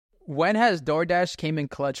When has DoorDash came in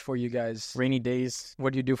clutch for you guys? Rainy days.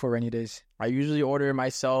 What do you do for rainy days? I usually order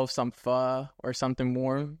myself some pho or something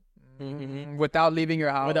warm. Without leaving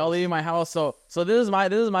your house. Without leaving my house. So this is my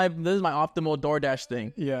optimal DoorDash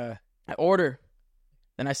thing. Yeah. I order,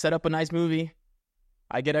 then I set up a nice movie.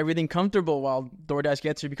 I get everything comfortable while DoorDash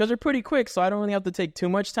gets here because they're pretty quick, so I don't really have to take too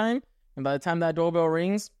much time. And by the time that doorbell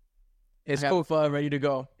rings, It's I cool. have pho ready to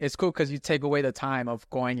go. It's cool because you take away the time of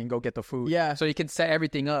going and go get the food. Yeah. So you can set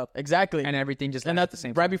everything up Exactly. and everything just And lands at that's the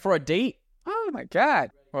same right time. before a date. Oh my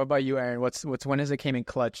God. What about you, Aaron? What's when has it came in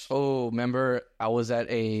clutch? Oh, remember I was at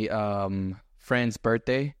a friend's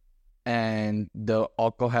birthday and the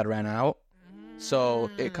alcohol had ran out. So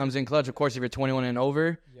it comes in clutch. Of course, if you're 21 and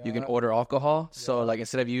over, you can order alcohol. So like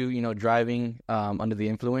instead of you driving under the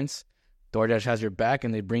influence, DoorDash has your back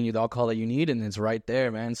and they bring you the alcohol that you need and it's right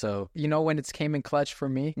there, man. So You know when it's came in clutch for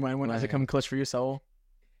me? When does it come in clutch for you, Saul?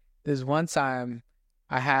 There's one time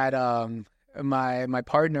I had my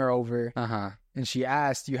partner over and she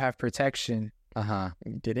asked, "You have protection?"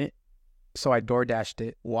 Did it? So I DoorDashed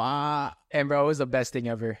it. Wow. And bro, it was the best thing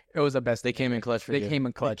ever. It was the best. they came in clutch for They you. came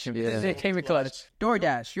in clutch. Yeah. They came in clutch.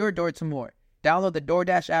 DoorDash, your door to more. Download the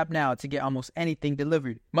DoorDash app now to get almost anything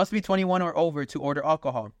delivered. Must be 21 or over to order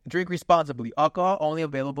alcohol. Drink responsibly. Alcohol only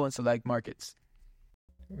available in select markets.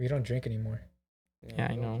 We don't drink anymore. Yeah,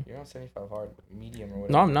 I know. You're on 75 hard, medium or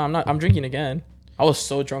whatever. No, I'm not. I'm drinking again. I was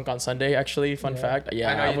so drunk on Sunday, actually. Fun fact.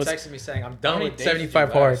 Yeah, I know you was. texted me saying I'm How done many with days did you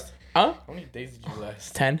 75 hard. last? Huh? How many days did you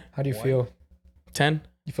last? 10. How do you One. feel? 10.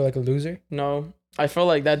 You feel like a loser? No. I feel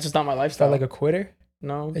like that's just not my Felt lifestyle. like a quitter?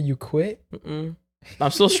 No. That you quit? Mm-mm.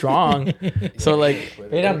 I'm still strong. So, like,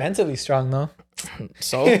 You're not mentally strong though.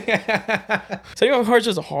 so. Setting up hard is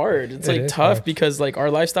just hard. It's It like is tough hard. because, like,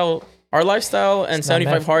 our lifestyle and It's not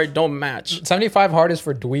 75 meant- hard don't match. 75 hard is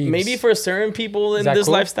for dweebs. Maybe for certain people in that this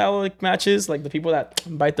cool? lifestyle like matches, like the people that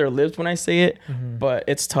bite their lips when I say it, Mm-hmm. but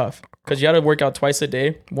it's tough because you got to work out twice a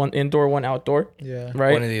day, one indoor, one outdoor, Yeah.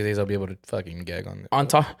 right? One of these days I'll be able to fucking gag on it. On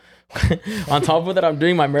top, on top of that, I'm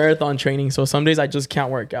doing my marathon training, so some days I just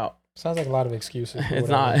can't work out. Sounds like a lot of excuses. but It's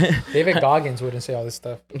whatever. not. David Goggins wouldn't say all this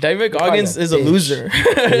stuff. David probably Goggins a is a bitch. loser. He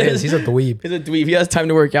is. He's a dweeb. He's a dweeb. He has time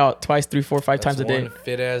to work out twice, 3, 4, 5 times a day. One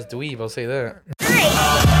fit ass dweeb, I'll say that.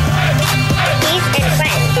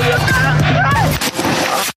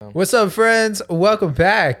 What's up, friends? Welcome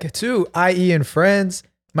back to IE and Friends.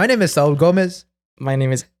 My name is Saul Gomez. My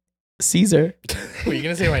name is Caesar. Were you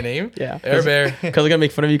gonna say my name? Yeah. Air Bear. Because I'm gonna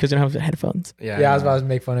make fun of you because you don't have headphones. Yeah, I was about to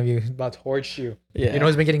make fun of you. About to torch you. Yeah. You know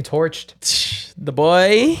who's been getting torched? The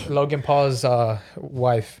boy. Logan Paul's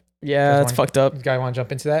wife. Yeah, that's fucked up. You guys want to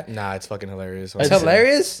jump into that? Nah, it's fucking hilarious. It's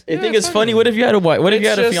hilarious. I think it's funny. What if you had a wife? What if you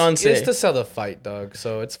had a fiance? It's to sell the fight, dog.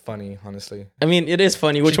 So it's funny, honestly. I mean, it is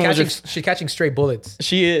funny. Which one was your? She's catching straight bullets.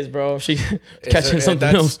 She is, bro. She It's catching her- something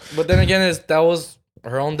that's- else. But then again, that was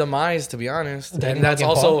her own demise, to be honest. Dating And that's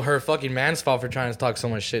Logan also Paul? her fucking man's fault for trying to talk so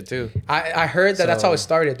much shit too. I heard that that's how it So-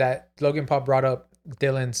 started. That Logan Paul brought up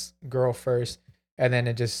Dylan's girl first, and then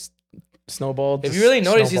it just Snowballed. If you really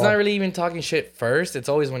notice, he's snowball. not really even talking shit first. It's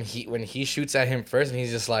always when he shoots at him first, and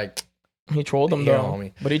he's just like, He trolled him Yeah, though.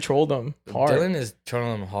 homie. But he trolled him hard. Dylan is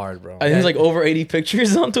trolling him hard, bro. I think it's like over 80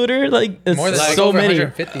 pictures on Twitter. Like it's more than so over many.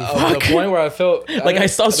 150. The point where I felt Like, I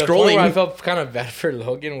saw the point where scrolling. I felt kind of bad for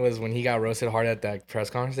Logan was when he got roasted hard at that press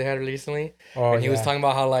conference they had recently, Oh, and he was yeah. talking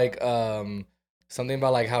about how like something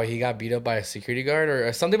about like how he got beat up by a security guard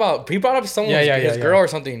or something about he brought up someone his girl or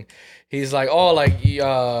something. He's like, oh, like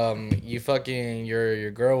you fucking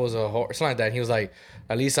your girl was a whore or something like that. And he was like,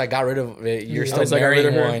 at least I got rid of it. You're still least I got rid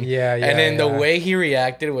of marrying her. one. Yeah, yeah. And then the yeah. way he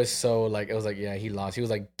reacted was so like it was like, yeah, he lost. He was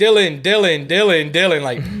like, Dylan.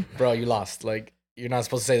 Like, bro, you lost. Like, you're not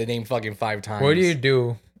supposed to say the name fucking 5 times. What do you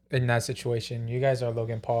do in that situation? You guys are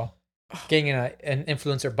Logan Paul, getting in an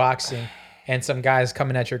influencer boxing, and some guys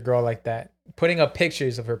coming at your girl like that, putting up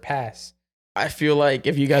pictures of her past. I feel like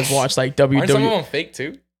if you guys watch like Aren't some of WWE, them fake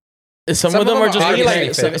too? some of them are just obviously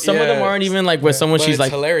like fake. some of them Yeah. aren't even like with someone But she's it's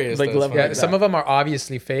like hilarious. like though. It's love- funny. Yeah, some of them are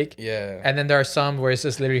obviously fake, Yeah. and then there are some where it's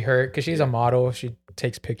just literally her because she's a model. She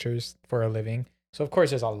takes pictures for a living, so of course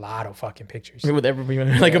there's a lot of fucking pictures. with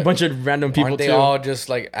everybody, like a bunch of random people Aren't they too. all just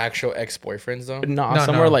like actual ex-boyfriends though? Nah, No,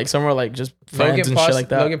 some no. are like just friends Logan and Paul, shit like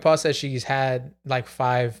that. Logan Paul says she's had like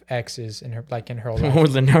 5 exes in her whole What life.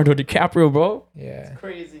 was Leonardo DiCaprio, bro? Yeah,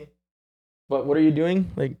 Crazy. But what are you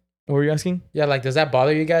doing? Like, what were you asking? yeah. Like, does that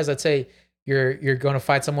bother you guys? Let's say you're going to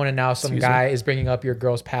fight someone, and now some Excuse guy is bringing up your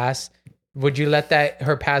girl's past. Would you let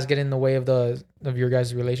her past get in the way of your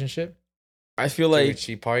guys' relationship? I feel Dude, like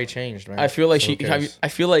she probably changed, man. I feel like So who cares? I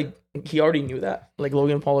feel like he already knew that. Like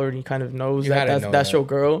Logan Paul already kind of knows You that had to that's know that's that. your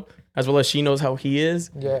girl. as well as she knows how he is.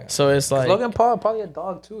 Yeah. So it's like Logan Paul probably a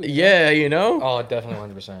dog too. yeah, you know. Oh,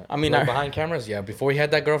 definitely 100%. I mean, Like, behind cameras, yeah. Before he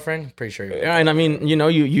had that girlfriend, pretty sure. He was. And I mean, you know,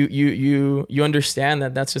 you understand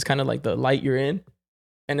that that's just kind of like the light you're in,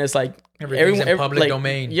 and it's like Everything's in public like,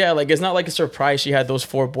 domain. Yeah, like it's not like a surprise she had those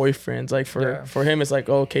 4 boyfriends. Like for him, it's like,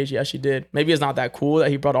 oh, okay, yeah, she did. Maybe it's not that cool that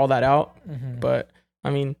he brought all that out, but I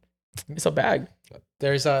mean, it's a bag.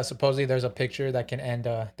 There's supposedly there's a picture that can end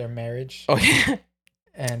their marriage. Oh yeah,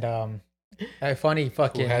 And funny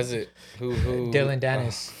fucking Who has it? Who? Dylan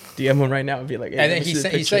Dennis. DM him right now and be like, hey, And let then me he see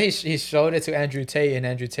the said picture. he showed it to Andrew Tate, and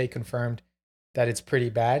Andrew Tate confirmed that it's pretty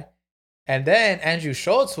bad. And then Andrew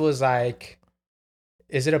Schultz was like,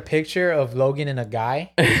 "Is it a picture of Logan and a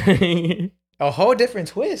guy?" A whole different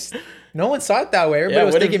twist. No one saw it that way. Everybody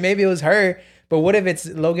was what thinking if- maybe it was her, but what if it's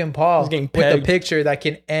Logan Paul He's getting with a pegged. picture that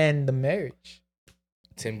can end the marriage?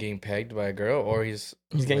 It's him getting pegged by a girl, or he's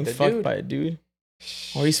getting with a fucked dude. by a dude,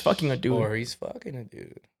 or he's fucking a dude. or he's fucking a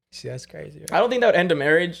dude. See, that's crazy. Right? I don't think that would end a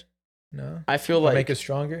marriage. No, I feel Or like make it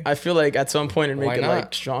stronger. I feel like at some point it'd make Why it not?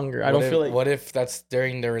 like stronger. I don't feel like. What if that's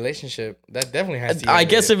during their relationship? That definitely has to. I end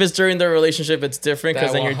guess it. if it's during their relationship, it's different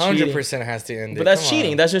because that then you're 100% cheating. has to end it. But that's Come on.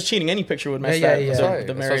 cheating. That's just cheating. Any picture would mess Yeah, that yeah, the, yeah. That's right. the That's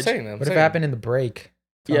what I'm marriage. saying. I'm What if it saying. happened in the break?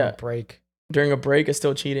 It's on Yeah. a break. During a break, it's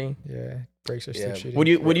still cheating. Yeah, breaks are Yeah. still cheating. Would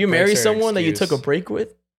you Breaks marry are someone that you took a excuse. break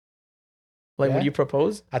with? Like, Yeah. would you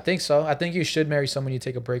propose? I think so. I think you should marry someone you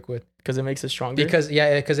take a break with Because it makes it stronger. because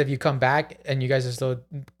if you come back and you guys are still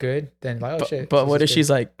good, then like but, shit. but this what if is she's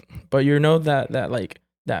like, but you know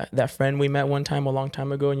that friend we met one time a long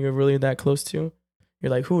time ago and you were really that close to?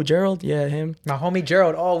 You're like, who, Gerald? Yeah, him. good? My homie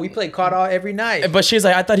Gerald. Oh, we play COD all every night. But she's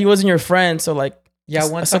like, I thought he wasn't your friend. So like, Yeah, I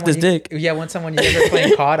one sucked time his dick. Yeah, one time when you guys were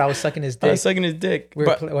playing COD, I was sucking his I dick. was sucking his dick. We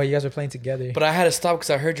were But well, you guys were playing together, But I had to stop because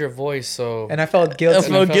I heard your voice. So and I felt I guilty.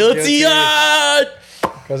 feel guilty. Ah!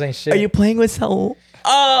 Girls ain't shit. Are you playing with someone?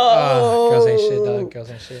 Girls ain't shit, Oh. dog. Girls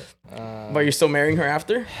ain't shit. But you're still marrying her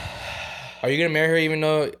after? Are you gonna marry her even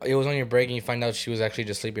though it was on your break and you find out she was actually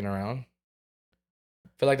just sleeping around? I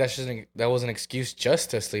feel like that was an excuse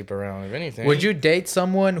just to sleep around. If anything, Would you date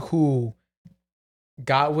someone who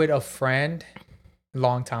got with a friend a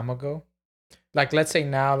long time ago? Like, let's say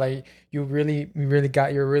now, like you're really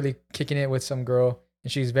kicking it with some girl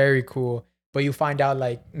and she's very cool, but you find out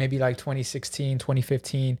like maybe like 2016,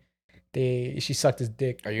 2015, she sucked his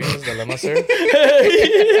dick. Are you in this dilemma, sir?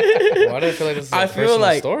 Why do I feel like this is a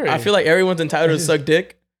personal story? I feel like everyone's entitled to suck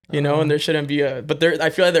dick, you know, and there shouldn't be I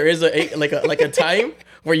feel like there is a time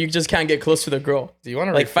where you just can't get close to the girl. Do you want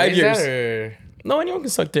to like 5 years. Or? No, anyone can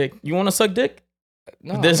suck dick. You want to suck dick?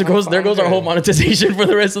 No, There goes our whole monetization for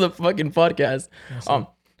the rest of the fucking podcast.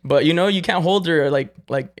 But you know, you can't hold her like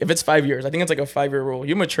if it's 5 years. I think it's like a 5-year rule.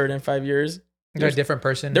 You matured in 5 years. You're a different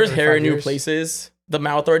person. There's every hair 5 in new years. places. The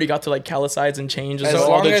mouth already got to like calicize and change. As So all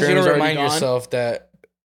long the as you germs don't are remind already gone. yourself that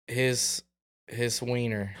his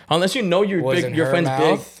wiener Unless you know you're was big, in your her friend's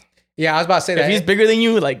mouth. Yeah, I was about to say big. that. If he's bigger than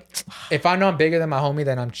you, like, If I know I'm bigger than my homie,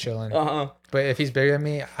 then I'm chilling. But if he's bigger than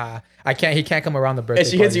me, I can't. He can't come around the birthday.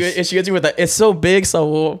 if she hits you with that, it's so big,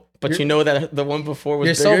 so but you know that the one before was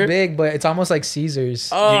You're bigger. so big, but it's almost like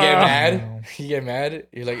Caesars. You get Oh. mad. You get mad.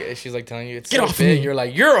 You're like, she's like telling you it's Get so off big. me. You're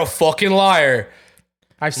like, you're a fucking liar.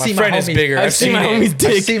 I've My seen friend my is homie. bigger. I've seen my it. homie's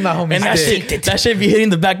dick. I've seen my homie's and that dick. shit be hitting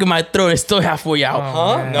the back of my throat. It's still halfway out.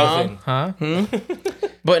 Oh, man. Nothing. Huh?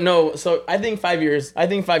 But no, so I think 5 years. I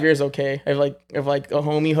think 5 years okay. If a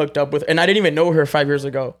homie hooked up with, and I didn't even know her 5 years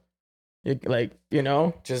ago. You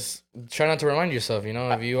know. Just try not to remind yourself. You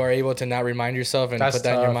know, if you are able to not remind yourself and That's put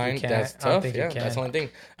that in your tough. mind, You can't. that's I don't tough. think you Yeah, can. that's the only thing.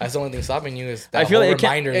 That's the only thing stopping you is that I feel whole like it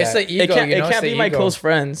can't- reminder It's that the ego. It can't. you know? It It's can't the be my ego. close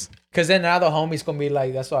friends. Because then now the homie's gonna be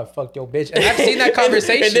like, "That's why I fucked your bitch." And I've seen that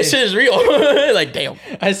conversation. and this shit is real. Like, damn.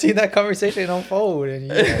 I've seen that conversation unfold, and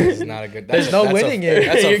it's not a good. There's no winning it.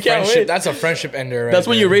 That's a You can't friendship. win. That's a friendship ender. Right That's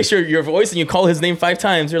when you there. raise your voice and you call his name 5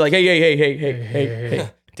 times. You're like, hey.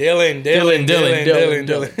 Dylan.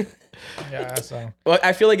 yeah. So Well,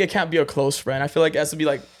 I feel like it can't be a close friend. I feel like it has to be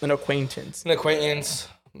like an acquaintance. An acquaintance.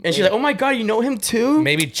 And she's like, oh my God, you know him too?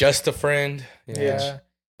 Maybe just a friend. yeah.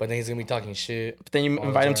 But then he's gonna be talking shit. But then you all the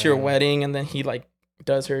invite him to your time. wedding and then he like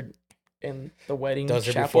does her in the wedding Does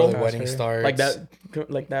it chapel. before the wedding That's her. starts.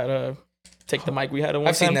 like that take the mic we had at one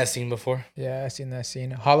I've time. seen that scene before. Yeah, I've seen that scene.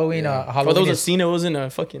 Halloween. Yeah. Oh, Halloween. there was a is- scene. It wasn't a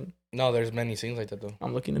fucking. No, there's many scenes like that though.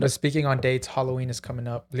 I'm looking it But up. speaking on dates, Halloween is coming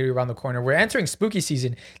up, literally around the corner. We're entering spooky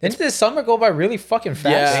season. Didn't this summer go by really fucking fast?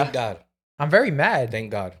 Yeah. Thank God. I'm very mad. Thank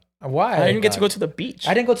God. Why? I didn't even get to God. go to the beach.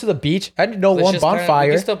 I didn't go to the beach. I didn't know Let's one just plan- We bonfire.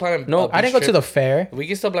 can still plan a No, beach I didn't go to trip. the fair, We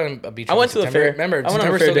can still plan a beach. I trip went in to the September. fair. Remember, I went on a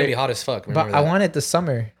September's fair still gonna day. be hot as fuck. but Remember I that. wanted the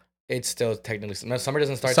summer. It's still technically summer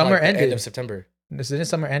doesn't start Summer till like the end ended. of September. Didn't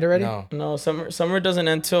summer end already? No, No, summer doesn't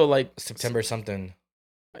end till like September something.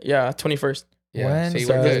 21st. Yeah, When so you does-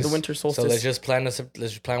 work The this. winter So solstice. let's just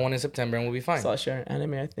plan one in September and we'll be fine. Saw share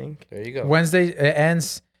anime, I think. There you go. Wednesday it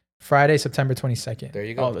ends Friday, September 22nd. There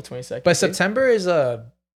you go. Oh, the 22nd. But September is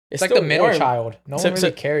it's like the still middle warm. child. No one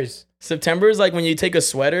really cares. September is like when you take a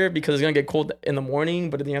sweater because it's gonna get cold in the morning,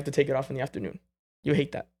 but then you have to take it off in the afternoon. You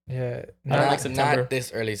hate that. Yeah. I don't like Not, September. not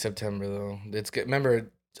this early September though. It's good. Remember,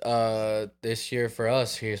 this year for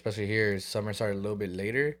us here, especially here, summer started a little bit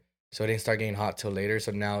later, so it didn't start getting hot till later.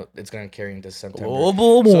 So now it's gonna carry into September.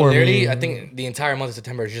 Global So warming. literally, I think the entire month of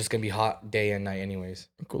September is just gonna be hot day and night, anyways.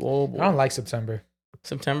 Global. I don't like September.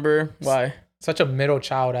 September. Why? Such a middle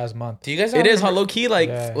child ass month. Do you guys? It is remember, low key like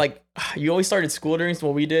Yeah. like you always started school during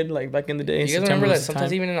what we did like back in the day. Do you guys September remember that was the sometimes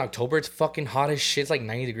time. even in October it's fucking hot as shit. It's like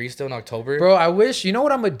 90 degrees still in October. Bro, I wish, you know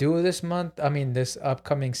what I'm gonna do this month? I mean, this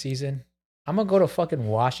upcoming season? I'm gonna go to fucking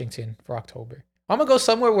Washington for October. I'm gonna go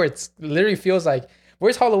somewhere where it's literally feels like,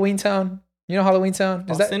 where's Halloween Town? You know Halloween Town?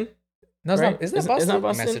 Is that, Boston? no, it's right? not, isn't that Isn't- Boston? isn't that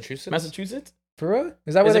Boston? Massachusetts. Massachusetts? For real?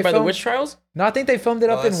 Is that where Is they it by the filmed? witch trials? No, I think they filmed it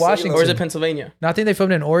up in that's Salem. Washington. Or is it Pennsylvania? No, I think they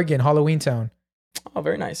filmed it in Oregon, Halloween Town. Oh,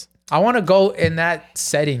 very nice. I want to go in that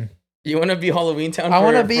setting. You want to be Halloween Town I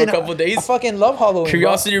want to for be a in couple days? I fucking love Halloween. bro.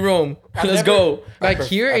 Curiosity Room. Let's never- go. Like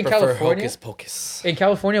here I in prefer California, Hocus Pocus. in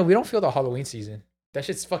California, we don't feel the Halloween season. That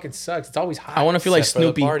shit fucking sucks. It's always hot. I want to feel like Except for the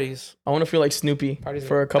Snoopy. parties. I want to feel like Snoopy Parties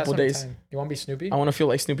for a that's couple what I'm days. saying. You want to be Snoopy? I want to feel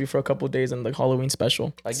like Snoopy for a couple days in the Halloween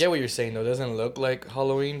special. I get what you're saying though. It doesn't look like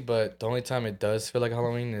Halloween, but the only time it does feel like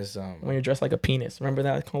Halloween is When you're dressed like a penis. Remember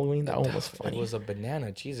that Halloween? That one was it funny. was a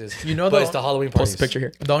banana. Jesus. You know but the- it's the Halloween Post parties. the picture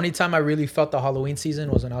here. The only time I really felt the Halloween season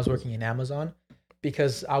was when I was working in Amazon,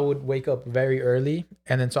 because I would wake up very early,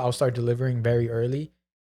 and then so I'll start delivering very early,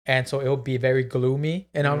 and so it would be very gloomy.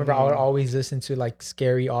 And I remember I would always listen to like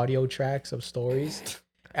scary audio tracks of stories,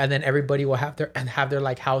 and then everybody will have their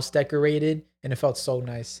like house decorated, and it felt so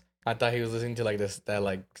nice. I thought he was listening to like that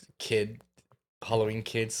like kid Halloween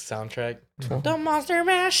Kids soundtrack. Mhm. The Monster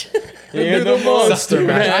Mash. Yeah, the Monster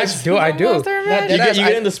Mash. I do. Monster That- Mash. You that-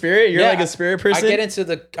 get in the spirit? You're Yeah, like a spirit person?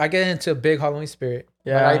 I get into big Halloween spirit.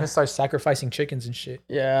 Like, Yeah. I even start sacrificing chickens and shit.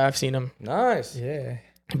 Yeah, I've seen him. Nice. Yeah.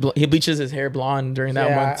 He bleaches his hair blonde during that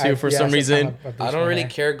Yeah, month too for some reason. I don't really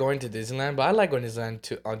care going to Disneyland, but I like going to Disneyland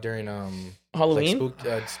too, during Halloween?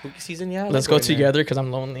 like spooky season. Yeah, I Let's like go going there. together because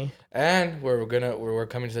I'm lonely. And we're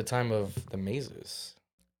coming to the time of the mazes.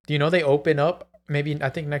 Do you know they open up maybe I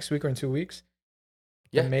think next week or in 2 weeks?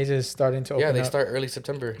 Yeah. The maze is starting to open Yeah, they up. start early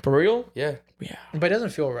September. For real? Yeah, Yeah. But it doesn't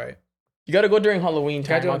feel right. You got to go during Halloween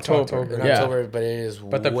gotta time, do it until October. October. in Yeah. October, but it is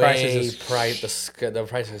But the way prices the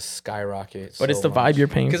prices skyrocket. But it's so the vibe much. you're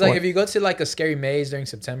paying for. Because like if you go to like a scary maze during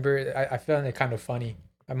September, I find it kind of funny.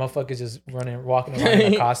 My motherfuckers just walking around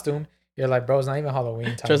in a costume. You're like, bro, it's not even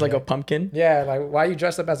Halloween time. Just like a yet. pumpkin. Yeah, like why you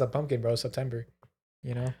dressed up as a pumpkin, bro? September,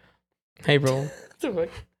 you know? Hey, bro.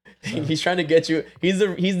 He's trying to get you. He's the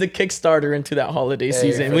Kickstarter into that holiday Hey,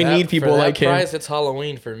 season. for We that- need people for that like him. price, it's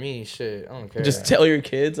Halloween for me. Shit, I don't care. Just tell your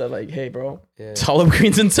kids, I'm like, hey, bro, yeah. it's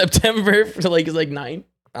Halloween's in September. For like it's like 9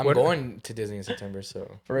 I'm What- going to Disney in September,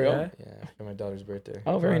 so for real. Yeah. yeah, for my daughter's birthday.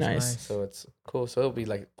 Oh, very That's nice. nice. So it's cool. So it'll be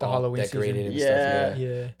like The all Halloween decorated season. and stuff. Yeah.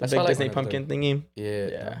 The That's big why I like Disney when pumpkin thingy. Yeah.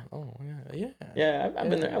 Yeah. Oh yeah. Yeah, I've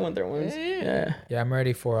been there. I went there once. Yeah. Yeah. Yeah, I'm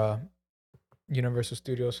ready for Universal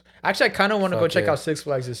Studios. Actually, I kind of want to go Fuck check yeah. out Six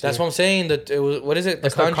Flags this year. That's what I'm saying. That it was. What is it?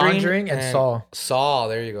 It's The Conjuring and Saw. Saw.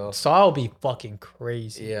 There you go. Saw will be fucking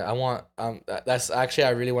crazy. Yeah, I want. That's actually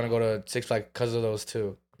I really want to go to Six Flags because of those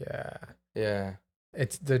two. Yeah. Yeah.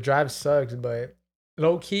 It's the drive sucks, but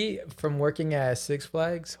low key from working at Six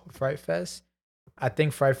Flags Fright Fest, I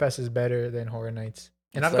think Fright Fest is better than Horror Nights.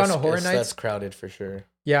 And I've gone to Horror It's Nights. less crowded for sure.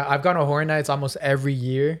 Yeah, I've gone to Horror Nights almost every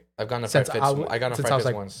year. I've gone to Since Fright Fest. I w- I got to since Fright I was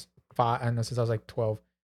Fest like- once. I know since I was like 12.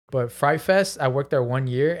 But Fright Fest, I worked there 1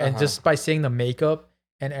 year, and Uh-huh. just by seeing the makeup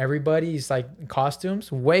and everybody's like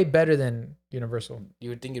costumes, way better than Universal. You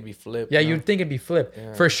would think it'd be flipped. Yeah, no? you'd think it'd be flipped.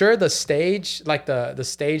 Yeah. For sure, the stage, like the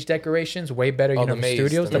stage decorations, way better. Oh, the Universal maze,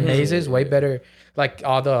 Studios, the the maze, mazes, way yeah. better. Like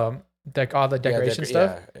all the decoration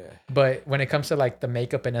stuff. Yeah. But when it comes to like the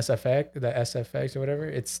makeup and SFX or whatever,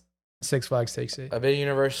 it's Six Flags takes it. I've been to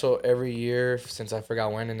Universal every year since I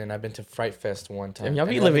forgot when, and then I've been to Fright Fest one time. Damn, y'all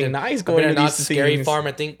be And I've living been- nice I've going been to to Not these Scary things. Farm.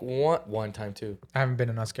 I think one time too. I haven't been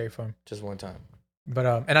to Not Scary Farm, Just one time. but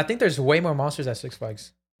and I think there's way more monsters at Six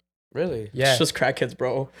Flags. Really? Yeah, It's just crackheads,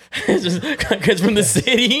 bro. It's just crackheads from the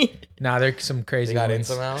city. nah, there's some crazy They got in ones.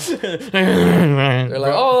 somehow. They're They're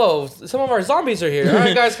like, oh, some of our zombies are here. All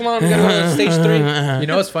right, guys, come on. We gotta go to stage 3. You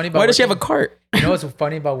know what's funny about Why does she have a working- cart? You know what's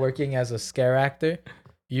funny about working as a scare actor?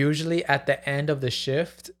 usually at the end of the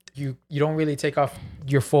shift, you don't really take off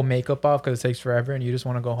your full makeup off because it takes forever and you just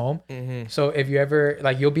want to go home. Mm-hmm. So if you ever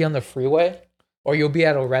like, you'll be on the freeway or you'll be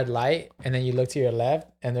at a red light and then you look to your left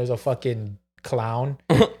and there's a fucking clown,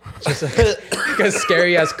 just a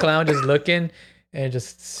scary ass clown just looking and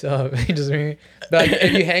just but like,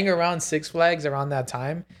 if you hang around Six Flags around that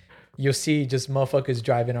time, you'll see just motherfuckers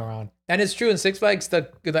driving around. And it's true in Six Flags,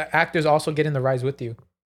 the actors also get in the rides with you.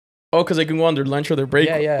 Oh, because they can go on their lunch or their break,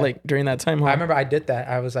 like during that time. Huh? I remember I did that.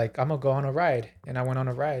 I was like, I'm gonna go on a ride, and I went on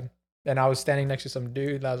a ride, and I was standing next to some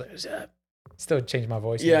dude. And I was like, "What's up?" Still changed my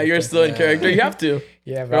voice. Yeah, you're still in character. You have to.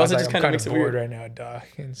 Yeah, Or but I else was it like, just I'm kinda kind makes of it bored weird. right now, dog,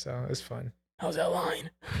 and so it's fun. How's that line?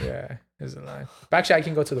 Yeah, there's a line. But actually, I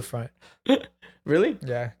can go to the front. Really?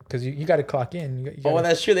 Yeah, because you got to clock in. You Oh, gotta, well,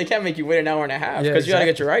 that's true. They can't make you wait an hour and a half Yeah, because you gotta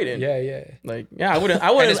get exactly. your ride in. yeah, yeah. Like, yeah, I wouldn't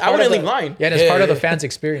it's part of leave the- line. Yeah, and it's Yeah, part of the yeah. fans'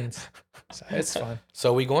 experience. So it's fun.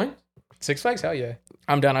 So we going? Six Flags, hell yeah.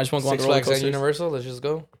 I'm down. I just want to go on Six the roller Flags at coasters. Universal. Let's just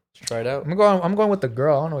go. Let's try it out. I'm going with the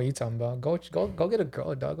girl. I don't know what you talking about. Go get a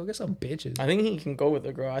girl, dog. Go get some bitches. I think he can go with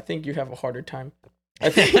a girl. I think you have a harder time. I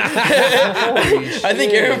think I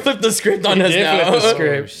think Aaron flipped the script on us did now. flip the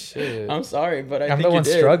script. Oh, shit. I'm sorry, but I I'm think the you one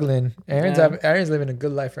did. struggling. Aaron's Yeah. Aaron's living a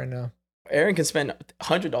good life right now. Aaron can spend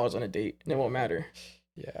 $100 on a date and it won't matter.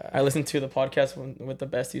 Yeah. I listened to the podcast with the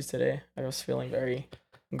besties today. I was feeling very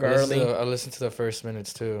I girly. listened to the first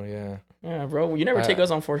minutes too. Yeah. Yeah, bro. You never take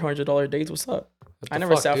us on $400 dates. What's up? What I the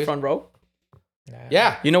never fuck, sat dude? front row. Nah.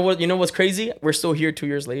 Yeah. You know what? You know what's crazy? We're still here 2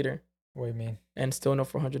 years later What do you mean? and still no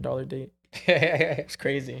 $400 date. It's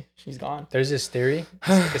crazy. She's gone. There's this theory.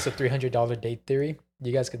 It's a $300 date theory.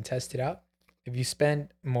 You guys can test it out. If you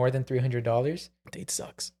spend more than $300, Date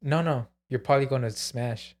sucks. no, you're probably going to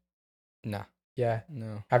smash. Nah. Yeah.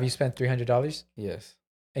 No. Have you spent $300 Yes.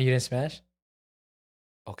 and you didn't smash?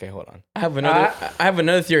 Okay, hold on. I have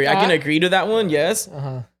another theory. I can agree to that one, yes.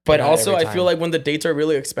 Uh-huh. But Not also, every I feel time. like when the dates are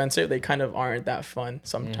really expensive, they kind of aren't that fun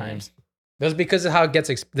sometimes. That's because of how it gets.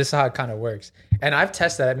 This is how it kind of works. And I've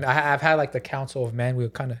tested it. I've had like the council of men. We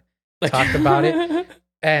kind of talked about it.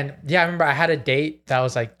 And yeah, I remember I had a date that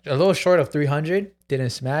was like a little short of 300. Didn't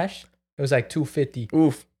smash. It was like 250.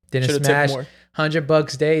 Oof. Didn't Should've smash. tipped more.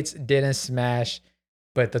 $100 dates didn't smash.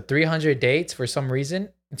 But the 300 dates, for some reason,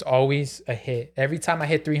 it's always a hit. Every time I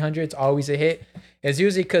hit 300, it's always a hit. It's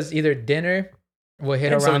usually because either dinner will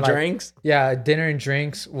hit And some around like, drinks. yeah, dinner and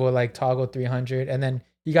drinks will like toggle 300, and then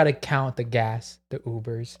you got to count the gas, the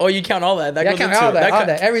Ubers. Oh, you count all that. That Yeah, goes count into all that,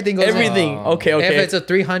 that. everything goes in. Everything. Oh. Okay. If it's a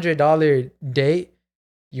 $300 date,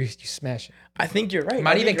 you smash it. I think you're right.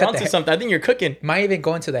 Might I even think cut you're the onto hair- something. I think you're cooking. Might even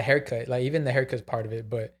go into the haircut. Like even the haircut's part of it,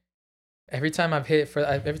 but every time I hit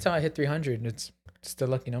 300, it's the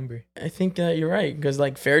lucky number. I think that you're right because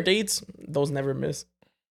like fair dates, those never miss.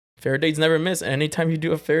 Fair dates never miss. And anytime you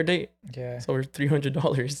do a fair date, Yeah. it's over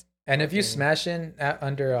 $300. And if you smashing at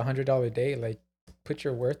under $100 date, like put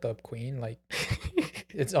your worth up, queen. Like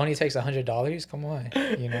it only takes $100. Come on,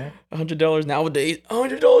 you know. $100 nowadays.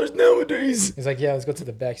 $100 nowadays. It's like, yeah, let's go to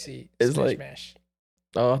the back seat. It's Smash, like- smash.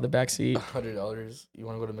 Oh, the backseat. $100. You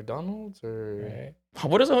want to go to McDonald's or? Right.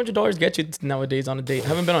 What does $100 get you nowadays on a date? I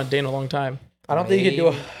haven't been on a date in a long time. I don't think you could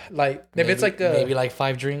do Maybe- like if it's like a maybe like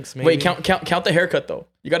 5 drinks. Maybe. Wait, count the haircut though.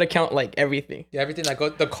 You gotta count like everything. yeah, everything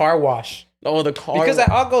like the car wash Oh, the car. because that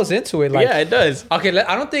all goes into it. Like yeah, it does. okay,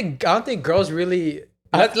 I don't think girls really.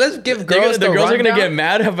 Let's give girls The girls are gonna get rundown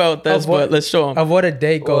mad about this, of what- but let's show them. of what a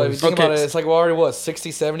date Well, if you goes. think Okay. about it, it's like we're already what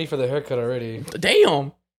 60, 70 for the haircut already.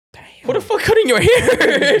 Damn. What the fuck cutting your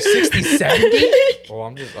hair? 60, 70? Well,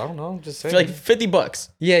 I don't know. I'm just For saying. like $50.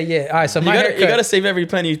 Yeah, yeah. All right, so You my gotta, haircut. you gotta save every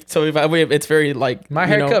penny. So if it's very like My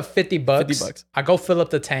you know, haircut, $50. $50. I go fill up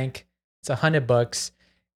the tank. It's $100,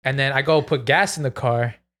 and then I go put gas in the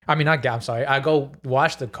car. I mean, not gas. I'm sorry. I go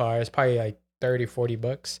wash the car. It's probably like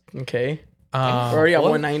 $30-$40. Okay. We're Um, already at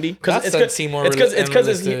what? 190. That It's doesn't seem more it's because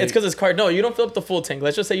unrealistic. it's because it's car. No, you don't fill up the full tank.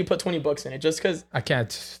 Let's just say you put $20 in it. Just because I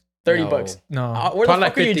can't. $30. No. Where the Probably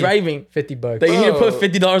fuck are you driving? $50. That you need to put Bro.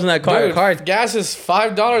 $50 in that car. Dude, card. gas is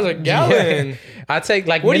 $5 a gallon. I take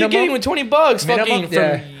like What minimum, are you getting with $20? minimum- Fucking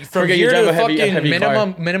yeah. from Forget you here drive to a heavy- fucking heavy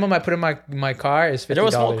car. minimum I put in my car is $50. You drive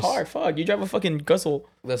a small car. Fuck. You drive a fucking guzzle.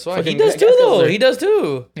 That's why he Fucking does gas too, though. guzzler. He does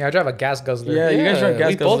too. Yeah, I drive a gas guzzler. Yeah, you guys drive gas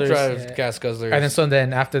we both guzzlers. drive Yeah. gas guzzlers. And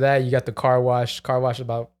then after that, you got the car wash. Car wash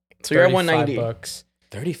about So you're at 190. $35.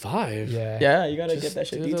 35. Yeah. Yeah, you gotta Just get that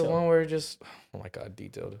shit do the detailed. one where just oh my god,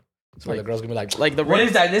 detailed. That's why the girl's gonna be like, Like the What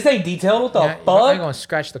rims, is that? This ain't detailed. What the Yeah, I'm fuck? gonna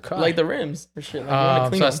scratch the car. like the rims or shit. Like, you wanna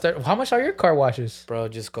clean so them. that's how much are your car washes? bro,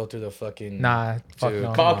 just go through the fucking. Nah, fuck Dude, no.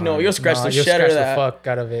 come Fuck no, on. you'll scratch the you'll shit out of scratch that. the fuck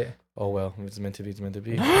out of it. Oh well, if it's meant to be, it's meant to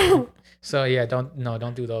be. So yeah,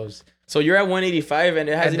 don't do those. So you're at 185 and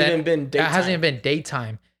it hasn't even been daytime. It hasn't even been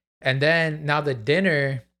daytime. And then now the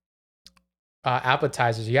dinner,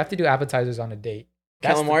 appetizers. You have to do appetizers on a date.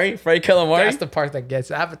 Calamari? Fried calamari? That's the part that gets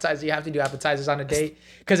appetizer. You have to do appetizers on a date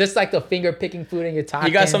because it's like the finger picking food and you're talking.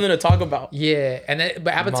 You got something to talk about. Yeah, and then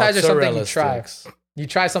but appetizer is something you try. Sticks. You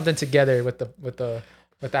try something together with the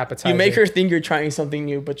appetizer. You make her think you're trying something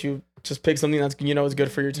new, but you just pick something that's is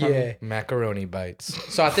good for your tummy. Yeah. Macaroni bites.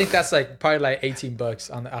 So I think that's like probably like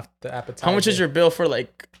 $18 on the appetizer. How much is your bill for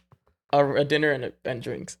like a dinner and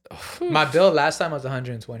drinks? My bill last time was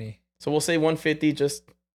 120. So we'll say 150. Just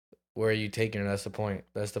Where are you taking her? That's the point.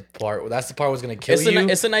 That's the part. That's the part was gonna kill it's you.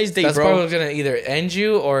 it's a nice date, That's the part bro. was gonna either end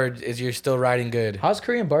you or is you're still riding good. How's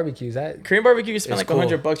Korean barbecue? Is that Korean barbecue, you spend It's like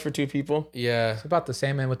cool. $100 for 2 people. Yeah. it's about the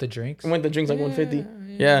same and with the drinks? And when the drinks like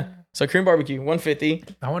 150. Yeah. So Korean barbecue 150.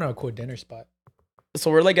 I want a cool dinner spot. So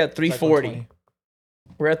we're like at It's like 340. 120.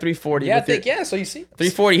 We're at 340. Yeah, I with think your- yeah. So you see,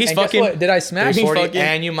 340. He's And guess fucking. what? Did I smash? He's 40, fucking-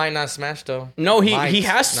 and you might not smash though. No, he Might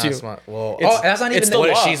has not to. Well, It's- Oh, that's not even it's the the law.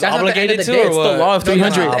 law. she's That's not the end of obligated the to, day. or It's the what? law of No, it's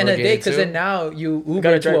 300. not the end of the day Obligated because to? then now you Uber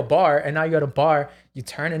gotta to a drive. bar and now you're at a bar. You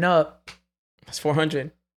turning up. That's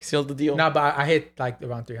 400. Sealed the deal. No, but I hit like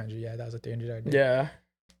around 300. Yeah, that was a 300 idea. Yeah.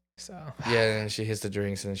 So yeah, and she hits the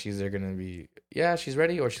drinks and she's there gonna be she's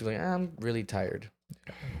ready or she's like I'm really tired.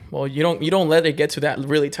 Well, you don't let it get to that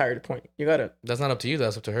really tired point. You gotta That's not up to you.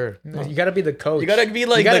 That's up to her. you gotta be the coach. you gotta be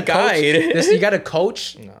like gotta the guide. you gotta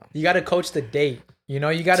coach. No. You gotta coach the date. You know,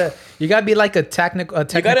 you gotta be like a technical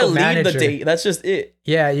You gotta manager. lead the date. That's just it.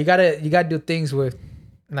 Yeah, you gotta do things with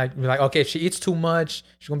like okay, if she eats too much,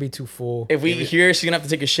 she's gonna be too full. If we eat here, she's gonna have to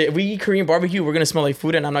take a shit. If we eat Korean barbecue, we're gonna smell like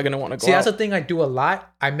food, and I'm not gonna want to go See, out. that's the thing I do a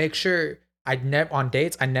lot. I make sure on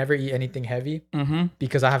dates I never eat anything heavy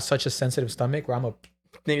because I have such a sensitive stomach where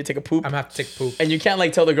Then you take a poop, I'm gonna have to take poop. and you can't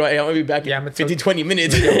like tell the girl, "Hey, I'm gonna be back Yeah, in I'm gonna 15, tell- 20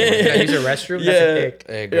 minutes." Can I use your restroom? Yeah. That's an ick.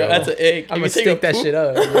 Hey girl. Yeah, that's an egg. I'm gonna stick that shit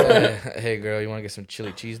up. Hey girl, you want to get some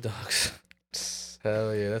chili cheese dogs?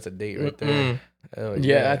 Hell yeah, that's a date right there. Hell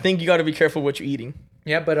Yeah, I think you gotta be careful what you're eating.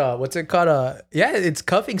 Yeah, but what's it called? Yeah, it's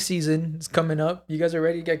cuffing season. It's coming up. You guys are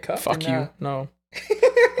ready to get cuffed? Fuck or you. not? No.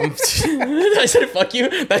 I said fuck you.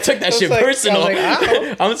 That took that shit like- I personal. was like,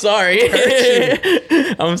 ow. I'm sorry.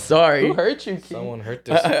 I'm sorry. Who hurt you, Keith? Someone hurt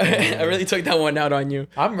this. I really took that one out on you.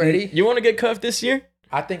 I'm ready. You want to get cuffed this year?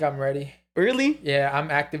 I think I'm ready. Really? Yeah, I'm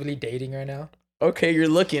actively dating right now. Okay, you're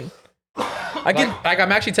looking. I can. Like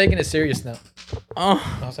I'm actually taking it serious now.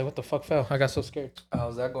 Oh, I was like, what the fuck fell? I got so scared.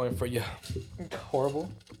 How's that going for you? Horrible.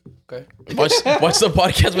 Okay. watch the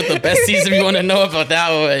podcast with the best season. You want to know about that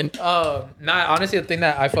one? Honestly, the thing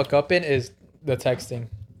that I fuck up in is the texting.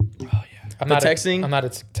 Oh yeah. I'm The not texting? I'm not a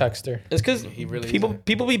texter. It's because He really people isn't.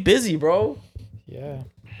 people be busy, bro. Yeah.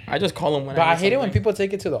 I just call them when. But I need hate it when something. people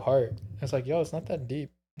take it to the heart. It's like, yo, it's not that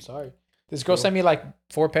deep. I'm sorry. This girl sent me like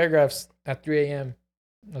 4 paragraphs at 3 a.m.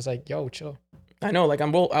 I was like, yo, chill. I know, like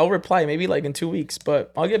I'll reply maybe like in 2 weeks,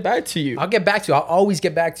 but I'll get back to you. I'll get back to you. I'll always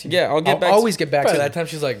get back to you. Yeah, I'll get back to- always get back By to that you. time,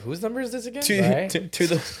 she's like, "Whose number is this again?" Right. to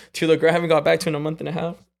the girl I haven't got back to in a month and a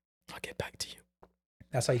half. I'll get back to you.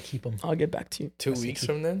 That's how you keep them. I'll get back to you. 2 weeks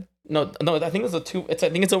from then. No, I think it's I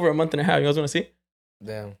think it's over a month and a half. You guys want to see?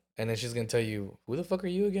 Damn. And then she's gonna tell you, "Who the fuck are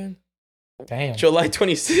you again?" Damn. July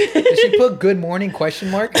 26th. Did she put good morning question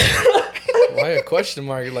mark? Why a question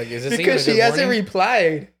mark? Like, is this Because even she a good hasn't morning?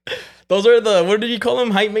 replied. Those are the, what did you call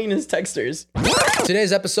them? High maintenance texters.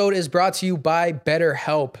 Today's episode is brought to you by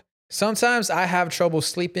BetterHelp. Sometimes I have trouble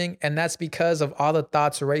sleeping, and that's because of all the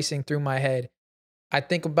thoughts racing through my head. I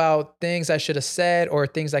think about things I should have said or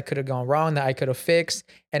things that could have gone wrong that I could have fixed,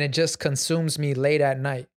 and it just consumes me late at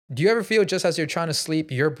night. Do you ever feel just as you're trying to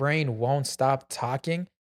sleep, your brain won't stop talking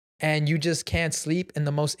and you just can't sleep in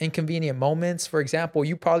the most inconvenient moments? For example,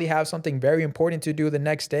 you probably have something very important to do the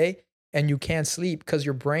next day and you can't sleep because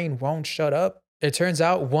your brain won't shut up. It turns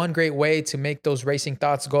out one great way to make those racing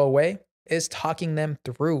thoughts go away is talking them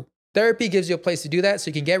through. Therapy gives you a place to do that so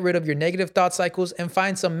you can get rid of your negative thought cycles and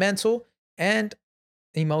find some mental and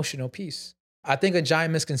emotional peace. I think a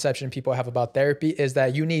giant misconception people have about therapy is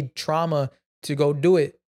that you need trauma to go do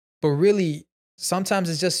it. But really, sometimes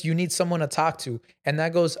it's just you need someone to talk to. And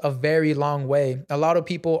that goes a very long way. A lot of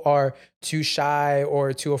people are too shy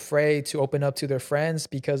or too afraid to open up to their friends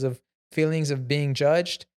because of feelings of being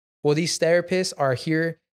judged. Well, these therapists are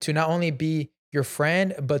here to not only be your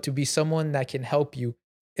friend, but to be someone that can help you.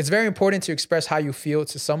 It's very important to express how you feel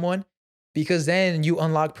to someone because then you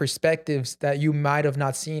unlock perspectives that you might have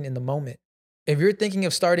not seen in the moment. If you're thinking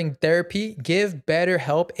of starting therapy, give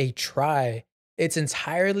BetterHelp a try. It's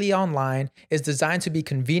entirely online, it's designed to be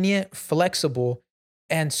convenient, flexible,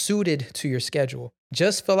 and suited to your schedule.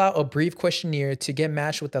 Just fill out a brief questionnaire to get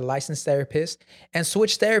matched with a licensed therapist and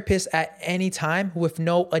switch therapists at any time with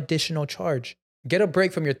no additional charge. Get a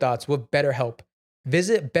break from your thoughts with BetterHelp.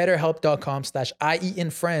 Visit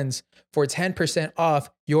betterhelp.com/IEInFriends for 10% off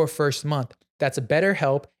your first month. That's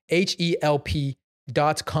BetterHelp,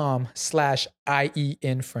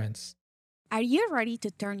 HELP.com/IEInFriends. Are you ready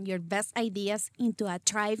to turn your best ideas into a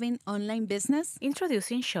thriving online business?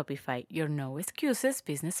 Introducing Shopify, your no excuses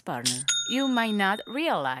business partner. You might not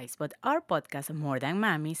realize, but our podcast, More Than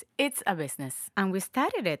Mammies, it's a business. And we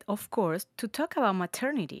started it, of course, to talk about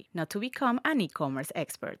maternity, not to become an e-commerce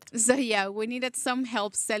expert. So yeah, we needed some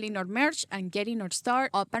help selling our merch and getting our store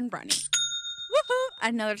up and running. Woohoo!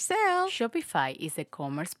 Another sale! Shopify is a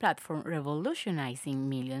commerce platform revolutionizing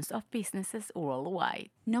millions of businesses worldwide.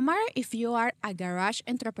 No matter if you are a garage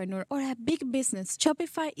entrepreneur or a big business,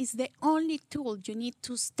 Shopify is the only tool you need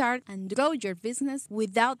to start and grow your business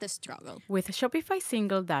without the struggle. With Shopify's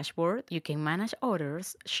single dashboard, you can manage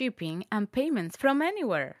orders, shipping, and payments from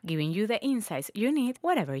anywhere, giving you the insights you need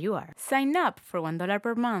wherever you are. Sign up for $1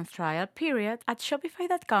 per month trial period at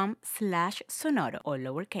shopify.com/sonoro, all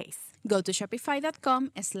lowercase. Go to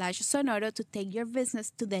shopify.com/sonoro to take your business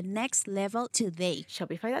to the next level today.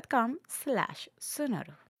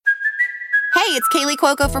 Shopify.com/sonoro. Hey, it's Kaylee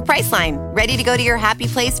Cuoco for Priceline. Ready to go to your happy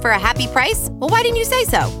place for a happy price? Well, why didn't you say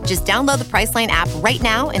so? Just download the Priceline app right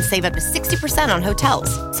now and save up to 60% on hotels.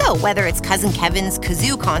 So whether it's Cousin Kevin's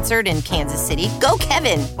Kazoo Concert in Kansas City, go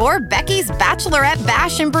Kevin, or Becky's Bachelorette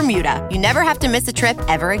Bash in Bermuda, you never have to miss a trip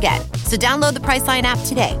ever again. So download the Priceline app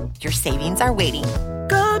today. Your savings are waiting.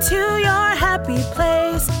 Go to your happy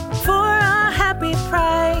place for a happy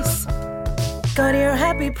price. Go to your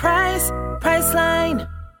happy price, Priceline.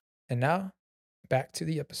 And now, back to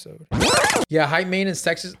the episode. Yeah, high maintenance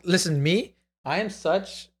Texas. Listen, I am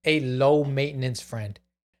such a low maintenance friend.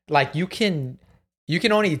 Like you can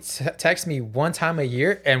only text me one time a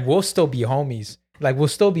year and we'll still be homies. Like we'll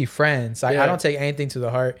still be friends. I don't take anything to the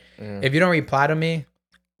heart. If you don't reply to me,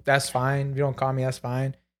 that's fine. If you don't call me, that's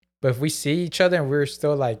fine. But if we see each other and we're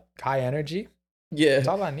still like high energy, that's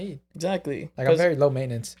all I need. Exactly. Like I'm very low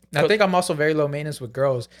maintenance. And I think I'm also very low maintenance with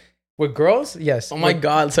girls. With girls, yes. Oh my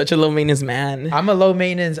God, such a low maintenance man. I'm a low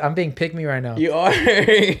maintenance. I'm being pick me right now. You are.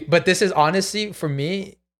 But this is honestly, for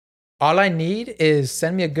me, all I need is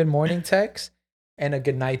send me a good morning text and a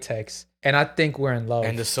good night text. And I think we're in love.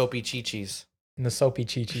 And the soapy chi-chis. And the soapy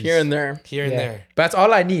chi-chis. Here and there. Here and there. But that's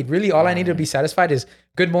all I need. Really, all I need to be satisfied is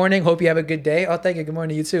good morning. Hope you have a good day. Oh, thank you. Good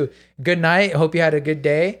morning, you too. Good night. Hope you had a good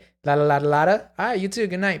day. La la la la la. All right, you too.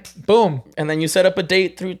 Good night. Boom. And then you set up a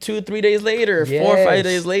date through 2-3 days later, 4 or 5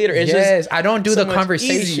 days later. It's just I don't do so the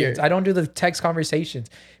conversations. easier. I don't do the text conversations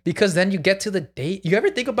because then you get to the date. You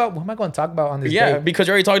ever think about what am I going to talk about on this Yeah, date? because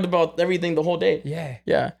you already talked about everything the whole day. Yeah.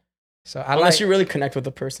 Yeah. So Unless you really connect with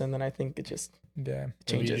the person, then I think it just Maybe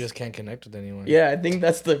changes. you just can't connect with anyone. Yeah, I think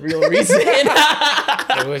that's the real reason.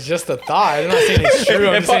 It was just a thought. I'm not saying it's true.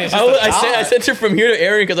 I'm just saying it's just a thought. I sent it from here to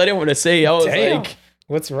Aaron because I didn't want to say. I was like,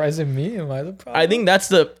 what's rising me? Am I the problem? I think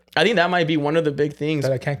that might be one of the big things.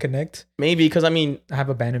 That I can't connect. Maybe because I have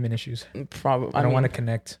abandonment issues. Probably. I don't want to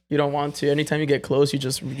connect. You don't want to. Anytime you get close, you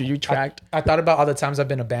retract. I thought about all the times I've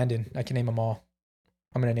been abandoned. I can name them all.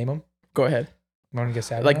 I'm gonna name them. Go ahead. I'm gonna get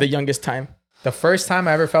sad. Like the youngest time. The first time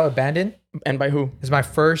I ever felt abandoned, and by who? Is my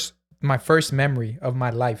first memory of my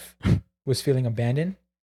life was feeling abandoned.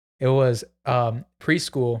 It was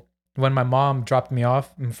preschool when my mom dropped me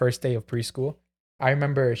off on the first day of preschool. I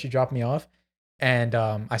remember she dropped me off and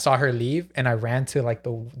I saw her leave and I ran to like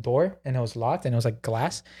the door and it was locked and it was like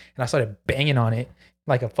glass and I started banging on it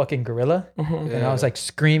like a fucking gorilla. And I was like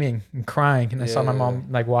screaming and crying and I saw my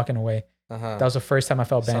mom like walking away. That was the first time I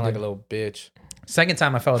felt abandoned. Sound like a little bitch. Second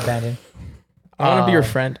time I felt abandoned. I want to be your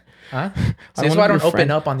friend. Huh? So that's why I don't open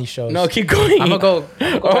up on these shows. No, keep going. I'm gonna go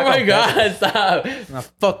oh my God, stop. Nah,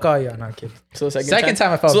 fuck all y'all. No, I'm kidding. So the second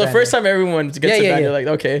time I felt So abandoned. the first time everyone gets abandoned, you're like,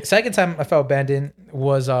 okay. Second time I felt abandoned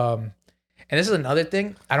was and this is another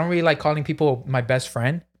thing. I don't really like calling people my best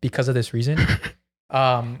friend because of this reason.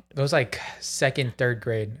 It was like second, third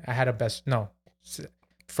grade. I had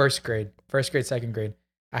first grade, second grade.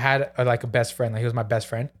 I had a best friend. Like he was my best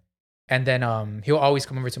friend. And then he'll always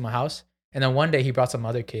come over to my house. And then one day he brought some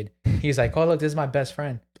other kid. He's like, "Oh, look, this is my best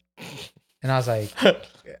friend." And I was like,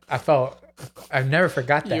 I've never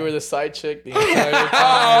forgot that. You were the side chick the entire time.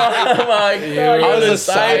 Oh my God. You were the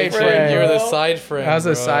side friend. You were the side friend. I was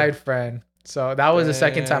a side friend. So that was the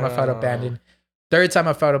second time I felt abandoned. Third time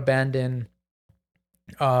I felt abandoned.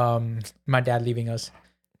 My dad leaving us.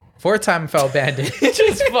 Fourth time I felt abandoned.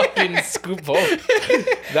 Just fucking scoop both.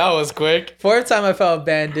 That was quick. Fourth time I felt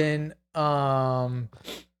abandoned.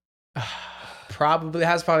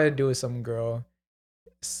 probably to do with some girl.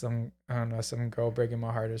 I don't know, some girl breaking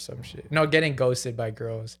my heart or some shit. No, getting ghosted by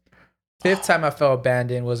girls. 5th time I felt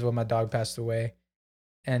abandoned was when my dog passed away.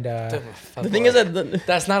 And the thing is that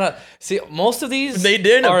that's not a most of these they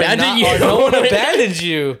didn't abandon you. No one abandoned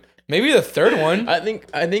you. Maybe the third one. I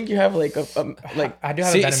think you have like I do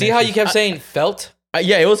have see how you kept saying felt.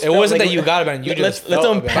 Yeah, it wasn't like, that you got abandoned. Let's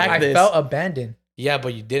unpack this. I felt abandoned. Yeah,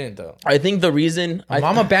 but you didn't though. I think the reason my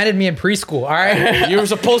mom abandoned me in preschool. All right, you were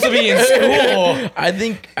supposed to be in school. I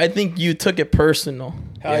think you took it personal.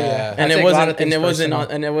 Hell yeah. And it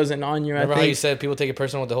wasn't on you. Remember how you said people take it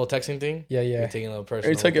personal with the whole texting thing? Yeah. You're taking a little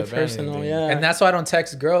personal. You took it personal, yeah. And that's why I don't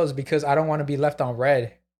text girls, because I don't want to be left on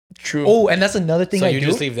red. True. Oh, and that's another thing so I do. So you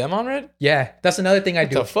just leave them on red? Yeah, that's another thing I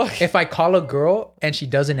do. What the fuck? If I call a girl and she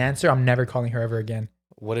doesn't answer, I'm never calling her ever again.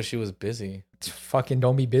 What if she was busy? Fucking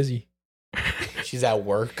don't be busy. She's at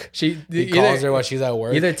work. He calls her while she's at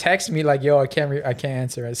work. Either text me like, yo, I can't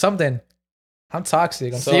answer it. Something. I'm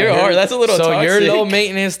toxic. That's a little toxic. So you're low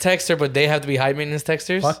maintenance texter, but they have to be high maintenance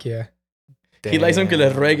texters? Fuck yeah. Damn. He likes them que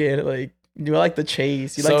les reggae. Like, you like the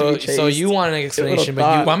chase. You like to be chased. So you want an explanation, but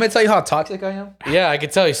I'm gonna tell you how toxic I am. Yeah, I can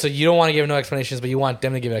tell you. So you don't want to give no explanations, but you want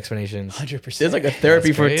them to give explanations. 100%. There's like a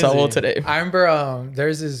therapy for Towel today. I remember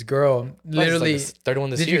there's this girl. Literally, like third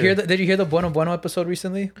one this year. Did you hear the Bueno Bueno episode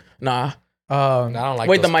recently? Nah. I don't like.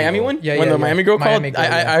 Wait, the Miami one? Yeah, when the Miami girl called, Miami girl,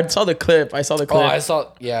 I saw the clip. I saw the clip. Oh, I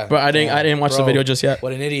saw. Yeah, but I didn't watch the video just yet.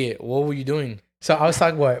 What an idiot! What were you doing? So I was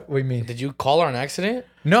talking. What do you mean? Did you call her on accident?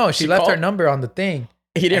 No, she left her number on the thing.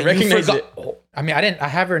 He didn't recognize it. I mean, I didn't. I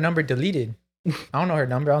have her number deleted. I don't know her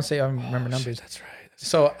number. I don't remember numbers. Shit, that's right.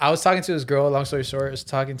 So I was talking to this girl. Long story short, I was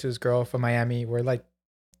talking to this girl from Miami. We're like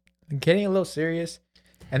getting a little serious,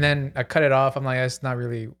 and then I cut it off. I'm like, it's not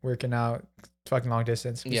really working out. It's fucking long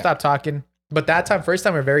distance. We stopped talking. But that time, first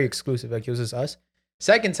time, we were very exclusive. Like, it was just us.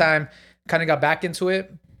 Second time, kind of got back into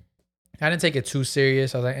it. I didn't take it too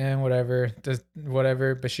serious. I was like, whatever, just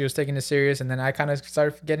whatever. But she was taking it serious, and then I kind of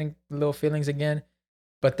started getting little feelings again.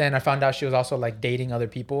 But then I found out she was also like dating other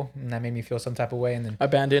people, and that made me feel some type of way. And then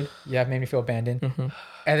abandoned. Yeah, it made me feel abandoned. Mm-hmm.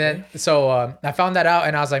 And then so I found that out,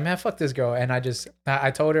 and I was like, man, fuck this girl. And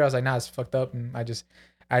I told her, I was like, nah, it's fucked up. And I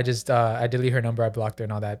delete her number, I blocked her,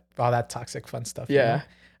 and all that toxic fun stuff. Yeah. You know?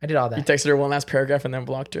 I did all that. You texted her one last paragraph and then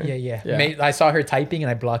blocked her. Yeah. I saw her typing and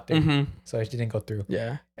I blocked her, so she didn't go through.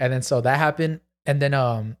 Yeah. And then so that happened, and then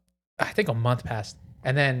I think a month passed,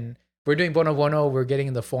 and then we're doing Bueno Bueno. We're getting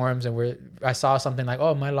in the forums, and I saw something like,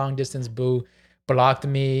 oh, my long distance boo blocked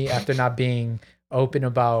me after not being open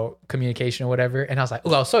about communication or whatever. And I was like,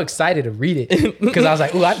 oh, I was so excited to read it because I was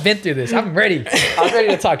like, oh, I've been through this. I'm ready. I was ready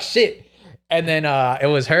to talk shit. And then it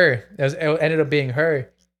was her. It ended up being her.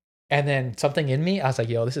 And then something in me, I was like,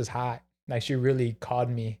 yo, this is hot. Like, she really called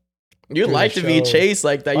me. You like to be chased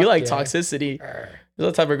like that. You like toxicity. Those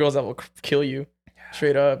are the type of girls that will kill you.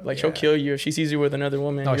 Straight up. Like, she'll kill you. If she sees you with another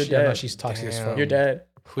woman, you're dead. No, she's toxic as fuck. You're dead.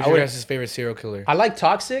 Who's your guys' favorite serial killer? I like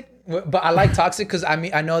toxic, but I like toxic because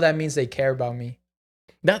I know that means they care about me.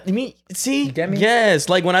 That me see? You get me? Yes.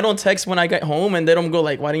 Like, when I don't text when I get home, and they don't go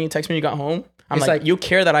like, why didn't you text me when you got home? I'm like, you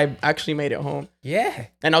care that I actually made it home. Yeah.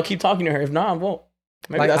 And I'll keep talking to her. If not, I won't.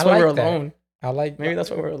 Maybe that's why we're alone. Maybe that's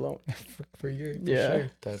why we're alone. for you. Yeah.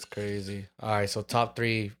 Sure. That's crazy. All right. So top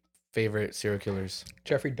 3 favorite serial killers.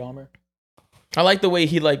 Jeffrey Dahmer. I like the way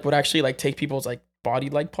he like would actually like take people's like body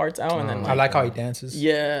like parts out and then like, I like how he dances.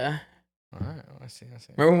 Yeah. All right. I see.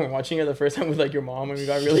 Remember when we were watching it the first time with like your mom and we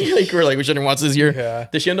got really like we shouldn't watch this year. Yeah.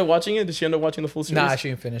 Did she end up watching it? Did she end up watching the full series? Nah, she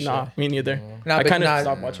didn't finish it. Me neither. Nah, I kind of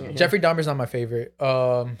stopped watching it. Jeffrey Dahmer's not my favorite.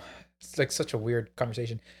 It's like such a weird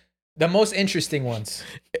conversation. The most interesting ones,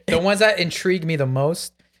 the ones that intrigue me the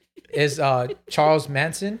most, is Charles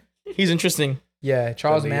Manson. He's interesting. Yeah,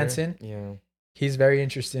 Charles Manson. Yeah, he's very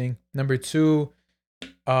interesting. Number 2,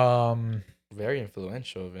 very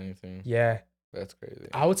influential. If anything. Yeah, that's crazy.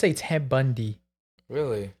 I would say Ted Bundy.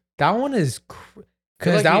 Really? That one is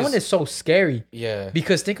because that one is so scary. Yeah.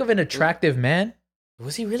 Because think of an attractive man.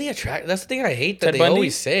 Was he really attractive? That's the thing I hate that Ted they Bundy?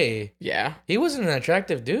 always say. Yeah. He wasn't an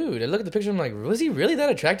attractive dude. I look at the picture, I'm like, was he really that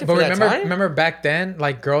attractive But for that time? remember back then,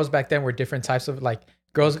 like girls back then were different types of like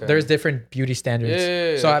girls. Okay. There's different beauty standards.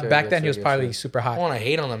 Yeah, so back then he was probably super hot. I want to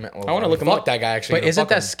hate on him. Well, I want to look him up. That guy actually. But isn't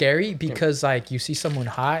that scary? Because like you see someone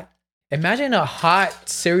hot. Imagine a hot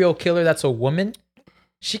serial killer that's a woman.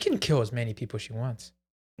 She can kill as many people she wants.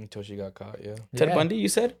 Until she got caught, yeah. Ted Bundy, you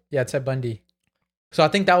said? Yeah, Ted Bundy. So I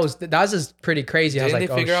think that was just pretty crazy. Didn't I was like,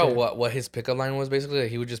 they figure out what his pickup line was basically? Like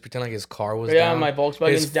he would just pretend like his car was down. down. My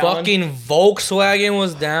Volkswagen's his down. Fucking Volkswagen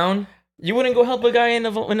was down. You wouldn't go help a guy in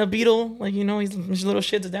a beetle, like his little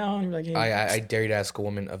shit's down. You're like, hey. I dare you to ask a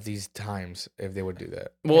woman of these times if they would do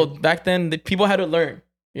that. Well, back then the people had to learn.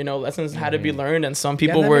 Lessons had to be learned, and some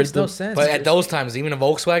people that were. makes no sense. But at those times, even a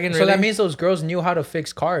Volkswagen. So really? that means those girls knew how to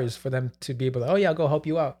fix cars for them to be able to. Oh yeah, I'll go help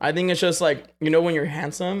you out. I think it's just like when you're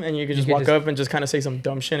handsome and you can just walk up and just kind of say some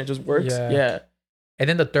dumb shit and it just works. Yeah. And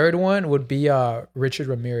then the third one would be Richard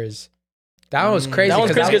Ramirez. That one was crazy. That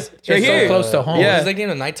one's crazy because it's so close to home. Yeah. Was that game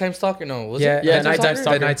a Nighttime Stalker? No, was it? Yeah, Night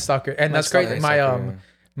Night Stalker. And that's great.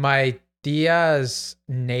 My Diaz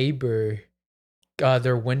neighbor,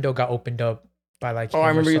 their window got opened up by like. Oh, I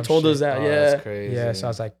remember you told us that. Yeah, that's crazy. Yeah, so I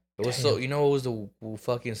was like, it was so. What was the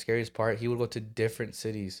fucking scariest part? He would go to different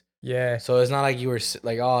cities. Yeah. So it's not like you were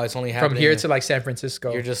like, oh, it's only happening from here to like San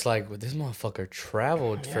Francisco. You're just like, well, this motherfucker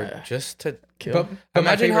traveled for just to kill. But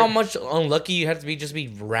imagine how much unlucky you have to be just be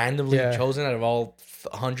randomly chosen out of all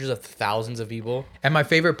hundreds of thousands of people. And my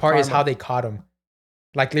favorite part is how they caught him.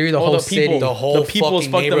 Like literally the whole city, the whole people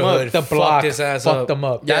fucking neighborhood, the block his ass fucked up. them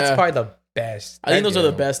up. Yeah. That's probably the best. I think those are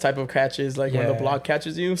the best type of catches. Like when the block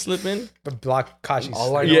catches you slipping. The block catches.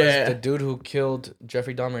 All I know is the dude who killed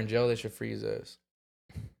Jeffrey Dahmer in jail. They should freeze us.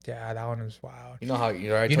 Yeah, that one was wild. You know how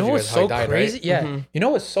you know what's so crazy? Right? Yeah, you know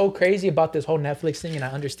what's so crazy about this whole Netflix thing, and I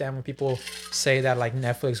understand when people say that like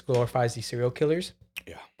Netflix glorifies these serial killers.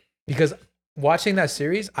 Yeah, because watching that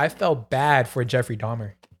series, I felt bad for Jeffrey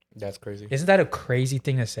Dahmer. That's crazy. Isn't that a crazy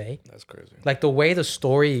thing to say? That's crazy. Like the way the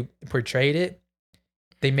story portrayed it,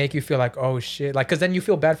 they make you feel like, oh shit, like because then you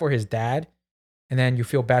feel bad for his dad. And then you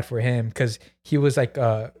feel bad for him because he was like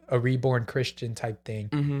a reborn Christian type thing.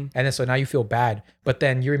 Mm-hmm. And then so now you feel bad. But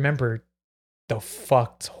then you remember the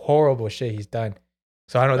fucked, horrible shit he's done.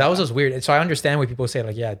 So I don't know. That was just weird. So I understand when people say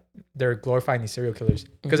like, yeah, they're glorifying these serial killers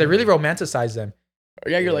because they really romanticize them.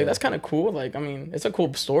 Yeah, you're like, that's kind of cool. Like, I mean, it's a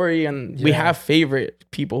cool story. And we have favorite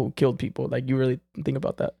people who killed people. Like, you really think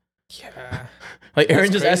about that. Yeah. Like,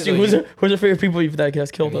 Aaron just asked you, who's your favorite people that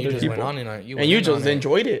has killed other people? And you just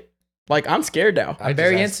enjoyed it. Like, I'm scared now. I'm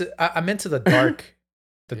into the dark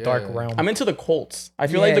realm. I'm into the cults. I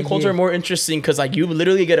feel like the cults are more interesting because like you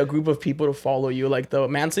literally get a group of people to follow you, like the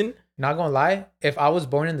Manson. Not gonna lie, if I was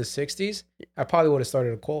born in the 60s, I probably would have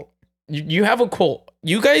started a cult. You have a cult.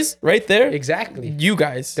 You guys right there. Exactly. You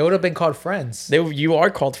guys. They would have been called friends. You are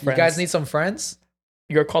called friends. You guys need some friends?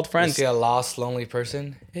 You're called friends. You see a lost, lonely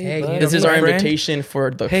person? Hey, this is our invitation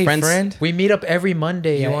for the friends. Friend. We meet up every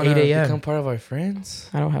Monday at 8 a.m. Become part of our friends?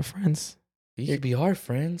 I don't have friends. You could be our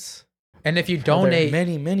friends. And if you donate,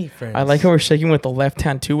 many friends. I like how we're shaking with the left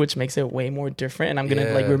hand too, which makes it way more different. And I'm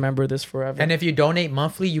gonna like remember this forever. And if you donate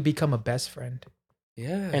monthly, you become a best friend.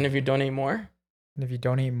 Yeah. And if you donate more, you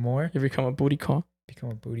become a booty call. Become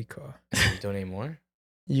a booty call. If you donate more,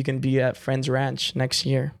 you can be at Friends Ranch next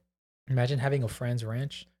year. Imagine having a Friends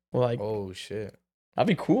Ranch. Well, like, oh shit, that'd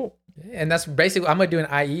be cool. And that's basically I'm gonna do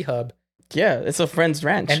an IE hub. Yeah, it's a Friends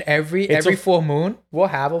Ranch. And every full moon, we'll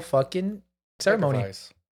have a fucking ceremony.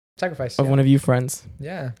 Sacrifice of one of you friends.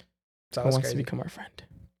 Yeah. Who wants to become our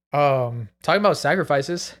friend? Talking about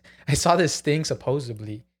sacrifices, I saw this thing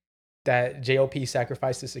supposedly that JOP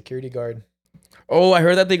sacrificed the security guard. Oh, I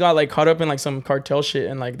heard that they got like caught up in like some cartel shit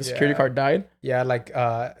and like the security guard died. Yeah, like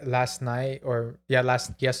last night or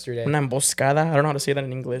yesterday. Una emboscada. I don't know how to say that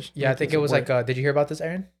in English. Yeah, I think it was like did you hear about this,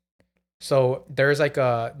 Aaron? So there's like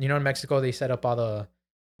in Mexico they set up all the,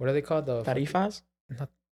 what are they called? The tarifas?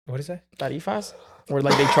 What is that? Tarifas? Where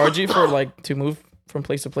like they charge you for like to move from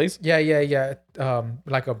place to place? Yeah.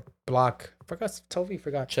 Like a block. Totally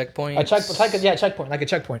forgot. Checkpoint. Checkpoint. Like a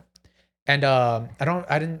checkpoint. And I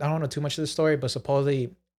don't know too much of the story, but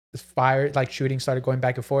supposedly fire, like shooting started going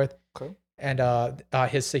back and forth. Okay. And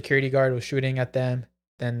his security guard was shooting at them.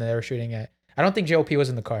 Then they were shooting at. I don't think JOP was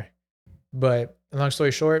in the car, but long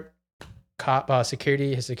story short, his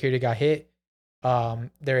security got hit.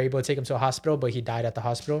 They're able to take him to a hospital, but he died at the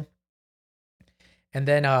hospital. And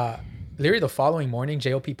then literally the following morning,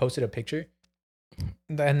 JOP posted a picture,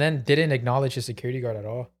 and then didn't acknowledge his security guard at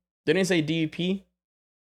all. Didn't it say DEP?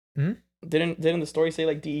 Hmm? Didn't the story say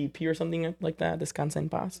like DEP or something like that? Descansa en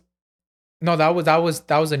paz. No, that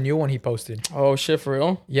was a new one he posted. Oh shit, for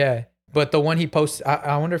real? Yeah, but the one he posted,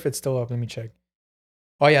 I wonder if it's still up. Let me check.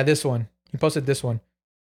 Oh yeah, this one. He posted this one.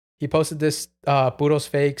 He posted this puros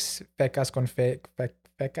fakes, fecas con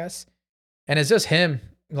fecas, and it's just him,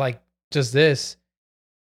 like just this.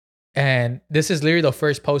 And this is literally the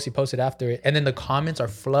first post he posted after it. And then the comments are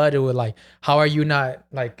flooded with like, how are you not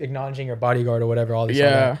like acknowledging your bodyguard or whatever, all this.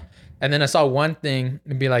 Yeah. And then I saw one thing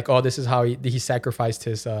and be like, oh, this is how he sacrificed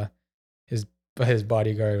his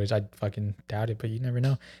bodyguard, which I fucking doubt it, but you never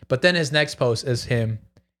know. But then his next post is him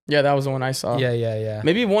Yeah, that was the one I saw. Yeah.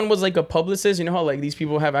 Maybe one was like a publicist. You know how like these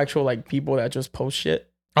people have actual like people that just post shit.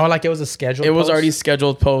 Oh, like it was a scheduled. It was already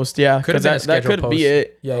scheduled post. Yeah, Could have been a that scheduled could post. be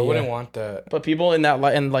it. Yeah, I wouldn't want that. But people in that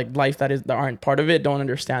life that aren't part of it don't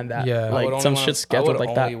understand that. Yeah. like some shit's scheduled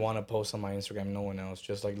like that. I would only want to post on my Instagram. No one else.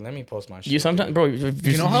 Just like let me post my shit. You sometimes, bro.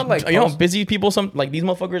 You know how, like, you know how busy people like these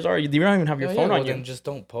motherfuckers are. You don't even have your phone on you. Then just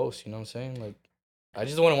don't post. You know what I'm saying? Like, I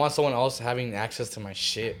just wouldn't want someone else having access to my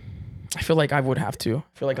shit. I feel like I would have to. I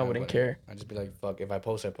feel like I wouldn't care. I'd just be like, fuck. If I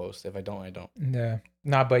post, I post. If I don't, I don't. Yeah.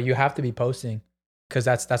 Nah, but you have to be posting. Because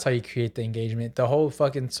that's how you create the engagement. The whole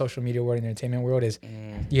fucking social media world and entertainment world is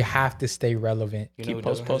you have to stay relevant. You know who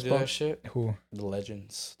doesn't have to do that shit? Who? The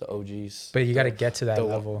legends, the OGs. But you got to get to that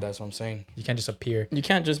level. That's what I'm saying. You can't just appear. You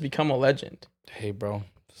can't just become a legend. Hey, bro.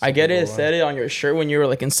 I get it. Said it on your shirt when you were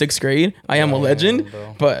like in 6th grade. I am a legend.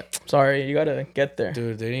 Bro. But sorry, you got to get there.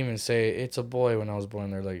 Dude, they didn't even say it's a boy when I was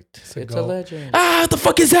born. They're like, it's a legend. Ah, what the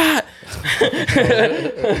fuck is that?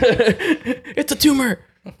 It's a tumor.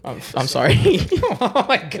 I'm sorry. Oh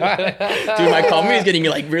my god, dude, my comedy is getting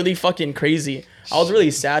like really fucking crazy. I was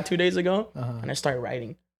really sad 2 days ago, and I started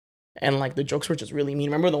writing, and like the jokes were just really mean.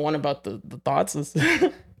 Remember the one about the thoughts?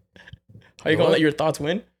 How you gonna let your thoughts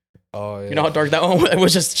win? Oh yeah. You know how dark that one was? It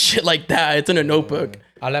was just shit like that. It's in a notebook.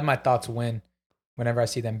 I let my thoughts win whenever I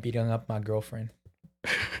see them beating up my girlfriend.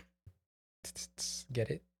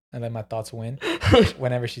 Get it? I let my thoughts win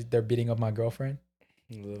whenever they're beating up my girlfriend.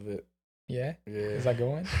 Love it. Yeah. Yeah. Is that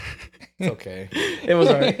going? It's okay. It was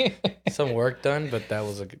alright. Some work done, but that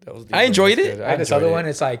was. I enjoyed it. I had this other one.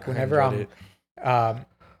 It's like whenever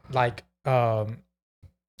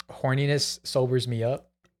horniness sobers me up.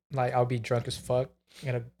 Like I'll be drunk as fuck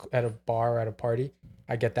at a bar or at a party.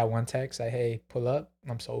 I get that one text like, "Hey, pull up.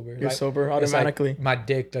 I'm sober." You're like, sober automatically. Like my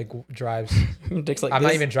dick like drives. Dick's like I'm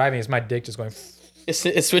this. not even driving. It's my dick just going.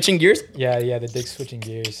 It's switching gears. Yeah. The dick's switching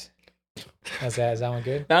gears. Is that one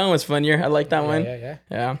good? That one was funnier. I like that one.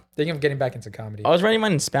 Yeah. Thinking of getting back into comedy. I was writing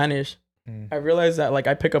mine in Spanish. I realized that like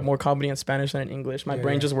I pick up more comedy in Spanish than in English. My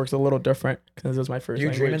brain just works a little different because it was my first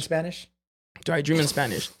language. You dream in Spanish? Do I dream in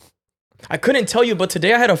Spanish? I couldn't tell you, but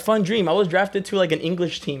today I had a fun dream. I was drafted to like an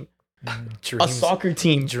English team. A soccer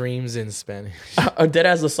team. Dreams in Spanish. A dead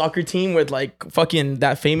as a soccer team with like fucking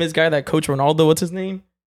that famous guy that coach Ronaldo. What's his name?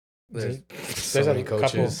 There's so many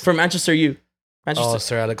coaches. From Manchester U. Oh,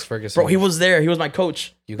 Sir Alex Ferguson. Bro, he was there. He was my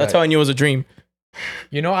coach. That's how I knew it was a dream.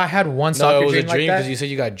 You know, I had one soccer dream. No, it was a like dream that. because you said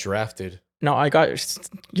you got drafted. No, I got.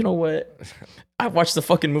 You know what? I watched the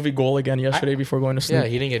fucking movie Goal again yesterday before going to sleep. Yeah,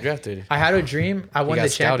 he didn't get drafted. I had a dream. I won the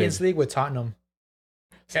Champions League with Tottenham.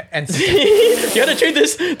 And you had to treat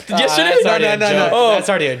this yesterday. No. Oh, that's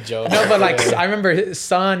already a joke. No, but like I remember his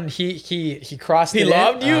son, he crossed. He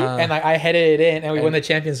loved you, and like I headed it in, and we won the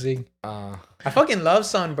Champions League. I fucking love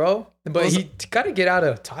Son, bro. But he got to get out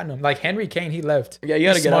of Tottenham. Like Henry Kane, he left. Yeah, you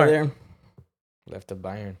got to get out of there. Left to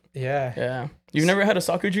Bayern. Yeah. You've never had a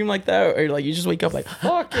soccer dream like that, or like you just wake up like,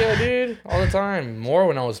 fuck yeah, dude, all the time. More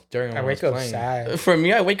when I was playing. Sad. For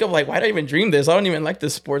me, I wake up like, why did I even dream this? I don't even like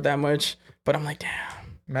this sport that much. But I'm like, damn.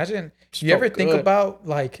 Imagine. You ever think about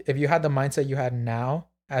like if you had the mindset you had now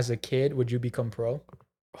as a kid, would you become pro?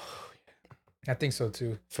 I think so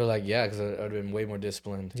too. Feel like because I'd have been way more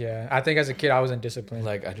disciplined. Yeah, I think as a kid I wasn't disciplined.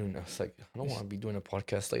 Like I don't know. It's like I don't want to be doing a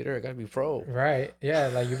podcast later. I gotta be pro. Right? Yeah,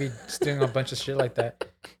 like you'd be doing a bunch of shit like that.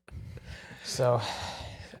 So.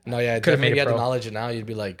 No, yeah, definitely. If you had the knowledge now, you'd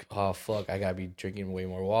be like, oh fuck, I gotta be drinking way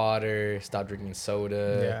more water. Stop drinking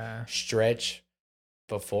soda. Yeah. Stretch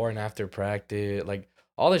before and after practice. Like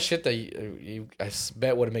all the shit that you I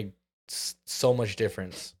bet would make so much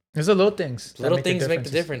difference. There's the little things. Little things make the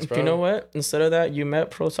difference, bro. You know what? Instead of that, you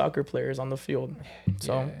met pro soccer players on the field.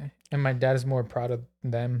 So, yeah. And my dad is more proud of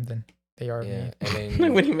them than they are of me. And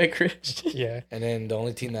then when you make Rich. Yeah. And then the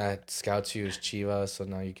only team that scouts you is Chivas, so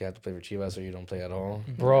now you have to play for Chivas or you don't play at all.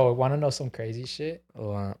 Bro, want to know some crazy shit?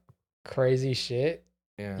 Crazy shit?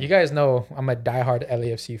 Yeah. You guys know I'm a diehard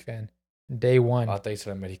LAFC fan. Day one. I thought you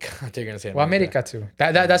said America. I thought you were gonna say America. Well, America too.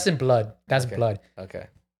 That's in blood. That's blood. Okay.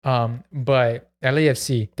 But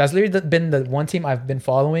LAFC, that's literally been the one team I've been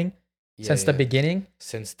following since the beginning.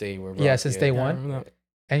 Since they were since day one.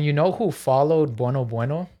 And you know who followed Bueno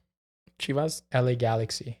Bueno? Chivas? LA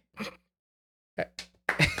Galaxy.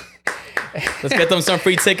 Let's get them some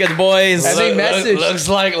free tickets, boys. Looks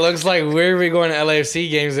like we're be going to LAFC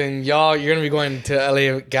games and you're gonna be going to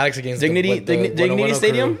LA Galaxy games. Dignity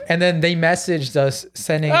Stadium. And then they messaged us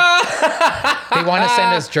saying they want to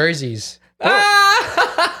send us jerseys.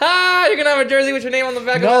 You're gonna have a jersey with your name on the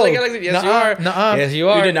back of LA Galaxy. Yes, you are. Yes, you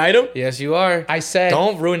are. You denied him? Yes, you are. I said,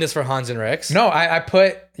 don't ruin this for Hans and Rex. No,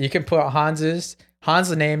 you can put Hans's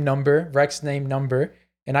name, number, Rex's name, number,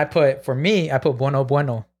 And I put Bueno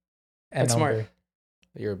Bueno. And That's smart.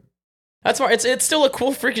 That's smart. It's still a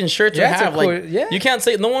cool freaking shirt to have. Like, you can't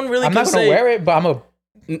say, no one really I'm can not going say. to wear it, but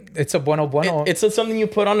it's a Bueno Bueno. It's something you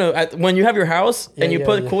put on when you have your house and you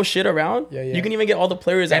put cool shit around. You can even get all the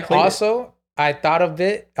players. And also, I thought of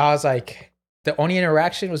it. I was like, the only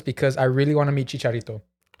interaction was because I really want to meet Chicharito.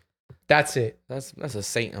 That's it. That's a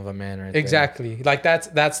saint of a man right exactly. there. Like that's.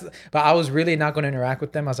 But I was really not going to interact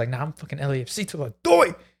with them. I was like, nah, I'm fucking LAFC to the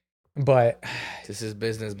doy. But this is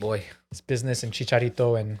business, boy. It's business, and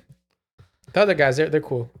Chicharito and the other guys. They're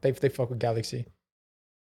cool. They fuck with Galaxy.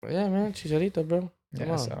 Yeah, man, Chicharito, bro.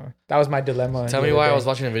 Yeah, so that was my dilemma. Tell me why I was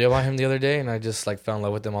watching a video about him the other day and I just like fell in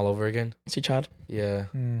love with him all over again. Chichar. Yeah.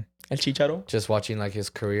 El Chicharo. Just watching like his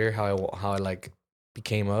career, how I like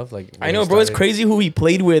became of like. I know, bro. It's crazy who he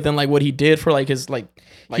played with and like what he did for like his like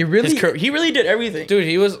he really did everything, dude.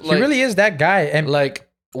 He really is that guy, and like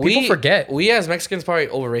people forget. We as Mexicans probably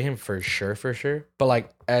overrate him for sure. But like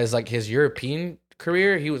as like his European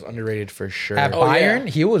career, he was underrated for sure. At Bayern,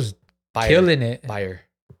 he was killing it.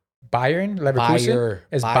 Bayern Leverkusen?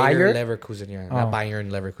 Is Bayer Leverkusen, yeah. Not Bayern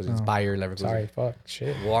Leverkusen. It's Bayer Leverkusen. Sorry, fuck.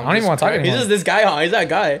 Shit. Well, I don't even want to talk anymore. He's just this guy, huh? He's that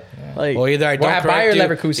guy. Yeah. Like, well, either I don't correct Bayer you,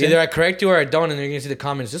 Leverkusen. Either I correct you or I don't, and then you're going to see the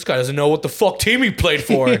comments. This guy doesn't know what the fuck team he played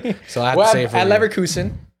for. So I have to say it for at you.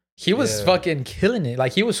 Leverkusen, he was fucking killing it.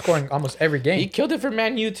 Like, he was scoring almost every game. He killed it for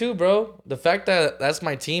Man U too, bro. The fact that that's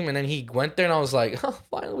my team, and then he went there, and I was like,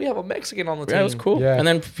 finally we have a Mexican on the team. Yeah, it was cool. Yeah. And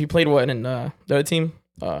then he played in the other team?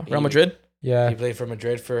 Real Madrid? Yeah, he played for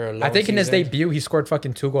Madrid for a long I think season. in his debut he scored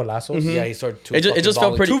fucking 2 golazos. Mm-hmm. Yeah, he scored 2. It just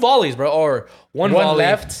felt pretty. 2 volleys, bro, or one volley.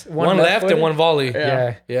 left, one left, and one volley.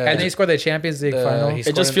 Yeah. And then he scored the Champions League final.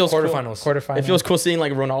 It just feels quarterfinals. Cool. It feels cool seeing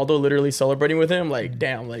like Ronaldo literally celebrating with him. Like,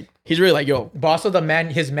 damn, like he's really like, yo. But also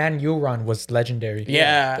his Man U run was legendary.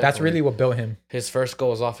 Yeah, that's really what built him. His first goal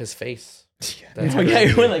was off his face. Yeah,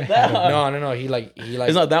 he went like that. No. He like.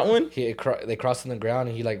 It's not that one. They crossed on the ground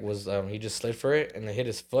and he like was he just slid for it and it hit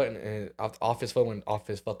his foot and off his foot went off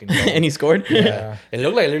his fucking toe. And he scored. Yeah, it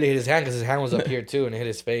looked like it literally hit his hand because his hand was up here too and it hit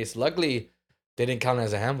his face. Luckily, they didn't count it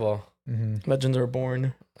as a handball. Mm-hmm. Legends are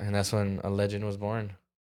born, and that's when a legend was born.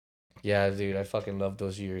 Yeah, dude, I fucking love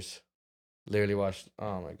those years. Literally watched.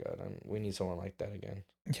 Oh my god, we need someone like that again.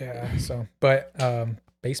 Yeah. So, but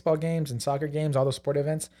baseball games and soccer games, all those sport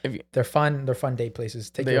events, they're fun. They're fun date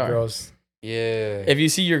places. Take your girls. Yeah. If you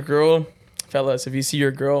see your girl, fellas, or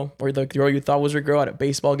the girl you thought was your girl at a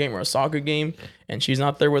baseball game or a soccer game, and she's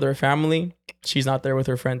not there with her family, she's not there with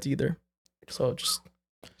her friends either. So just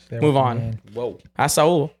move on. Man. Whoa. That's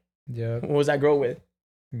Saul. Yeah. What was that girl with?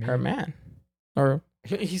 Me. Her man. Or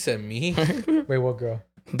he said me. Wait, what girl?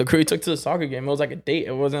 The girl you took to the soccer game. It was like a date.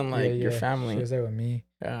 It wasn't like your family. She was there with me.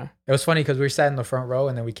 Yeah. It was funny because we sat in the front row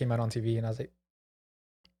and then we came out on TV and I was like,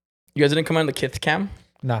 you guys didn't come on the Kith cam?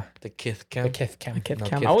 Nah. The Kith cam? The Kith cam.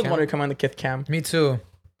 I always wanted to come on the Kith cam. Me too.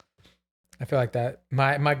 I feel like that.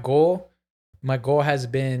 My goal has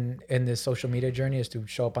been in this social media journey is to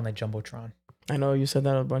show up on the Jumbotron. I know you said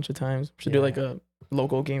that a bunch of times. We should do like a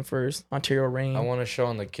local game first. Ontario Reign. I want to show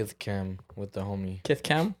on the Kith cam with the homie. Kith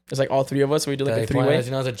cam? It's like all 3 of us. So we do like a 3-way.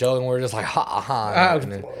 You know, it's a joke and we're just like, ha ha.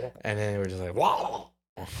 And then we're just like, wow.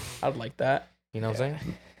 I'd like that. You know what I'm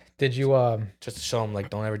saying? Did you just to show them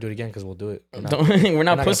like don't ever do it again because we'll do it. We're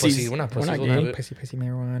not pussies. We're not pussies. We're not we'll pussy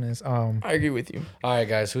marijuana. I agree with you. All right,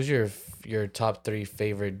 guys. Who's your top 3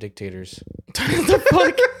 favorite dictators? The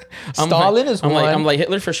fuck? Stalin is one. I'm like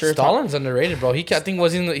Hitler for sure. Stalin's underrated, bro. I think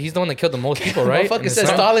he's the one that killed the most people, right? Fuck, it says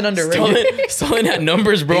Stalin underrated. Stalin had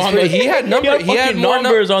numbers, bro. He had numbers. He had more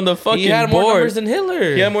numbers on the fucking board. He had more numbers than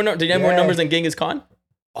Hitler. He had more. Did he have more numbers than Genghis Khan?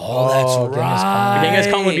 Oh, that's right. Genghis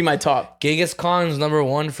Khan would be my top. Genghis Khan's number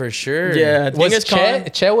 1 for sure. Yeah, Genghis Khan.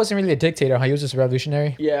 Che wasn't really a dictator. He was just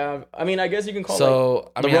revolutionary. Yeah, I mean, I guess you can call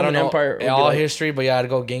the Roman Empire. All history, but yeah, I'd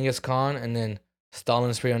go Genghis Khan, and then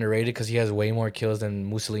Stalin's pretty underrated because he has way more kills than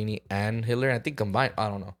Mussolini and Hitler. I think combined, I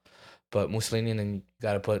don't know, but Mussolini, and then you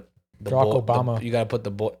gotta put Barack Obama. You gotta put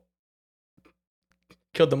the boy.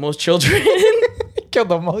 Killed the most children. Killed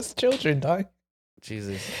the most children, dog.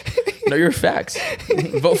 Jesus. Know your facts.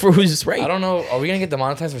 Vote for who's right. I don't know. Are we gonna get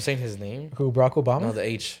demonetized for saying his name? Who, Barack Obama? No, the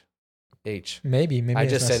H. Maybe. I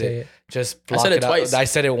just said it. Just block I said it twice. I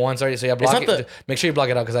said it once already. So yeah, block it. Make sure you block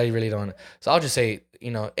it out because I really don't. So I'll just say, AH.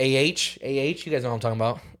 You guys know what I'm talking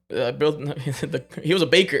about. He was a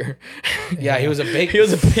baker. Yeah, he was a baker.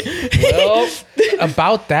 Well,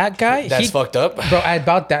 about that guy, that's fucked up, bro.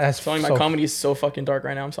 About that, that's my comedy is so fucking dark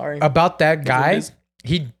right now. I'm sorry. About that guy,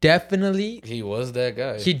 he was that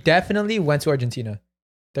guy. He definitely went to Argentina.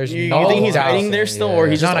 There's you think he's hiding there still, or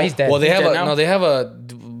he's just he's dead. Well, they have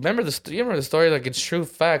remember the story? Like, it's true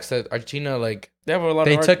facts that Argentina, like, They have a lot.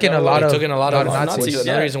 They took in a lot of Nazis. Nazis. That's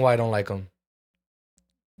another reason why I don't like them.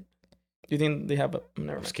 Do you think they have a?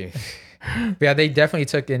 Never I'm just mind. kidding. Yeah, they definitely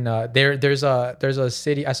took in. There's a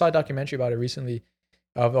city. I saw a documentary about it recently,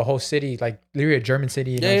 of a whole city, like literally a German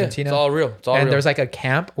city in Argentina. It's all real. It's all and real. there's like a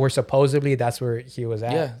camp where supposedly that's where he was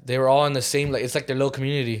at. Yeah, they were all in the same. Like, it's like their little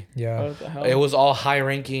community. Yeah. What the hell? It was all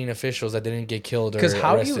high-ranking officials that didn't get killed or Because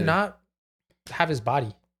how do you arrested. not have his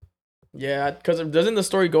body? Yeah, because doesn't the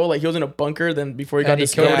story go like he was in a bunker, then before he And got he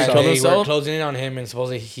discovered, killed he Yeah, killed they were himself? closing in on him, and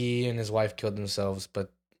supposedly he and his wife killed themselves,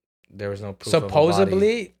 but there was no proof. Of a body.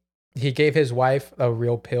 Supposedly, he gave his wife a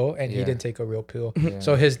real pill, and he Yeah. didn't take a real pill. Yeah.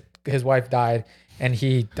 So his wife died, and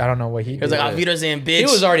I don't know what he He did. was like, Yeah. "Auf Wiedersehen, bitch." He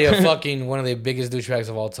was already a fucking one of the biggest douchebags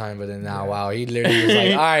of all time, but then now, wow, he literally was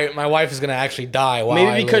like, all right, my wife is gonna actually die. Wow,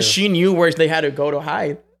 Maybe because she knew where they had to go to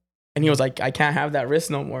hide, and he was like, "I can't have that risk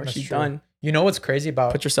no more. That's She's true. done. You know what's crazy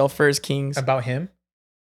about Put yourself first, kings." him?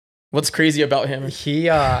 What's crazy about him? He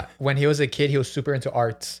when he was a kid, he was super into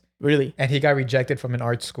arts, Really? and he got rejected from an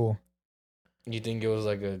art school. You think it was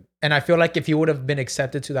like a And I feel like if he would have been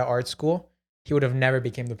accepted to that art school, he would have never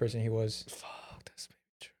became the person he was. fuck? That's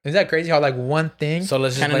true. Isn't that crazy? How like one thing, So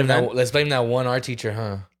let's just Canon blame event? that. Let's blame that one art teacher,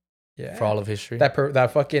 huh? yeah, For all of history.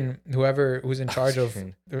 that fucking who's in charge of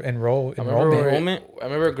I enrollment. I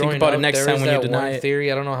remember growing about up, it next there time was when you that deny one it.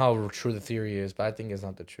 theory. I don't know how true the theory is, but I think it's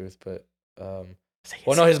not the truth. But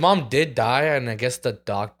well, no, his mom did die, and I guess the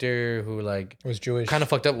doctor who like Was Jewish. kind of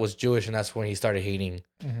fucked up was Jewish, and that's when he started hating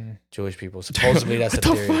Mhm. Jewish people. Supposedly, that's What the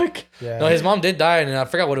the theory. fuck? Yeah. No, his mom did die, and I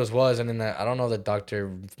forgot what it was, and then I don't know, the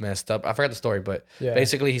doctor messed up. I forgot the story, but Yeah.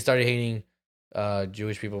 basically he started hating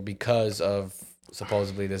Jewish people because of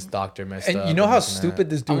supposedly this doctor messed up. And you know how this and that. stupid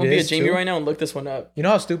this I'm dude gonna be a is. Jamie too? right now and look this one up. You know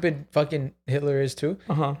how stupid fucking Hitler is too.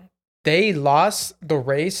 Uh-huh. They lost the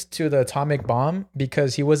race to the atomic bomb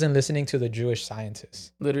because he wasn't listening to the Jewish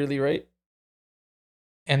scientists. Literally, right?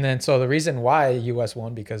 And then so the reason why US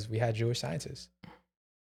won because we had Jewish scientists.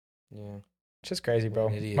 Yeah. It's just crazy, bro.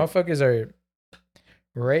 What an idiot. Motherfuckers are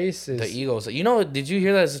racist. The egos. You know, did you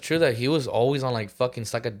hear that it's true that he was always on like fucking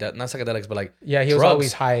not psychedelics, but like Yeah, he was drugs.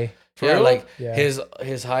 always high. For real? Like Yeah. his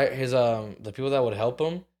the people that would help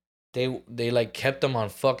him, they like kept him on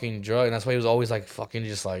fucking drugs, and that's why he was always like fucking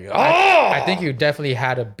just like I think you definitely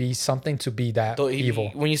had to be something to be that evil.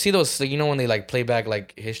 When you see those, like, you know, when they like play back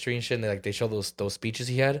like history and shit, and they show those speeches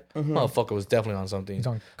he had, motherfucker was definitely on something. He's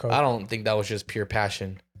on coke. I don't think that was just pure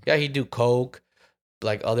passion. Yeah, he'd do coke,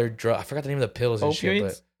 like other drugs. I forgot the name of the pills and shit,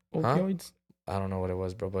 Opioids? but Huh? Opioids? I don't know what it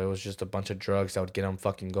was, bro, but it was just a bunch of drugs that would get him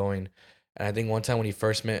fucking going. And I think one time when he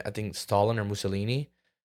first met, I think Stalin or Mussolini,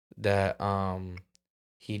 that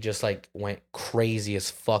he just like went crazy as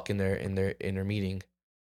fuck in their meeting,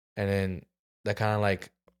 and then that kind of like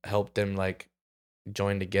helped them like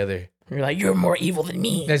join together. You're like, you're more evil than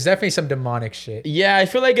me. There's definitely some demonic shit. Yeah, I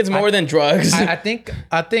feel like it's more than drugs. I think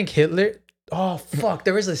Hitler. Oh fuck!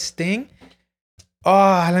 There was this thing.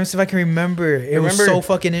 Oh, let me see if I can remember. It was Remember- so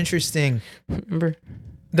fucking interesting. Remember?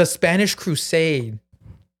 The Spanish Crusade.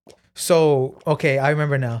 So okay, I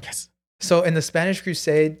remember now. Yes. So in the Spanish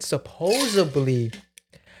Crusade, supposedly,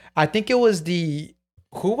 I think it was who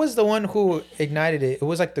was the one who ignited it? It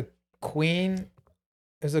was like the Queen.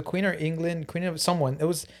 It was the Queen of England, Queen of someone. It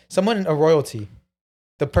was someone, a royalty.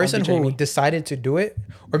 The person who Jamie. decided to do it,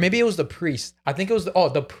 or maybe it was the priest. I think it was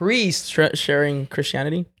the priest. Sharing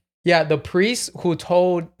Christianity? Yeah, the priest who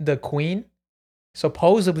told the queen.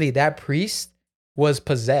 Supposedly, that priest was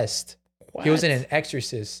possessed. He was in an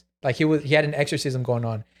exorcist. Like he had an exorcism going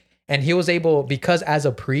on, and he was able, because as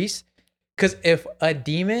a priest, because if a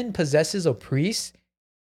demon possesses a priest,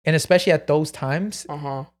 and especially at those times,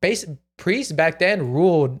 priests back then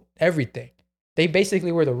ruled everything. They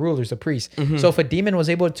basically were the rulers, the priests. Mhm. So if a demon was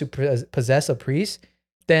able to possess a priest,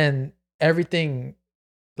 then everything,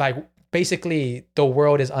 like basically the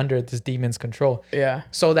world is under this demon's control. Yeah.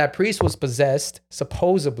 So that priest was possessed,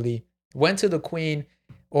 supposedly, went to the queen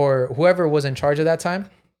or whoever was in charge of that time,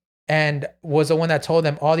 and was the one that told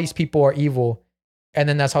them all these people are evil. And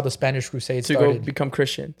then that's how the Spanish Crusade To started. go become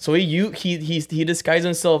Christian. So he disguised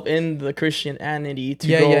himself in the Christianity to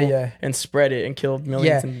Yeah, go yeah, yeah. and spread it and kill millions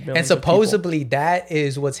Yeah, and billions and supposedly that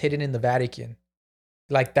is what's hidden in the Vatican.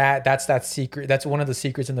 Like that's that secret. That's one of the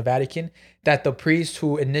secrets in the Vatican, that the priest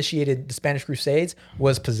who initiated the Spanish Crusades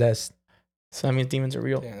was possessed. So that means demons are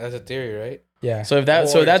real. Yeah, that's a theory, right? Yeah. So if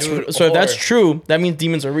that's true, that means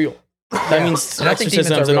demons are real. That means And I think demons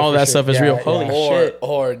exorcisms are and real all for that sure. stuff is Yeah, real. yeah. Holy shit.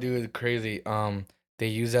 Or dude, crazy. They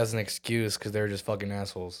use that as an excuse because they're just fucking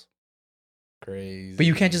assholes. Crazy. But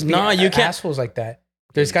you can't just be Nah, you can't- assholes like that.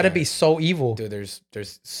 There's got to be so evil. Dude,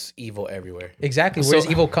 there's evil everywhere. Exactly. Where does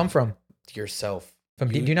evil come from? Yourself.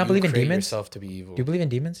 Do you not believe in create demons? Yourself to be evil. Do you believe in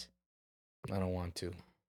demons? I don't want to.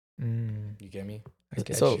 You get me?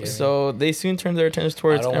 So they soon turn their attention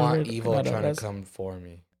towards. I don't want evil trying to come for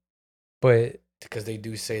me. But because they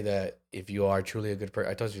do say that if you are truly a good person,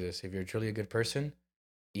 I told you this. If you're truly a good person,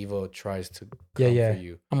 evil tries to come for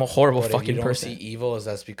you. I'm a horrible but fucking if you person. don't see evil,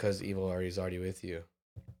 that's because evil is already with you.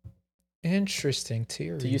 interesting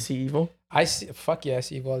theory. Do you see evil? I see. Fuck yeah, I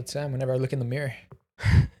see evil all the time. Whenever I look in the mirror.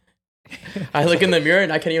 I look in the mirror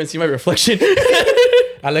and I can't even see my reflection.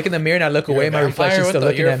 I look in the mirror and I look away. My reflection's still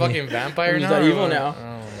looking at me. You're a fucking vampire now? Is that evil now?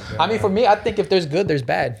 I mean, for me, I think if there's good, there's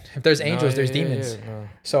bad. If there's angels, there's demons. No.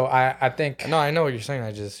 So I think. No, I know what you're saying.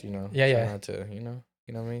 I just, try not to, you know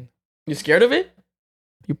what I mean? You scared of it?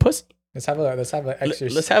 You pussy. Let's have an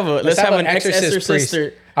exorcist. Let's have an exorcist priest.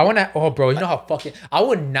 I want to. Oh, bro, you know how fucking. I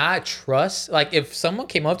would not trust. Like, if someone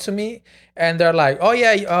came up to me and they're like, "Oh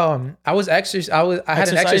yeah, I was exorcist. I had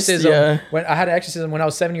an exorcism. Yeah. When I had an exorcism when I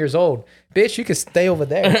was 7 years old. Bitch, you can stay over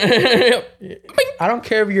there. I don't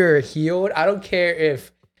care if you're healed. I don't care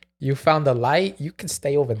if you found the light. You can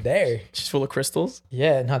stay over there. She's full of crystals.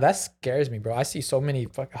 Yeah, no, that scares me, bro. I see so many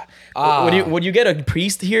Would you get a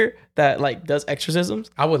priest here that like does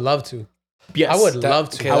exorcisms? I would love to. Yes, I would love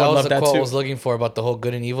to. Okay, I would that was love the that quote too. I was looking for about the whole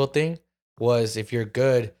good and evil thing. Was if you're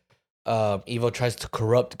good, evil tries to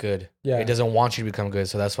corrupt good. Yeah. It doesn't want you to become good,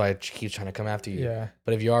 so that's why it keeps trying to come after you. Yeah.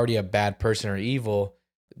 But if you're already a bad person or evil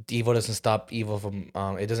doesn't stop evil from.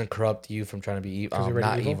 It doesn't corrupt you from trying to be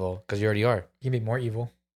not evil because you already are. You can be more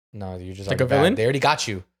evil. No, you're just like a villain. They already got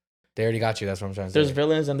you. That's what I'm trying to say. There's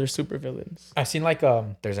villains and there's super villains. I've seen like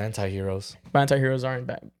There's anti-heroes. Anti-heroes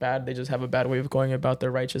aren't bad. They just have a bad way of going about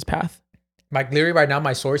their righteous path. Mike Leary right now.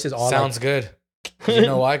 My source is all sounds good. You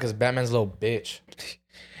know why? Because Batman's a little bitch.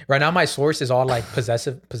 Right now, my source is all like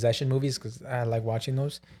possession movies because I like watching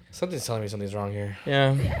those. Something's telling me something's wrong here.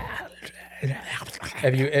 Yeah.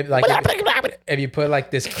 If you put like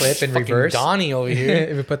this clip in reverse, Donnie over here.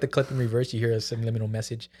 If you put the clip in reverse, you hear a subliminal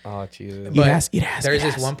message. Oh Jesus! But there's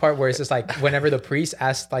this one part where it's just like whenever the priest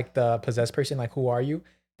asks like the possessed person like, "Who are you?"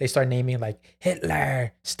 They start naming like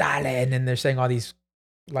Hitler, Stalin, and they're saying all these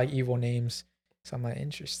like evil names. So I'm like,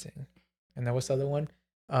 interesting. And then what's the other one?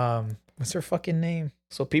 What's her fucking name?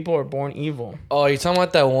 So people are born evil. Oh, you're talking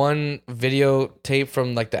about that one videotape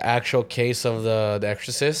from like the actual case of the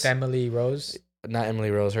Exorcist? Emily Rose. Not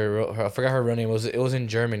Emily Rose. Her I forgot her real name. It was in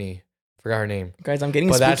Germany. Forgot her name. Guys, I'm getting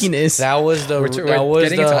spookiness. That was the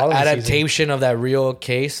adaptation of that real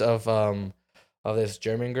case of this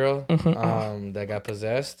German girl that got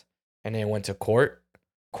possessed, and then went to court.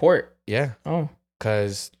 Court. Yeah. Oh.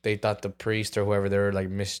 Because they thought the priest or whoever, they were like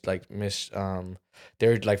they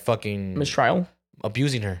were like fucking mistrial,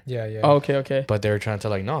 abusing her. Yeah. Oh, okay. But they were trying to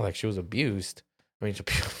like, no, like she was abused. I mean,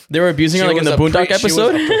 they were abusing her like in the Boondock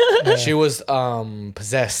episode. She was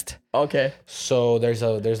possessed. Okay. So there's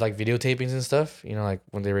like videotapings and stuff, you know, like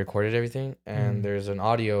when they recorded everything, and there's an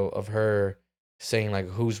audio of her saying like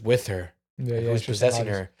who's with her, who's possessing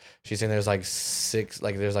her. She's saying there's like six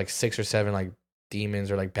or seven like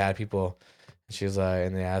demons or like bad people. She's like,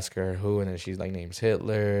 and they ask her who, and then she's like names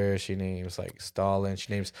Hitler, she names like Stalin,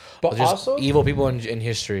 she names but just also evil people in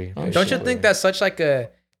history. Don't you think that's such like a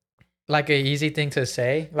easy thing to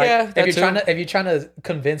say? Like, yeah, if you're trying to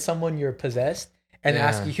convince someone you're possessed and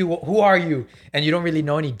ask you who are you, and you don't really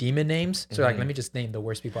know any demon names, so like let me just name the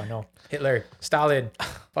worst people I know: Hitler, Stalin,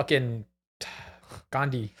 fucking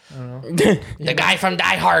Gandhi. I don't know. The guy from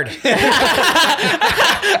Die Hard.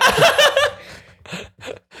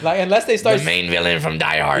 Like unless they start the main villain from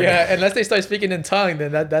Die Hard. Yeah, unless they start speaking in tongue,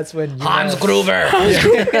 then that's when Hans Gruber.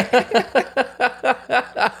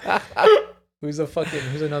 Who's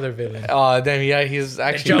another villain? Oh, then yeah, he's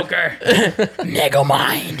actually the Joker.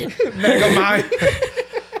 Megamind.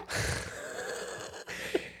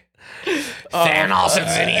 Thanos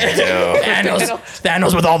is in here too.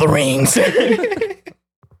 Thanos with all the rings.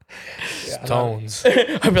 Stones.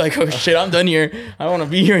 I'd be like, oh shit, I'm done here. I don't want to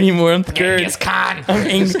be here anymore. I'm scared. Genghis Khan.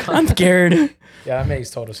 I'm scared. Yeah, that makes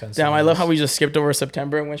total sense. Damn, I love how we just skipped over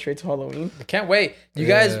September and went straight to Halloween. I can't wait. You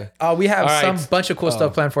guys, we have some bunch of cool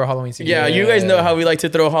stuff planned for Halloween season. Yeah, you guys know how we like to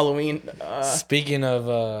throw Halloween. Speaking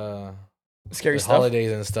of scary stuff,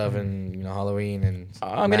 holidays and stuff, and Halloween and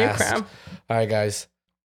I'm getting a cram. All right, guys.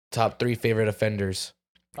 Top 3 favorite offenders.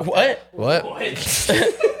 What?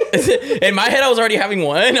 In my head, I was already having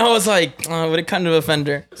one. I was like, what kind of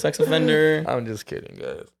offender? Sex offender? I'm just kidding,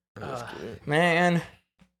 guys. I'm just kidding. Man.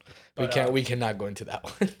 We cannot go into that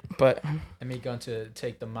one. But let me go to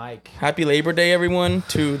take the mic. Happy Labor Day, everyone,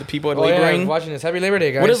 to the people at laboring. Yeah, watching this. Happy Labor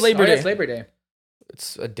Day, guys. What is Labor Day? It's Labor Day.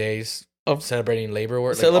 It's a day's of celebrating labor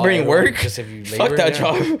work. Celebrating work? Just if you Fuck labor, that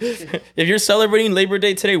job. If you're celebrating Labor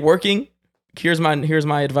Day today working, here's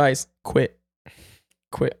my advice. Quit.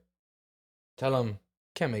 Tell them,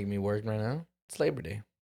 can't make me work right now. It's Labor Day.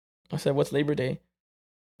 I said, what's Labor Day?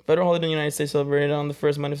 Federal holiday in the United States celebrated on the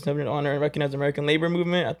first Monday of September to honor and recognize the American labor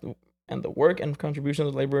movement and the work and contributions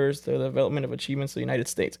of laborers to the development of achievements of the United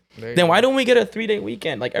States. Then why don't we get a 3-day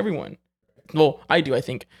weekend like everyone? Well, I do, I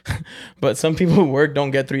think. But some people who work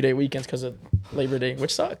don't get 3-day weekends because of Labor Day,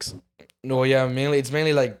 which sucks. No, yeah, it's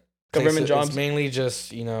mainly like government jobs. It's mainly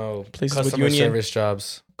just, places customer with union service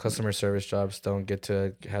jobs. Customer service jobs don't get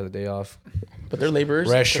to have the day off. But they're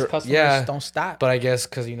laborers. Customers don't stop. But I guess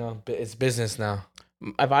because, it's business now.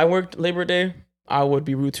 If I worked Labor Day, I would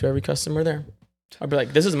be rude to every customer there. I'd be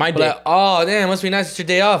like, this is my day. Like, oh, damn, must be nice it's your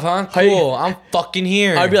day off, huh? Cool, I'm fucking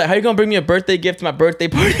here. I'd be like, how you gonna bring me a birthday gift to my birthday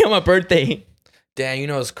party on my birthday? Damn,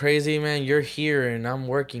 it's crazy, man. You're here and I'm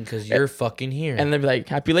working because you're fucking here. And they'd be like,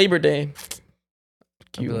 happy Labor Day.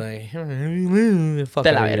 I'd be like, fuck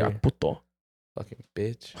Te la verga, puto. Fucking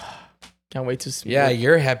bitch. Can't wait to see. Yeah,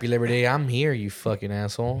 you're happy Labor Day. I'm here, you fucking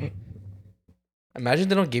asshole. Imagine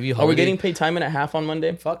they don't give you holiday. Are we getting paid time and a half on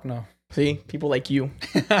Monday? Fuck no. See, people like you.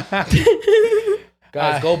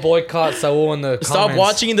 Guys, go boycott Saul in the comments. Stop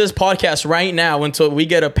watching this podcast right now until we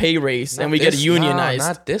get a pay raise and we get unionized. No,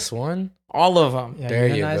 not this one. All of them. Yeah, there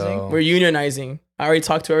you go. We're unionizing. I already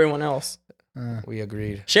talked to everyone else. We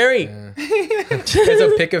agreed. Sherry. Yeah. There's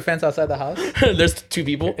a picket fence outside the house. There's 2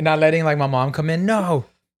 people. Not letting my mom come in. No.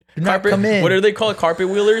 Do not come in. What do they call it? Carpet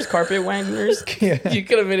wheelers? Carpet wagoners? Yeah. You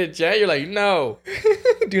could have been in chat. You're like, no.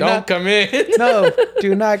 Don't come in. No.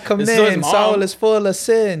 Do not come in. Saul is full of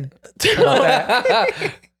sin.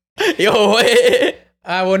 Yo, wait.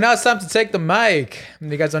 Well, now it's time to take the mic.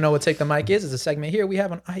 If you guys don't know what Take the Mic is, it's a segment here we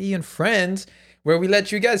have on IE and Friends where we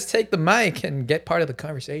let you guys take the mic and get part of the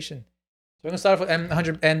conversation. So we're going to start off with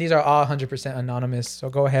M100, and these are all 100% anonymous. So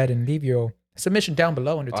go ahead and leave your submission down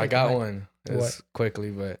below under Take I got the Mic. one. It's quickly,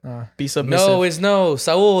 but be submissive. No, it's no.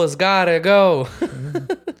 Saul has gotta go.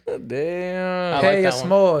 Damn. Hey, a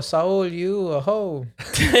small Saul, you a hoe.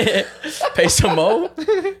 Pay some mo.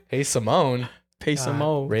 Hey, Simone. Pay some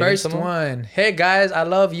mo. First one. Hey guys, I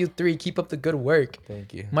love you 3. Keep up the good work.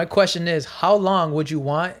 Thank you. My question is, how long would you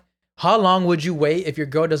wait if your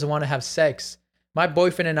girl doesn't want to have sex? My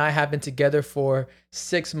boyfriend and I have been together for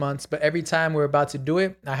 6 months, but every time we're about to do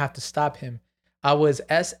it, I have to stop him. I was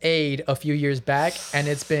SA'd a few years back, and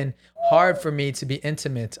it's been hard for me to be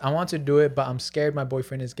intimate. I want to do it, but I'm scared my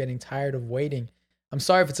boyfriend is getting tired of waiting. I'm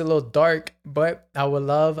sorry if it's a little dark, but I would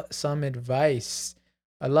love some advice.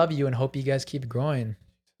 I love you and hope you guys keep growing.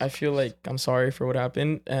 I feel like I'm sorry for what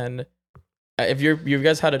happened, and if you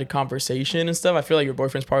guys had a conversation and stuff, I feel like your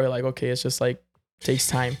boyfriend's probably like, okay, it's just like takes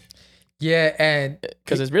time. Yeah, and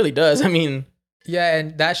because it really does. I mean, yeah,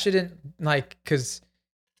 and that shouldn't because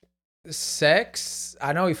sex.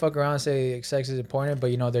 I know we fuck around and say sex is important,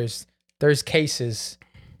 but there's cases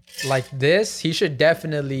like this. He should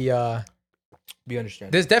definitely be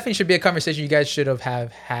understanding. This definitely should be a conversation you guys should have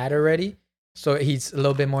had already. So he's a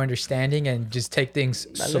little bit more understanding and just take things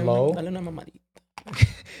slow.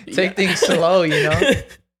 Take things slow,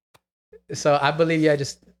 So I believe, you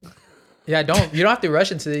don't have to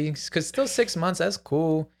rush into things because still 6 months, that's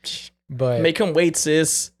cool. But make him wait,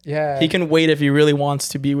 sis. Yeah. He can wait if he really wants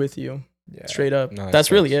to be with you. Yeah. Straight up. No,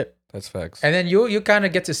 that's really it. That's facts. And then you kind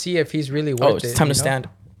of get to see if he's really worth it. It's time to stand.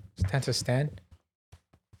 It's time to stand.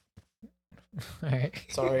 All right.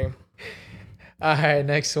 Sorry. All right,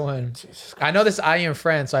 next one. I know this is I am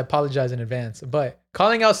friend, so I apologize in advance. But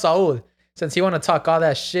calling out Saul, since he want to talk all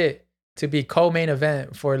that shit to be co-main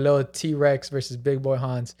event for Lil T-Rex versus Big Boy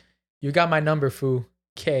Hans. You got my number, foo.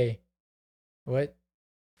 K. What?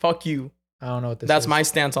 Fuck you. I don't know what this That's is. my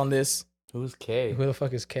stance on this. Who's K? Who the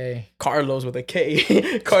fuck is K? Carlos with a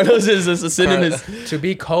K. Carlos is a synonym. To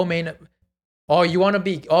be co-main. You want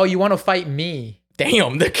to fight me.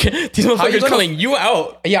 Damn, these motherfuckers calling you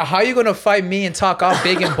out. Yeah, how are you gonna fight me and talk all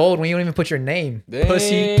big and bold when you don't even put your name? Damn.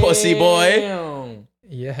 Pussy boy.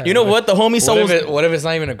 Yeah. You know what? The homie Saul. What if it's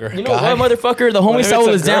not even a girl? You know what, motherfucker? The homie Saul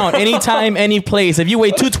is down anytime, any place. If you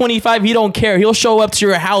weigh 225, he don't care. He'll show up to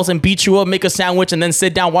your house and beat you up, make a sandwich, and then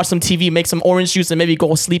sit down, watch some TV, make some orange juice, and maybe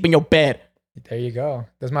go sleep in your bed. There you go.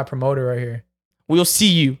 That's my promoter right here. We'll see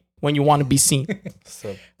you when you want to be seen.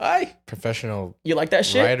 So, professional. You like that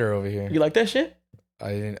shit? Writer over here. You like that shit?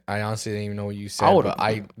 I honestly didn't even know what you said, but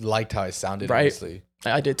I liked how it sounded. Right. Honestly.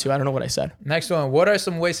 I did too. I don't know what I said. Next one. What are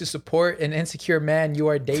some ways to support an insecure man you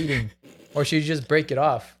are dating? Or should you just break it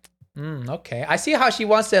off? Okay. I see how she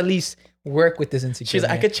wants to at least work with this insecure She's like,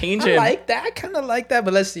 man. I could change I him. like that. I kind of like that.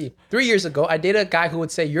 But let's see. 3 years ago, I dated a guy who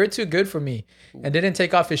would say, "You're too good for me," and didn't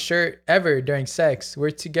take off his shirt ever during sex.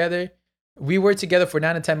 We were together for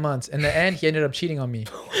 9 to 10 months. In the end, he ended up cheating on me.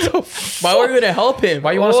 Why were you gonna help him?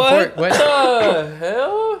 Why you want to support? What the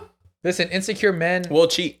hell? Listen, insecure men We'll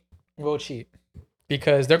cheat. will cheat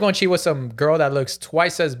because they're going to cheat with some girl that looks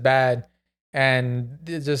twice as bad, and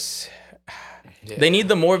they just They need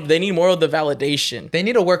more of the validation. they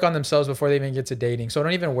need to work on themselves before they even get to dating. So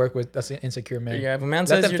don't even work with us insecure men. Yeah, if a man Let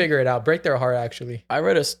says them you're- figure it out. Break their heart. Actually, I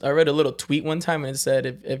read a little tweet one time and it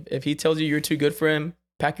said if he tells you you're too good for him,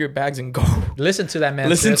 pack your bags and go. listen to that man.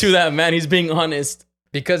 Listen sis. to that man. He's being honest.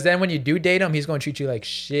 Because then when you do date him, he's going to treat you like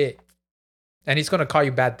shit. And he's going to call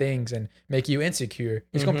you bad things and make you insecure.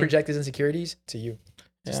 He's going to project his insecurities to you.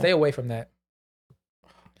 So stay away from that.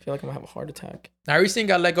 I feel like I'm gonna have a heart attack. I recently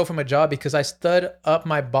got let go from a job because I stood up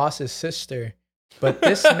my boss's sister. But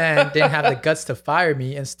this man didn't have the guts to fire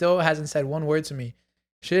me and still hasn't said one word to me.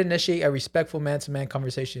 Should initiate a respectful man-to-man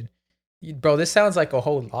conversation. Bro, this sounds like a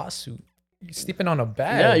whole lawsuit. You're sleeping on a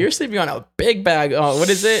bag. Yeah, you're sleeping on a big bag. What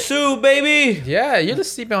is it? Sue, baby. Yeah, you're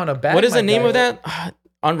just sleeping on a bag. What is the my name guy. of that?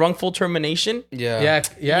 Unwrongful termination. Yeah.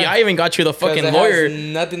 Yeah. I even got you the 'Cause fucking it lawyer. has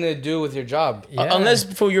nothing to do with your job. Yeah.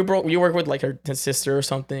 Unless you work with like her sister or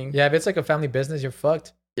something. Yeah, if it's like a family business, you're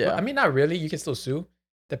fucked. Yeah. Well, I mean, not really. You can still sue.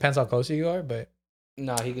 Depends how close you are, but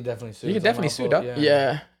Nah, he could definitely sue. You could definitely sue, dog.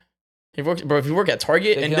 Yeah. He works, bro. If you work at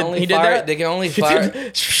Target They and can only he did fire. that, They can only fire.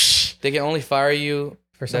 They can only fire you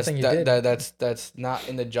for something you did. That's not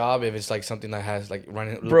in the job if it's like something that has like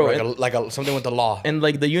running, Bro, something with the law. and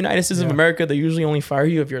like the United States of America, they usually only fire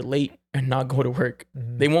you if you're late and not go to work.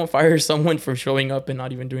 They won't fire someone for showing up and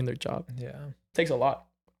not even doing their job. Yeah. Takes a lot.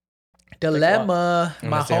 Dilemma. My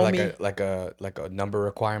Unless they have homie. like a number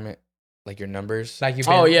requirement, like your numbers. Like you.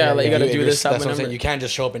 Oh yeah, like you gotta If do you're- this type That's of what I'm saying. number. You can't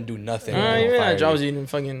just show up and do nothing. They won't Yeah, fire you. jobs you didn't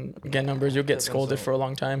fucking get numbers. You'll get scolded for a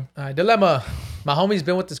long time. All right, dilemma. My homie's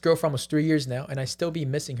been with this girl for almost 3 years now, and I still be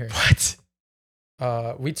missing her.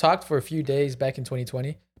 What? We talked for a few days back in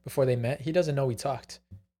 2020 before they met. He doesn't know we talked,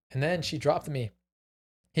 and then she dropped me.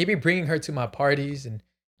 He'd be bringing her to my parties and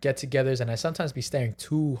get-togethers, and I sometimes be staring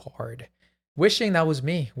too hard, wishing that was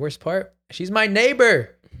me. Worst part, she's my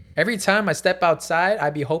neighbor. Every time I step outside, I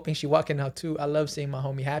be hoping she walking out too. I love seeing my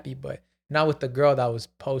homie happy, but not with the girl that was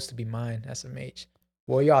supposed to be mine. SMH.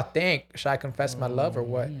 What y'all think? Should I confess my love or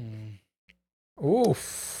what?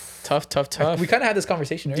 Oof. Tough. We kind of had this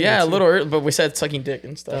conversation earlier. Yeah, a too. little early, but we said sucking dick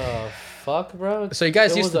and stuff. The fuck, bro. So you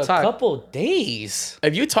guys It used was to talk. a couple days.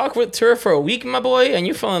 If you talk with her for a week, my boy, and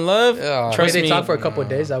you fall in love, Yeah. trust Wait, they me. talked for a couple of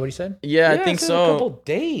days. Is that what he said? Yeah, I think it's been so. A couple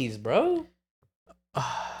days, bro.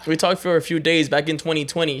 We talked for a few days back in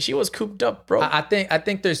 2020. She was cooped up, bro. I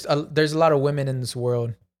think there's a lot of women in this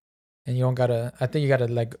world, and you don't gotta. I think you gotta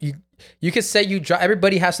like you. You could say you drop.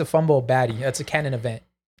 Everybody has to fumble a baddie. That's a canon event.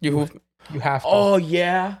 You have to. Oh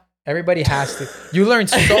yeah. Everybody has to. You learn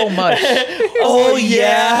so much. Oh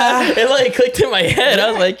yeah. It like clicked in my head.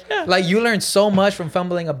 I was like, yeah. Like you learn so much from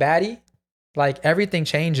fumbling a baddie. Like everything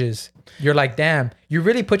changes. You're like, damn. You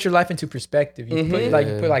really put your life into perspective. You put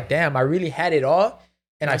like, damn. I really had it all,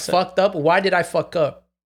 and I fucked up. Why did I fuck up?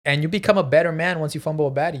 And you become a better man once you fumble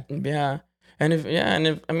a baddie. Yeah. And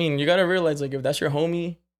if I mean, you gotta realize like if that's your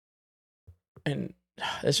homie, and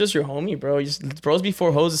it's just your homie, bro. You just, bros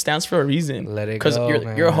before hoes stands for a reason. Let it Because go,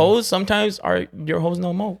 man. your hoes sometimes are your hoes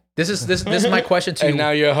no more. This is my question to you. And now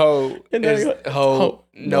your hoe And now is your hoe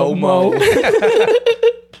no mo. mo.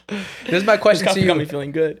 This is my question to Got me you.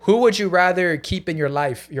 feeling good. Who would you rather keep in your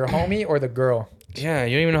life, your homie or the girl? Yeah,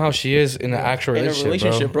 you don't even know how she is in an actual In a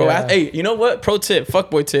relationship, bro. Yeah. Hey, you know what? Pro tip,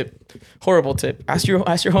 fuckboy tip, horrible tip. Ask your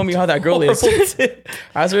homie how that girl is.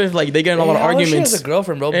 Ask her if like they get in a lot of arguments. She has a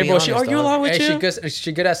girlfriend, bro. Hey, Be bro, she honest, argue a dog. lot with Hey, you. is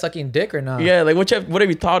she good at sucking dick or not? Yeah, like what have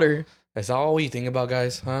you taught her? Is that all you think about,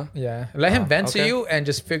 guys? Huh? Yeah. Let him vent to okay. you and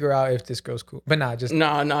just figure out if this girl's cool. But nah, just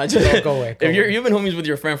Nah, just go away. If you've been homies with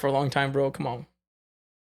your friend for a long time, bro, come on.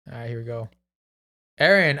 All right, here we go.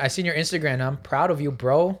 Aaron, I seen your Instagram. I'm proud of you,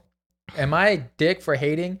 bro. Am I a dick for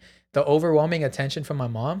hating the overwhelming attention from my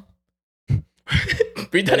mom?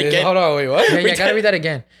 Read that again. Hold on, wait, what? Yeah, I gotta read that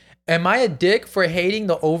again. Am I a dick for hating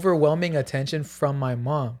the overwhelming attention from my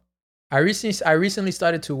mom? I recently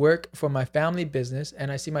started to work for my family business,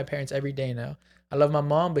 and I see my parents every day now. I love my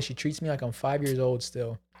mom, but she treats me like I'm 5 years old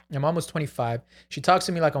still. My mom was 25. She talks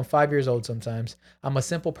to me like I'm 5 years old sometimes. I'm a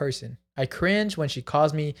simple person. I cringe when she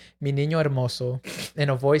calls me mi niño hermoso in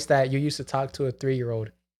a voice that you used to talk to a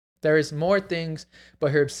 3-year-old. There is more things,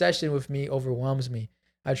 but her obsession with me overwhelms me.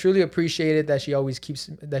 I truly appreciate it that she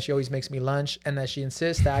always makes me lunch and that she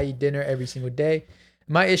insists that I eat dinner every single day.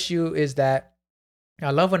 My issue is that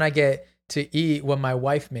I love when I get to eat what my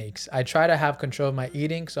wife makes. I try to have control of my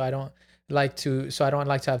eating, so I don't like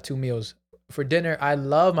to have 2 meals. For dinner, I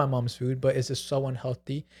love my mom's food, but it's just so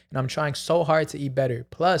unhealthy, and I'm trying so hard to eat better.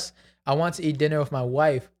 Plus, I want to eat dinner with my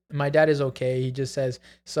wife. My dad is okay. He just says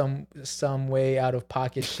some way out of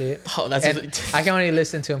pocket shit. Oh, that's I can only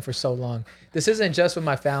listen to him for so long. This isn't just with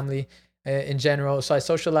my family in general, so I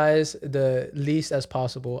socialize the least as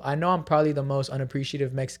possible. I know I'm probably the most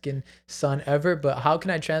unappreciative Mexican son ever, but how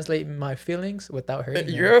can I translate my feelings without hurting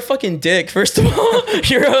him? You're a fucking dick, first of all.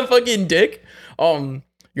 You're a fucking dick.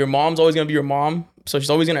 Your mom's always gonna be your mom, so she's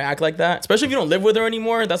always gonna act like that. Especially if you don't live with her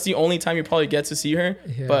anymore. That's the only time you probably get to see her.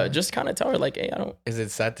 Yeah. But just kind of tell her like, hey, I don't. Is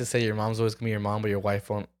it sad to say your mom's always gonna be your mom, but your wife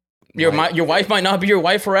won't? Your wife might not be your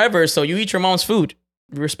wife forever, so you eat your mom's food.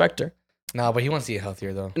 You respect her. No, but he wants to eat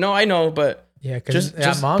healthier though. No, I know, but yeah, just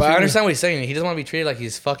mom. But I understand what he's saying. He doesn't want to be treated like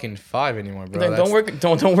he's fucking 5 anymore, bro. Then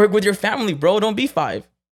don't work with your family, bro. Don't be 5.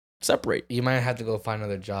 Separate. You might have to go find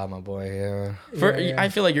another job, my boy. Yeah. I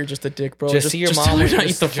feel like you're just a dick, bro. Just see your mom.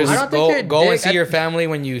 Go and see your family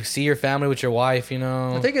when you see your family with your wife. You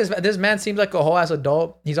know. The thing is, this man seems like a whole ass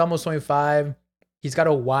adult. He's almost 25. He's got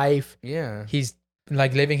a wife. Yeah. He's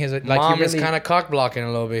like living his like. Mom is kind of cock blocking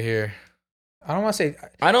a little bit here. I don't want to say.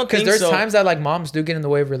 I don't think so. Because there's times that like moms do get in the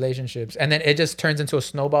way of relationships, and then it just turns into a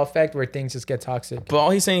snowball effect where things just get toxic. But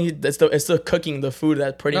all he's saying it's the cooking, the food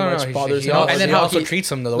that pretty much bothers him. And then he also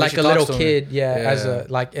treats him the way like she a little talks kid, as a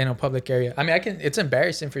like in a public area. I mean, it's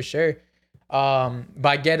embarrassing for sure. But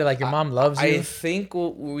I get it. Like your mom loves you. I think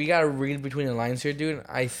we gotta read between the lines here, dude.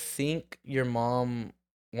 I think your mom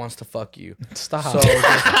wants to fuck you. Stop. So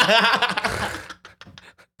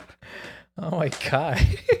oh my god.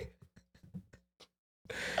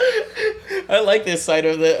 I like this side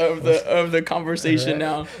of the conversation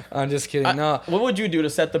now. I'm just kidding. No. What would you do to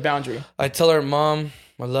set the boundary? I tell her, Mom,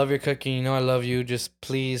 I love your cooking. You know I love you. Just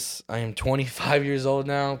please, I am 25 years old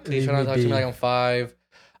now. Please try not to talk to me like I'm 5.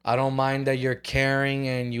 I don't mind that you're caring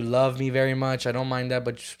and you love me very much. I don't mind that,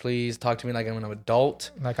 but just please talk to me like I'm an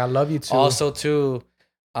adult. Like I love you too. Also too,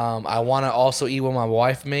 I want to also eat what my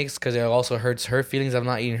wife makes because it also hurts her feelings. I'm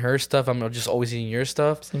not eating her stuff. I'm just always eating your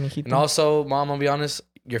stuff. And also, Mom, I'll be honest,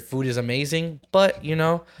 your food is amazing, but you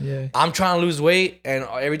know, I'm trying to lose weight and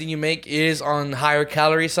everything you make is on higher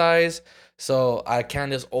calorie size. So I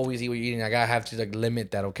can't just always eat what you're eating. I gotta have to like limit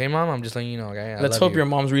that, okay, Mom? I'm just letting you know, okay? Let's hope your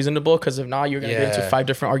mom's reasonable, because if not, you're gonna get into 5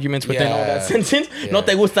 different arguments within all that sentence. No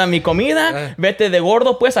te gusta mi comida, vete de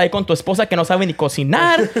gordo pues ahí con tu esposa que no sabe ni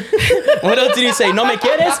cocinar. What else did he say? ¿No me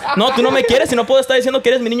quieres? No, tú no me quieres y no puedo estar diciendo que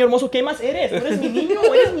eres mi niño hermoso. ¿Qué más eres? ¿Tú eres mi niño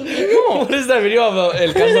o eres mi niño? What is that video of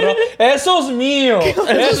el cáncer? Eso es mío.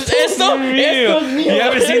 Esto es mío. You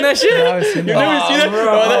ever seen that shit? No, I've seen that. You never seen that?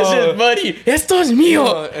 Oh, that shit's buddy. Esto es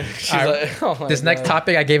mío. She's like, oh this next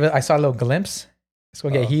topic I saw a little glimpse. It's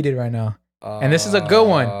gonna get heated right now, and this is a good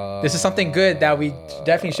one. This is something good that we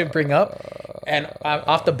definitely should bring up. And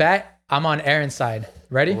off the bat, I'm on Aaron's side.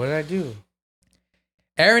 Ready? What did I do?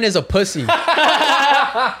 Aaron is a pussy.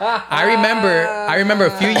 I remember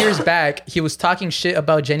a few years back he was talking shit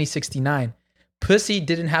about Jenny 69. Pussy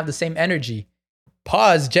didn't have the same energy.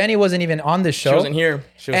 Pause. Jenny wasn't even on the show. She wasn't here.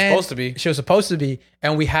 She was supposed to be. She was supposed to be.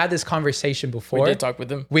 And we had this conversation before. We did talk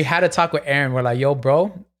with him. We had a talk with Aaron. We're like, yo,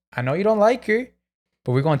 bro, I know you don't like her,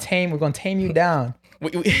 but we're gonna tame you down.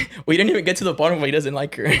 We didn't even get to the bottom of why he doesn't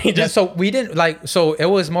like her. So we didn't like. So it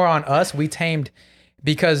was more on us. We tamed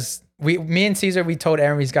because me and Caesar, we told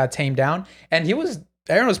Aaron he's got tamed down, and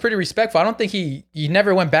Aaron was pretty respectful. I don't think he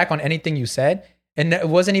never went back on anything you said, and it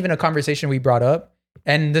wasn't even a conversation we brought up.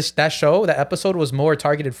 And that episode was more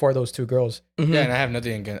targeted for those 2 girls. Mm-hmm. Yeah, and I have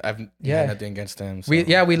nothing against. Had nothing against them. So.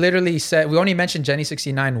 We literally said we only mentioned Jenny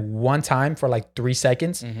 69 one time for like 3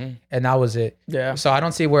 seconds, and that was it. Yeah. So I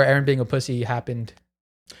don't see where Aaron being a pussy happened.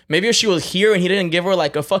 Maybe if she was here and he didn't give her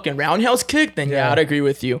like a fucking roundhouse kick, then I'd agree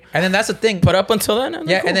with you. And then that's the thing. But up until then, cool.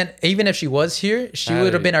 And then even if she was here, she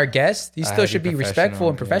would have been our guest. You still should be respectful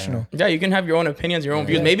and professional. Yeah, you can have your own opinions, your own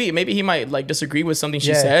views. Maybe he might like disagree with something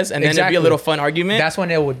she says, and then it'd be a little fun argument. That's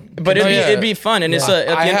when it would. But it'd be fun, and it's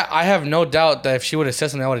I have no doubt that if she would have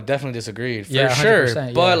said something, I would have definitely disagreed for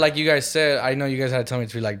sure. But like you guys said, I know you guys had to tell me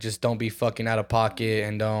to be like, just don't be fucking out of pocket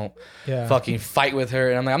and don't fucking fight with her.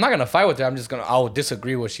 And I'm like, I'm not gonna fight with her. I will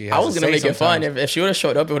disagree with what she has. I was gonna make it fun. If she would have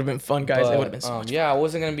showed up, it would have been fun, guys. It would have been so much fun. I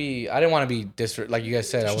wasn't gonna be. I didn't want to be like you guys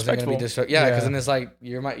said. I wasn't gonna be disrespectful. Yeah, because then it's like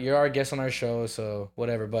you're our guest on our show, so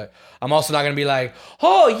whatever. But I'm also not gonna be like,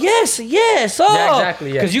 oh yes, oh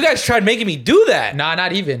exactly. Because you guys tried making me do that. Nah,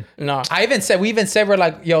 not even. No, we even said we're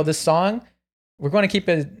like, yo, this song, we're gonna keep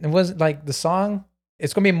it. It was like the song.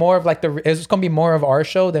 It's gonna be more of like it's gonna be more of our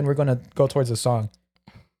show than we're gonna go towards the song.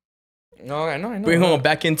 No, I know. We're gonna go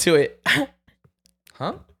back into it.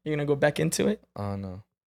 Huh? You're gonna go back into it? Oh no.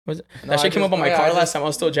 Was it? No, That shit came up on my car I last time. I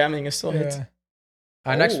was still jamming. It still hits.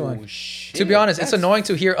 Next one. To be honest, it's annoying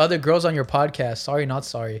to hear other girls on your podcast. Sorry, not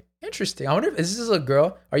sorry. Interesting. I wonder if is this a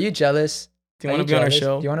girl? Are you jealous? Do you want to be on our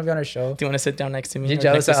show? Do you want to be on our show? Do you want to sit down next to me? You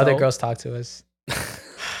jealous that other girls talk to us?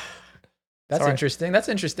 That's interesting. That's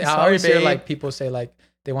interesting. I always hear like people say like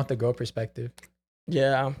they want the girl perspective.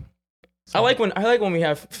 Yeah. I like when we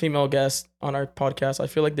have female guests on our podcast. I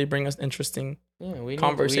feel like they bring us interesting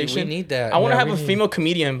conversation. We need that. I want to have a female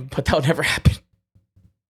comedian, but that would never happen.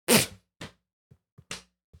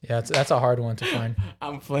 Yeah, that's a hard one to find.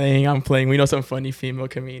 I'm playing. We know some funny female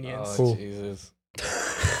comedians. Oh, cool. Jesus.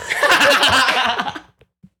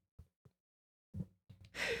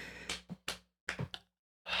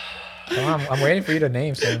 I'm waiting for you to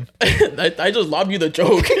name some. I just lobbed you the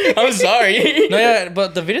joke. I'm sorry. No, yeah,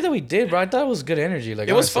 but the video that we did, bro, I thought it was good energy. Like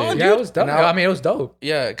it was fun, Yeah, dude. it was dope. I mean, it was dope.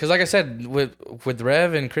 Yeah, because like I said, with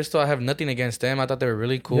Rev and Crystal, I have nothing against them. I thought they were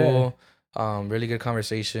really cool. Really good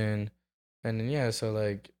conversation. And then, yeah, so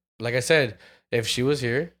like I said, if she was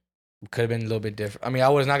here, it could have been a little bit different. I mean, I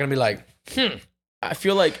was not gonna be like, I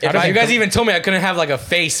feel like if you guys even told me I couldn't have like a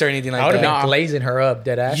face or anything like I would that. have been glazing her up,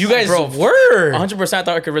 dead ass. You guys Bro, were 100%. I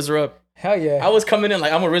thought I could rizz her up. Hell yeah. I was coming in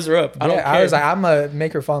like I'm gonna rizz her up. I don't care. I was like, I'm gonna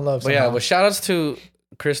make her fall in love. But yeah, but shout outs to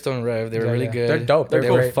Crystal and Rev. They were really good. They're dope. They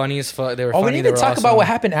They're were great. funny as fuck. They were Oh, funny. we need to talk about what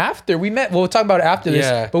happened after. We'll talk about it after this.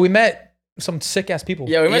 Yeah. But we met some sick ass people.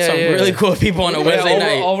 Yeah, we met some really cool people on a Wednesday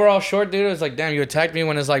night. Overall, short dude, it was like, damn, you attacked me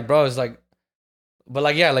when it's like, bro, it's like, but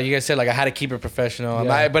like, yeah, like you guys said, like I had to keep it professional.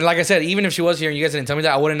 Yeah. But like I said, even if she was here and you guys didn't tell me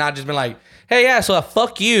that, I would have not just been like, hey, yeah, so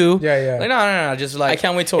fuck you. Yeah. Like, no. Just like, I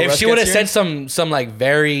can't wait till if Russ she would have gets said some like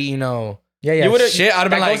very, Yeah. you would've- shit, I'd have that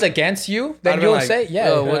been like, goes against you, I'd then have you'll been say, like,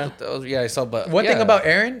 yeah. yeah, so, but One yeah. thing about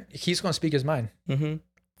Aaron, he's gonna speak his mind. Mm-hmm.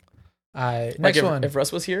 Next Like one. if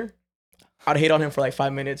Russ was here, I'd hate on him for like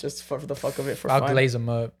 5 minutes just for the fuck of it. I'll fun. glaze him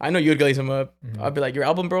up. I know you'd glaze him up. Mhm. I'd be like, your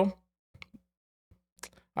album, bro.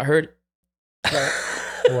 I heard.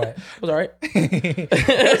 What? It was alright.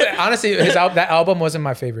 Honestly, that album wasn't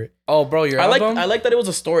my favorite. Oh, bro, your album? I like that it was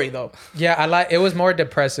a story though. Yeah, it was more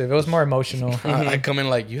depressive. It was more emotional. I come in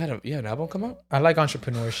like, you had an album come out? I like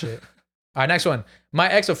entrepreneur shit. All right, next one. My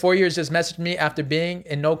ex of 4 years just messaged me after being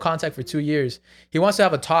in no contact for 2 years. He wants to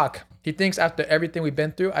have a talk. He thinks after everything we've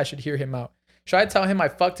been through, I should hear him out. Should I tell him I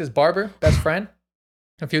fucked his barber, best friend,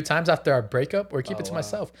 a few times after our breakup, or keep it to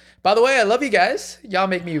myself? By the way, I love you guys. Y'all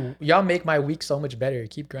make my week so much better.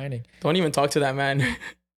 Keep grinding. Don't even talk to that man.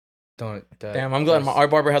 Damn, I'm glad our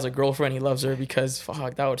barber has a girlfriend. He loves her because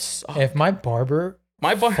fuck, that would suck. If my barber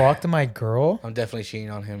fucked my girl, I'm definitely cheating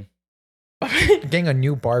on him. getting a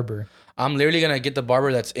new barber. I'm literally gonna get the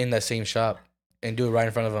barber that's in that same shop and do it right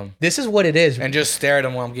in front of him. This is what it is. And just stare at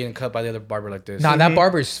him while I'm getting cut by the other barber like this. Nah, that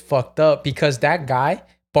barber's fucked up because that guy,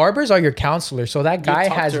 barbers are your counselor. So that guy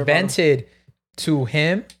has vented to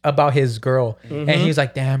him about his girl. And he's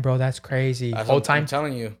like, damn, bro, that's crazy. That's Whole what time. I'm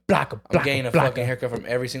telling you. I'm I'm getting a fucking haircut from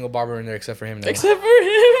every single barber in there except for him now. Except for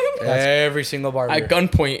him. Every single barber. At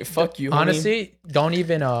gunpoint. Fuck you, homie. Honestly, don't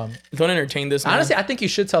even don't entertain this man. Honestly, I think you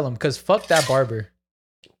should tell him because fuck that barber.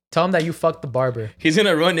 Tell him that you fucked the barber. He's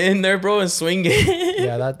gonna run in there, bro, and swing it.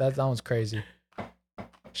 Yeah, that one's crazy.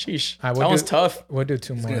 Sheesh. Right, that one's tough. We'll do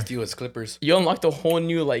two He's more. gonna steal his clippers. You unlocked a whole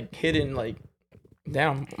new hidden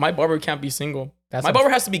damn, my barber can't be single. That's my barber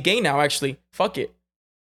has to be gay now, actually. Fuck it.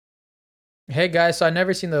 Hey guys, so I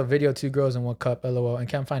never seen the video Two Girls in One Cup, LOL, and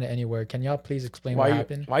can't find it anywhere. Can y'all please explain what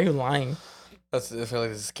happened? Why are you lying? I feel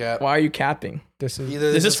like this is cap. Why are you capping? This is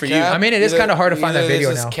Either this is for you. I mean, it is kind of hard to find that video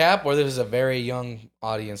this is now. cap or this is a very young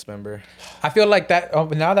audience member. I feel like that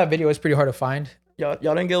now that video is pretty hard to find. Y'all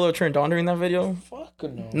didn't get a little turned on during that video? Fuck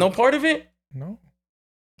no. No part of it? No.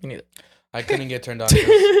 Me neither. I couldn't get turned on.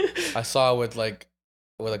 'Cause I saw it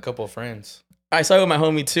with a couple of friends. I saw it with my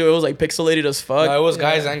homie too. It was pixelated as fuck. No, it was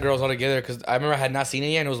guys and girls all together because I remember I had not seen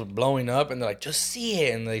it yet and it was blowing up and they're like, just see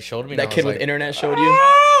it. And they showed me. That kid with internet showed you.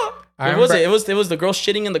 I What was it? It was the girl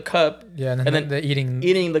shitting in the cup. Yeah, and then the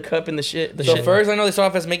eating the cup and the shit. So first I know they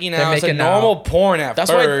started off as making out. It's like making out. normal porn at That's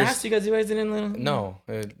first. why I asked you guys didn't. No,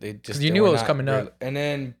 they just. You they knew were it was not coming really- up. and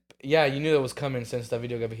then you knew it was coming since that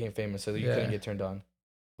video became famous, so you Yeah. couldn't get turned on.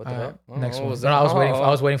 What the hell? Next what one. was No, that? I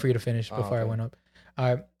was waiting for you to finish before I okay. went up.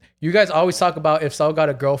 All right. You guys always talk about if Saul got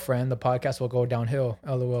a girlfriend, the podcast will go downhill.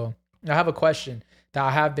 LOL. I have a question that I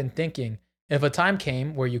have been thinking. If a time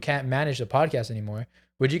came where you can't manage the podcast anymore,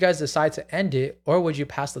 would you guys decide to end it or would you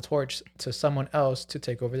pass the torch to someone else to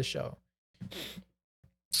take over the show?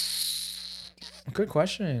 Good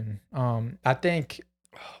question. I think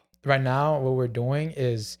right now what we're doing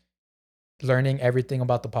is learning everything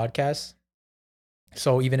about the podcast.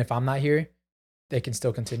 So even if I'm not here, they can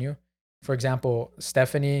still continue. For example,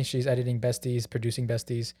 Stephanie, she's editing Besties, producing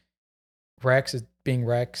Besties. Rex is being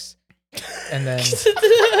Rex. And then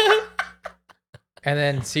and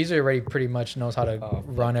then Caesar already pretty much knows how to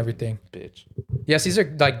run everything. Bitch. Yeah,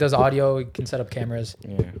 Caesar like does audio, he can set up cameras.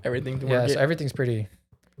 Yeah. Everything to Yeah, work. so everything's pretty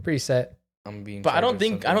set. I'm being. But I don't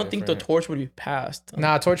think the different. torch would be passed.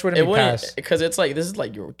 Nah, torch wouldn't It be wouldn't, passed. because it's like this is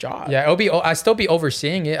like your job. Yeah, it'll be. I still be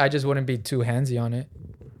overseeing it. I just wouldn't be too handsy on it.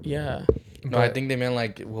 Yeah. No, I think they meant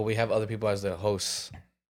like, will we have other people as the hosts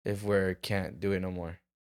if we can't do it no more?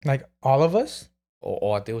 Like all of us.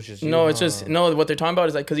 Oh, I think it was just you. No, it's just no. What they're talking about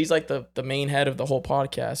is like because he's like the main head of the whole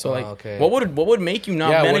podcast. So like, okay. what would make you not?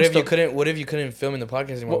 Yeah. manage What if you couldn't film in the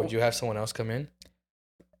podcast anymore? Would you have someone else come in?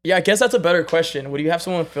 Yeah, I guess that's a better question. Would you have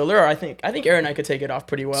someone filler? Or I think Aaron and I could take it off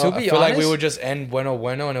pretty well. To I be feel like we honest- would just end bueno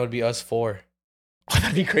and it would be us four. Oh,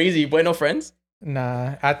 that'd be crazy. Bueno friends.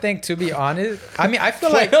 Nah, I think to be honest, I mean, I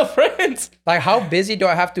feel like Bueno friends. like how busy do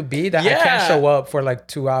I have to be that I Yeah. can't show up for like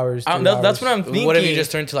 2 hours? That's what I'm thinking. What if you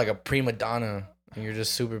just turn to like a prima donna and you're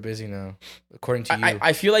just super busy now, according to you?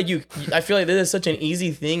 I feel like I feel like this is such an easy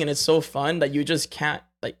thing and it's so fun that you just can't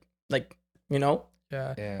like you know.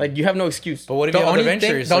 Yeah. Yeah. Like you have no excuse. But what if The you have other only thing-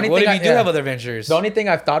 ventures? the only Like, what if thing you I- do yeah. have other ventures? The only thing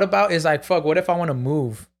I've thought about is like, fuck, what if I want to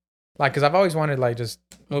move? Like, cause I've always wanted like just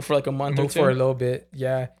Move for like a month or move two. for a little bit.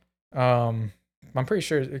 Yeah. I'm pretty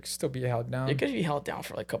sure it could still be held down. It could be held down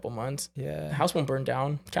for like a couple months. The Yeah. house won't burn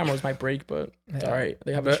down. Cameras might break, but it's Yeah. all right.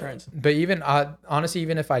 They have insurance. But even honestly,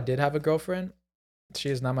 even if I did have a girlfriend, she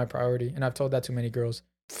is not my priority, and I've told that to many girls.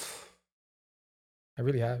 I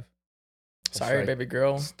really have. That's Sorry, right. baby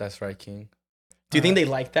girl. That's right, King. Do you think they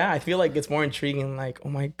like that? I feel like it's more intriguing. Like, oh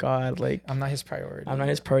my god, like I'm not his priority. I'm not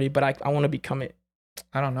his priority, but I want to become it.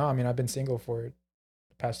 I don't know. I mean, I've been single for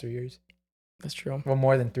the past 3 years. That's true. Well,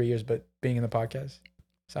 more than 3 years, but being in the podcast.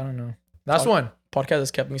 So I don't know. Last Talk- one. Podcast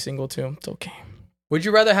has kept me single too. It's okay. Would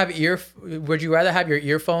you rather have your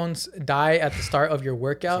earphones die at the start of your It's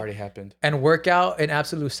workout already happened. and work out in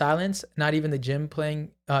absolute silence, not even the gym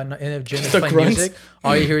playing in the gym is The playing grunts. music,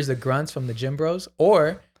 all you hear is the grunts from the gym bros,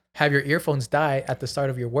 or have your earphones die at the start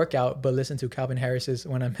of your workout but listen to Calvin Harris's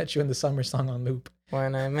When I Met You in the Summer song on loop?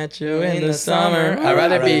 When I met you in the summer. I'd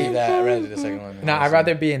rather be do that. I'd rather do the second one. Nah, I'd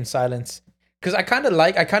rather be in silence because I kind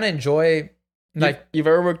of enjoy like you've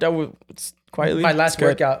ever worked out with quietly? my last It's good.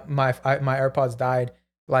 workout, my AirPods died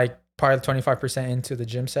like probably 25% into the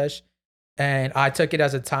gym sesh, and I took it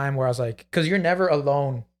as a time where I was like, because you're never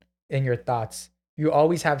alone in your thoughts. You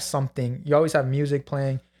always have something. You always have music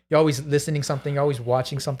playing. You're always listening something. You're always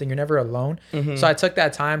watching something. You're never alone. Mhm. So I took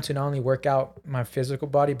that time to not only work out my physical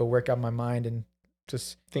body, but work out my mind and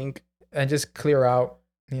just clear out.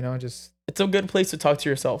 You know, just it's a good place to talk to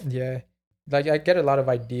yourself. Yeah, like I get a lot of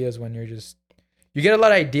ideas when you get a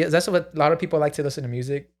lot of ideas. That's what a lot of people like to listen to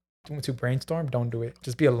music to brainstorm. Don't do it.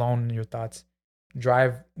 Just be alone in your thoughts.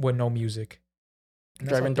 Drive with no music. And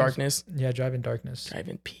that's Drive how in things- darkness. Yeah, drive in darkness. Drive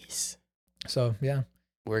in peace. So yeah.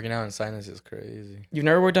 Working out in silence is crazy. You've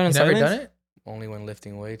never worked out in You silence? never done it? Only when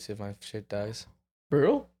lifting weights if my shit dies.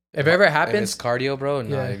 Bro? If it ever If happens, it's cardio, bro.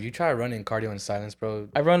 Nah, Yeah. if you try running cardio in silence, bro.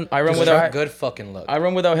 I run just without good fucking luck. I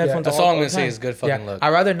run without headphones. That's all I'm the gonna say time. is good fucking yeah, luck. I'd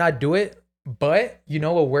rather not do it. But you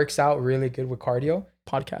know what works out really good with cardio?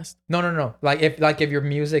 Podcast. No. Like if your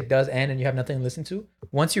music does end and you have nothing to listen to,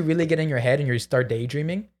 once you really get in your head and you start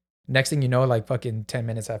daydreaming, next thing you know, like fucking 10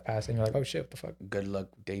 minutes have passed and you're like, oh shit, what the fuck? Good luck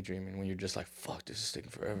daydreaming when you're just like, fuck, this is taking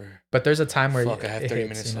forever. But there's a time where Fuck, I have it 30 hits,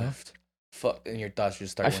 minutes you know? left. Fuck, and your thoughts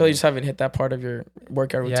just start. I feel you just haven't hit that part of your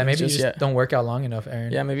workout routine. Yeah, maybe you just just yet. don't work out long enough,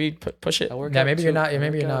 Aaron. Yeah, maybe push it. Yeah, maybe you're not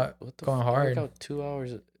going hard. I work out 2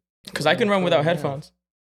 hours. Because I can run without headphones.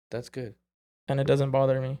 That's good. And it doesn't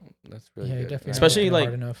bother me. That's really Yeah, good. you're definitely Especially not like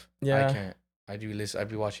hard enough. Yeah. I can't. I do listen. I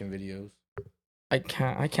be watching videos. I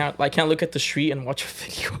can't look at the street and watch a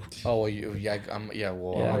video. Oh, well, I'm Yeah.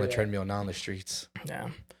 on the treadmill, not on the streets. Yeah.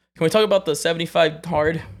 Can we talk about the 75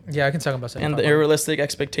 hard Yeah, I can talk about 75 and the hard. unrealistic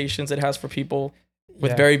expectations it has for people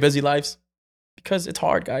with Yeah. very busy lives? Because it's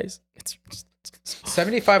hard, guys. It's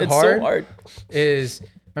 75 it's hard, so hard. is.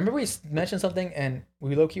 Remember we mentioned something and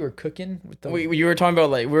we low key were cooking with the. We were talking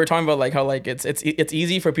about like how like it's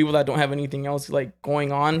easy for people that don't have anything else like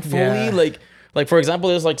going on fully. Yeah. Like for example,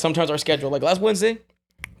 there's like sometimes our schedule. Like last Wednesday,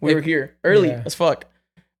 we were here early Yeah. as fuck,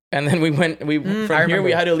 and then we from I here we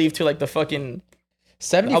remember. had to leave to like the fucking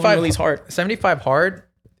 75 album release hard. 75 hard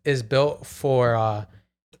is built for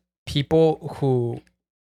people who.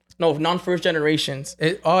 No, non-first generations.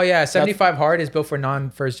 75 hard is built for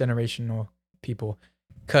non-first generational people.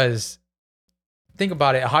 Because think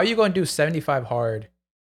about it. How are you going to do 75 hard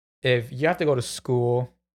if you have to go to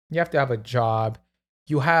school, You have to have a job.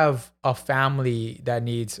 You have a family that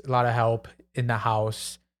needs a lot of help in the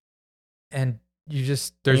house. And you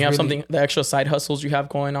just... You have something, the extra side hustles you have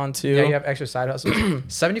going on too. Yeah, you have extra side hustles.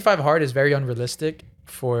 75 hard is very unrealistic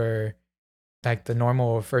for like the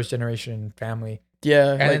normal first generation family.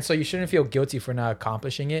 Yeah. And then, so you shouldn't feel guilty for not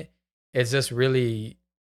accomplishing it. It's just really...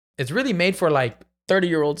 It's really made for like...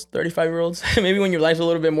 30-year-olds, 35-year-olds. Maybe when your life's a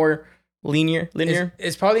little bit more linear.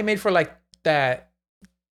 It's probably made for like that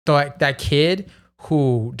kid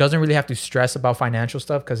who doesn't really have to stress about financial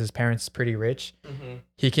stuff because his parents are pretty rich. Mm-hmm.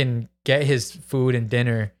 He can get his food and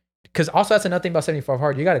dinner. Because also that's another thing about 75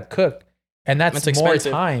 hard. You got to cook, and that's more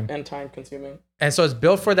time and time consuming. And so it's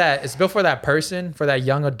built for that. It's built for that person, for that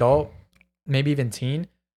young adult, maybe even teen,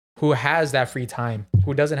 who has that free time,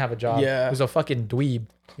 who doesn't have a job, who's a fucking dweeb,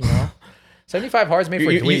 you know. 75 hard is made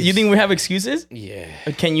for dweebs. You think we have excuses? Yeah.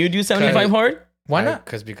 Can you do 75 hard? Why not?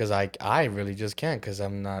 Because I really just can't, because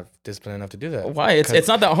I'm not disciplined enough to do that. Why? It's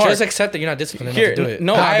not that hard. Just accept that you're not disciplined enough to do it.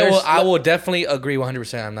 No, I will definitely agree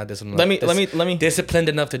 100%. I'm not disciplined. Let me disciplined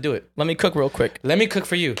enough to do it. Let me cook real quick. Let me cook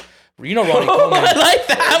for you. You know Ronnie Coleman. I like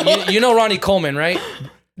that. You know Ronnie Coleman, right?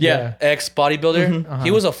 Yeah. Ex bodybuilder. Mm-hmm. Uh-huh.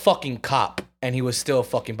 He was a fucking cop, and he was still a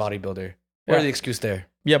fucking bodybuilder. Where's the excuse there?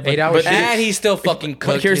 Yeah, but 8 hours. And he still fucking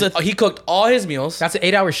cooked. He cooked all his meals. That's an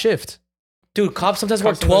 8-hour shift. Dude, cops sometimes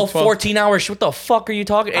work 12, 14 hours. What the fuck are you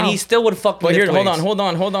talking? And he still would fuck. But here, hold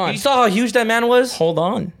on. You saw how huge that man was? Hold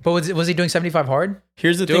on. But was he doing 75 hard?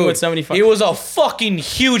 Here's the thing with 75. He was a fucking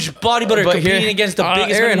huge bodybuilder competing against the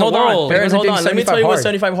biggest man in the world. Aaron, hold on. Let me tell you what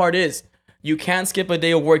 75 hard is. You can't skip a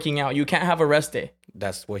day of working out. You can't have a rest day.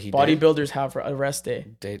 That's what he did. Bodybuilders have a rest day.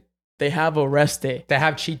 They have a rest day. They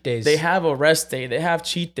have cheat days. They have a rest day. They have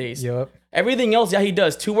cheat days. Yep. Everything else, he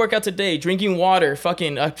does. 2 workouts a day, drinking water,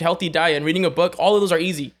 fucking a healthy diet, and reading a book. All of those are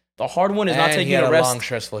easy. The hard one is not taking a rest. And he had a long,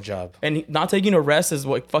 stressful job. And not taking a rest is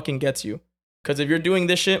what fucking gets you. Because if you're doing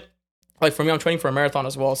this shit, like for me, I'm training for a marathon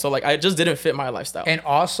as well. So like, I just didn't fit my lifestyle. And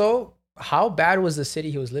also, how bad was the city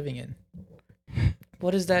he was living in?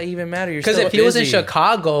 What does that even matter? Because if he was in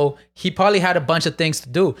Chicago, he probably had a bunch of things to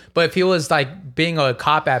do. But if he was like being a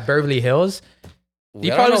cop at Beverly Hills, he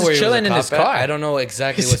probably was chilling in his car. I don't know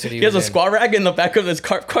exactly what city he has a squat rack in the back of his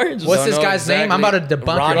car. What's this guy's name? I'm about to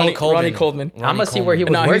debunk Ronnie Coleman. I'm gonna see where he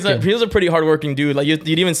was working. He was a pretty hardworking dude. Like you'd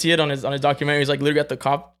even see it on his documentary. He's like literally at the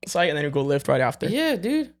cop site, and then he'd go lift right after. Yeah,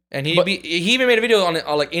 dude. And he even made a video on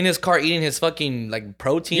like in his car eating his fucking like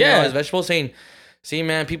protein and all his vegetables, saying, "See,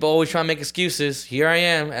 man, people always try to make excuses. Here I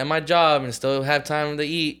am at my job and still have time to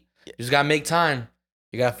eat. You just gotta make time.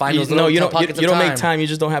 You gotta find those little pockets of time. You don't make time. You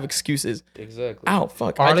just don't have excuses." Exactly. Ow,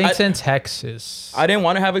 fuck. Arlington, Texas. I didn't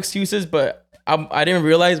want to have excuses, but I didn't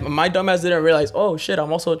realize. My dumbass didn't realize. Oh shit!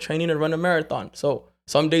 I'm also training to run a marathon. So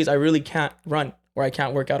some days I really can't run, or I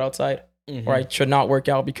can't work out outside, or I should not work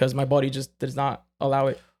out because my body just does not allow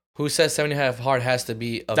it. Who says 75 hard has to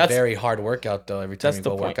be a very hard workout though? Every time you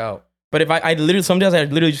go work out. But if I literally, some days I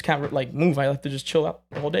literally just can't like move. I like to just chill out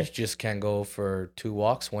the whole day. You just can't go for 2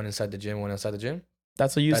 walks, one inside the gym, one outside the gym.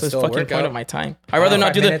 That's a useless fucking point of my time. I'd rather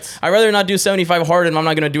not do 75 hard, and I'm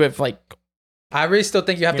not gonna do it for like. I really still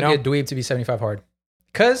think you have to be a dweeb to be 75 hard.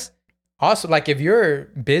 Cause also like if you're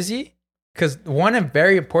busy, cause one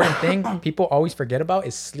very important thing people always forget about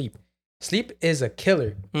is sleep. Sleep is a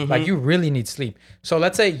killer. Mm-hmm. Like you really need sleep. So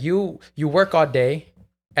let's say you work all day,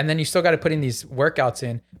 and then you still got to put in these workouts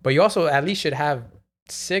in, but you also at least should have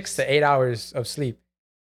 6 to 8 hours of sleep,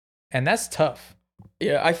 and that's tough.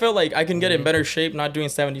 Yeah, I feel like I can get in better shape not doing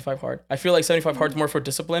 75 hard. I feel like 75 hard is more for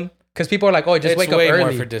discipline. Because people are like, oh, just wake up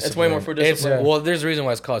early. It's way more for discipline. Well, there's a reason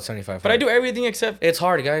why it's called 75 hard. But I do everything except... It's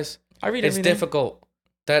hard, guys. I read everything. It's difficult.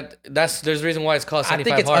 There's a reason why it's called 75 hard. I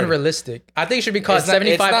think it's unrealistic. I think it should be called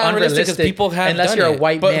 75 unrealistic because people have unless you're a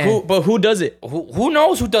white man. But who does it? Who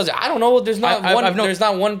knows who does it? I don't know. There's not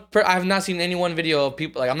one. I have not seen any one video of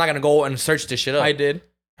people. Like I'm not gonna go and search this shit up. I did.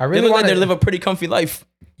 I really want to live a pretty comfy life.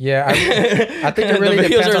 Yeah, I think it really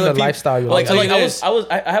depends on the lifestyle you like.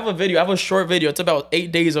 I have a video. I have a short video. It's about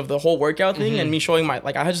 8 days of the whole workout thing and me showing my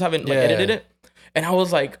I just haven't edited it. And I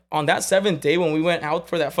was like, on that 7th day when we went out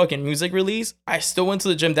for that fucking music release, I still went to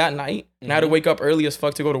the gym that night and I had to wake up early as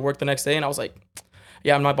fuck to go to work the next day. And I was like,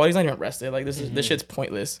 yeah, my body's not even rested. Like this shit's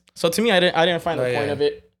pointless. So to me, I didn't find the point of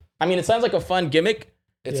it. I mean, it sounds like a fun gimmick.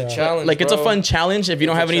 It's a challenge. Like it's a fun challenge if you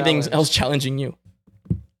don't have anything else challenging you.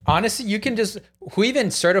 Honestly, you can just... Who even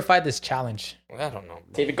certified this challenge? I don't know.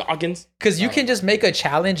 David Goggins. Because you can just make a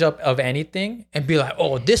challenge of anything and be like,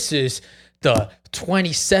 oh, this is the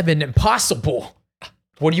 27 impossible.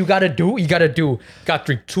 What do you got to do? You got to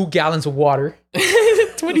drink 2 gallons of water.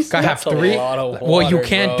 27. Gotta have 3. Well, you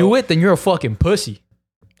can't do it, then you're a fucking pussy.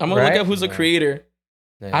 I'm going to look up who's the creator.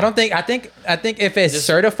 Yeah. I think if it's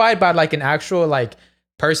certified by like an actual like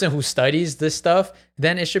person who studies this stuff,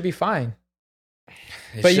 then it should be fine.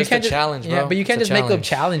 It's but you just can't a challenge, bro. Yeah, but you can't just make a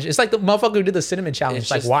challenge. It's like the motherfucker who did the cinnamon challenge.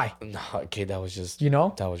 It's like just, why? No, okay, that was just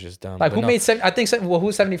that was just dumb. Like who made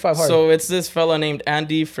who's 75 hard? So it's this fella named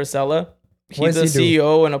Andy Frisella. He's a he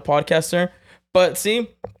CEO and a podcaster. But see,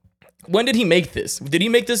 when did he make this? Did he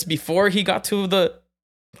make this before he got to the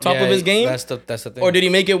top of his game? That's the thing. Or did he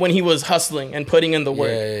make it when he was hustling and putting in the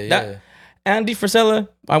work? Yeah. Andy Frisella,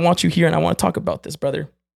 I want you here and I want to talk about this, brother.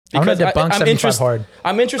 Because I'm interested.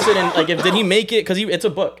 I'm interested in like did he make it? Because it's a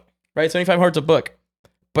book, right? 75 Hard's a book.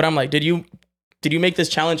 But I'm like, did you make this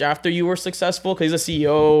challenge after you were successful? Because he's a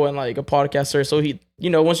CEO and like a podcaster, so he,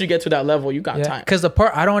 once you get to that level, you got time. Because the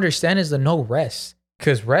part I don't understand is the no rest.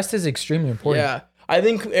 Because rest is extremely important. Yeah, I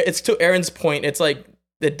think it's to Aaron's point. It's like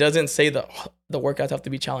it doesn't say the workouts have to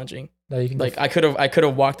be challenging. Like I could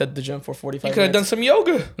have walked at the gym for 45 minutes. You could have done some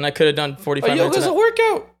yoga. And I could have done 45 minutes. Yoga's a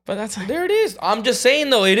workout. But there it is. I'm just saying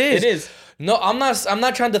though, it is. It is. No, I'm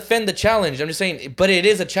not trying to defend the challenge. I'm just saying, but it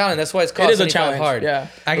is a challenge. That's why it's called 75 hard. Yeah.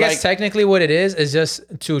 I guess technically what it is just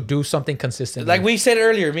to do something consistent. Like we said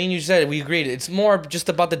earlier, me and you said, we agreed. It's more just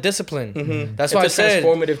about the discipline. Mm-hmm. That's why I said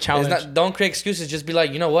transformative challenge. Don't create excuses. Just be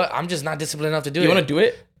like, you know what? I'm just not disciplined enough to do it. You want to do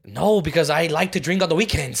it? No, because I like to drink on the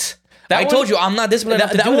weekends. I told you I'm not disciplined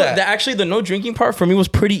enough to do that. Actually, the no drinking part for me was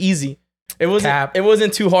pretty easy. It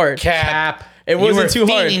wasn't too hard. Cap. It wasn't too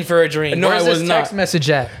hard. Fiending for a drink. No, Where's I was this not. text message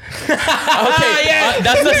at? Okay,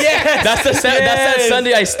 that's that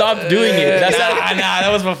Sunday I stopped doing it.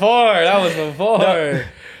 That was before.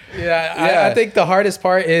 Yeah, I think the hardest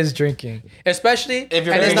part is drinking, especially if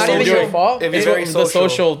you're and it's not even your fault. If you're very the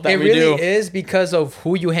social that it we really do. is because of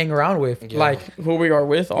who you hang around with, like who we are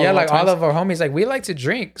with. All of our homies, like we like to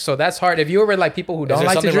drink, so that's hard. If you were with like people who don't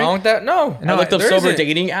like to drink, wrong with that? No, I looked up sober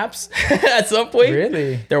dating apps at some point.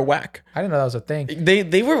 Really, they're whack. I didn't know that was a thing.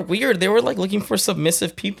 They were weird. They were like looking for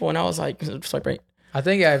submissive people, and I was like, swipe right. I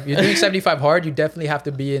think if you're doing 75 hard, you definitely have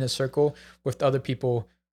to be in a circle with other people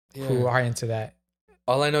who are into that.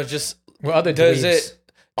 All I know is just. Well, other does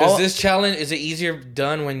this challenge, is it easier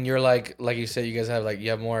done when you're like you said, you guys have like, you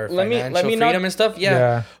have more financial freedom and stuff?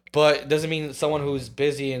 Yeah. But doesn't mean someone who's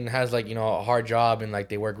busy and has like, a hard job and like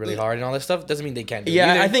they work really hard and all that stuff doesn't mean they can't do it.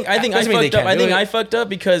 Yeah, I think I fucked up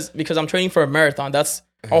because I'm training for a marathon. That's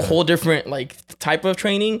a whole different like type of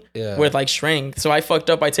training with like strength. So I fucked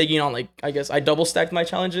up by taking on like, I guess I double stacked my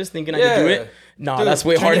challenges thinking I could do it. No, dude, that's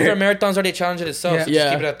way harder. For a marathon's already a challenge in itself. So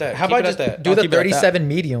just keep it at that. How about just do the 37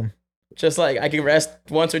 medium? Just like I can rest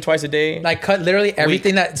once or twice a day. Like cut literally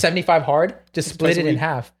everything that 75 hard, just split it in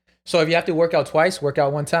half. So if you have to work out twice, work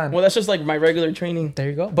out one time. Well, that's just like my regular training. There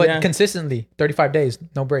you go. But consistently, 35 days,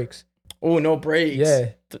 no breaks. Oh, no breaks. Yeah.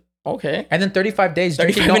 Okay. And then 35 days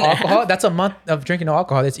drinking no alcohol. That's a month of drinking no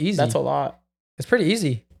alcohol. That's easy. That's a lot. It's pretty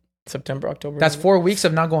easy. September, October. That's 4 weeks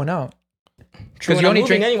of not going out. Because you only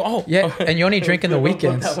drink. And you only drink in the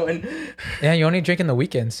weekends. Yeah, you only drink in the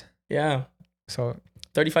weekends. Yeah. So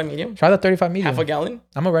 35 medium. Try the 35 medium. Half a gallon.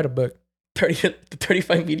 I'm gonna write a book.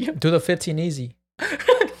 35 medium. Do the 15 easy.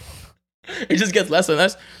 It just gets less and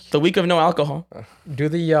less. The week of no alcohol. Do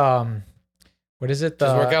the what is it?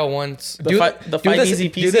 Just work out once. The 5 easy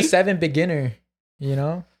peasy. Do the 7 beginner.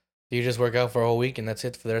 You just work out for a whole week and that's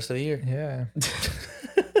it for the rest of the year. Yeah.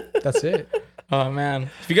 That's it. Oh man,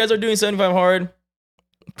 if you guys are doing 75 hard,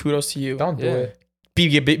 kudos to you. Don't do it.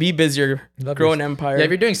 Be busier. Grow an empire. Yeah, if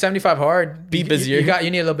you're doing 75 hard, be busier. You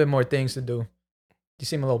need a little bit more things to do. You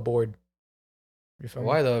seem a little bored.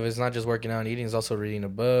 Why though? If it's not just working out and eating, it's also reading a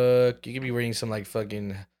book. You could be reading some like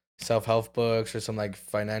fucking self-help books or some like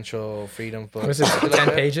financial freedom books. What is it? 10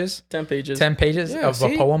 pages? 10 pages. 10 pages of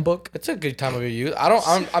a poem book? It's a good time of your youth.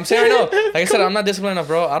 I'm saying right now, like I said, I'm not disciplined enough,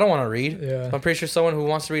 bro. I don't want to read. Yeah. I'm pretty sure someone who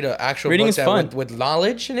wants to read an actual reading book is fun. with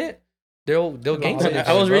knowledge in it, they'll gain something.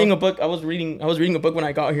 I was reading a book. I was reading a book when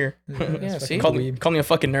I got here. Yeah, see? Called me a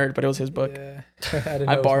fucking nerd, but it was his book. Yeah.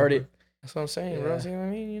 I borrowed it. That's what I'm saying, bro. See what I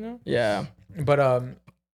mean? Yeah. But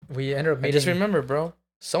we ended up meeting. Just remember, bro.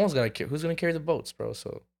 Someone's gonna who's gonna carry the boats, bro?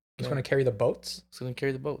 So who's gonna carry the boats? Who's gonna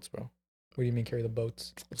carry the boats, bro? What do you mean carry the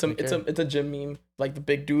boats? It's a gym meme. Like the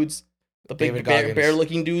big dudes, the big David bear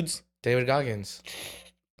looking dudes. David Goggins.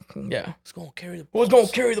 Yeah. Who's gonna carry the boats? Who's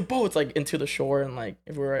gonna carry the boats like into the shore and like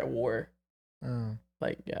if we were at war.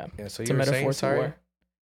 Like yeah. So it's you a were metaphor saying, to war.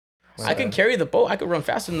 I can carry the boat. I could run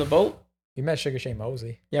faster than the boat. We met Sugar Shane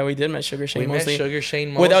Mosley. Yeah, we did met Sugar Shane Mosley. Sugar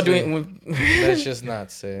Shane Mosley. Without doing... That's just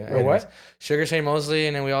nuts. What? Sugar Shane Mosley,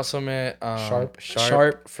 and then we also met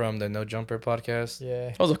Sharp from the No Jumper podcast.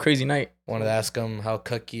 Yeah. That was a crazy night. Wanted to ask him how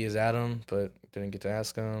cucky is Adam, but didn't get to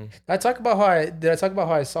ask him. Did I talk about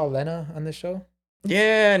how I saw Lena on this show?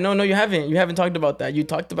 Yeah, no, you haven't. You haven't talked about that. You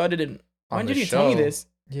talked about it when did you tell me this?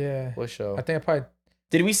 Yeah. What show? I think I probably.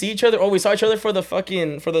 Did we see each other? Oh, we saw each other for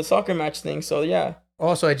the soccer match thing. So yeah.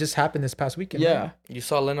 Oh, so it just happened this past weekend. Yeah. Right? You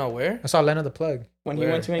saw Lena where? I saw Lena the Plug. When Where?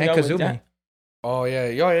 he went to hang And out with Kazumi. Dan. Oh yeah,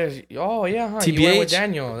 oh yeah, huh? You TBH? went with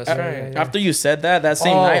Daniel. That's right. After you said that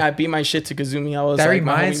same night, I beat my shit to Kazumi. I was that like,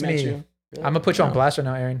 reminds my homie met me. you. I'm gonna put you on blast right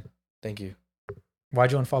now, Aaron. Thank you.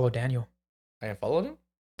 Why'd you unfollow Daniel? I unfollowed him.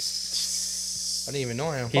 I didn't even know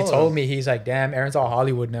I unfollowed He told me, he's like, damn, Aaron's all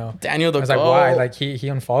Hollywood now. Daniel the I was like, why? Like he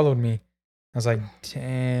unfollowed me. I was like,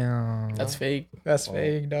 damn. That's fake. That's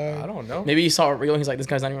fake, dog. I don't know. Maybe he saw it real and he's like, this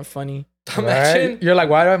guy's not even funny. Right? You're like,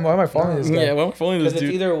 why am I following this guy? Yeah, why am I following this Because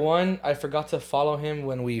it's dude? either one, I forgot to follow him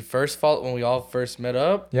when we all first met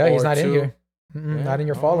up. Yeah, he's or not in two, here. Yeah, Not in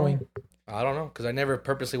your I don't following. know. I don't know, because I never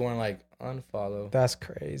purposely want to like unfollow. That's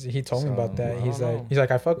crazy. He told me about So, that. I He's don't like,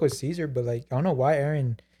 know. I fuck with Caesar, but like, I don't know why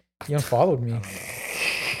Aaron, he unfollowed me.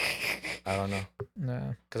 I don't know,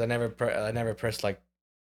 Nah, because I never pressed like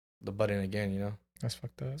the button again. You know. that's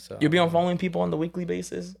fucked up. So You'll be unfollowing people on the weekly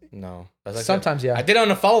basis? No, that's like Sometimes, yeah. I did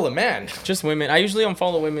unfollow the man. Just women. I usually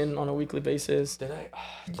unfollow women on a weekly basis. Did I?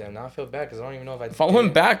 Damn, now I feel bad because I don't even know if I Follow him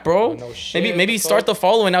did. back, bro. No shit, Maybe so- start the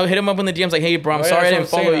follow and I'll hit him up in the DMs like, hey, bro, I'm Oh, yeah, sorry I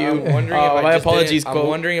that's didn't what I'm follow saying. you. I'm wondering if I my just apologies, didn't- Cole. I'm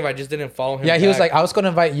wondering if I just didn't follow him. Yeah, he was back. like, I was gonna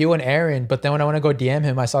invite you and Aaron, but then when I went to go DM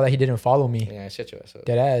him, I saw that he didn't follow me. Yeah, shut your ass up.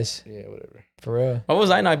 Dead ass. Yeah, whatever. For real. Why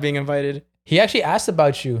was I not being invited? He actually asked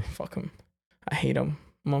about you. Fuck him. I hate him.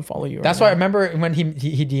 I'm gonna follow you. That's right why I now. remember when he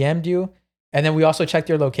DM'd you, and then we also checked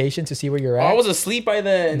your location to see where you're Oh, at. I was asleep by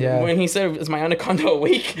then. Yeah. When he said, "Is my anaconda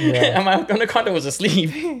awake?" Yeah. and my anaconda was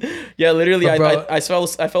asleep. Yeah, literally, But bro- I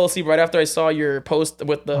fell asleep right after I saw your post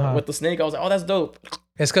with the snake. I was like, "Oh, that's dope."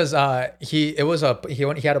 It's because he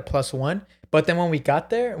had a +1, but then when we got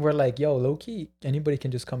there, we're like, yo, low key, anybody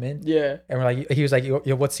can just come in. Yeah. And we're like, he was like, yo,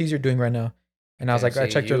 what's Caesar doing right now? And I was Yeah, like, I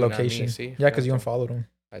see, checked your you, not me, location. see? Yeah, because you Okay. unfollowed him.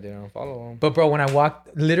 I didn't unfollow him. But bro, when I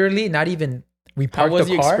walked, literally, not even we How parked was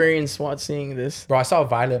the the car. experience seeing this? Bro, I saw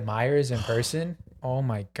Violet Myers in person. Oh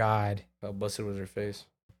my god, How busted was her face?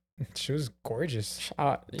 she was gorgeous.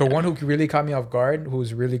 Yeah. The one who really caught me off guard, who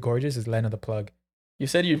was really gorgeous, is Lena the Plug. You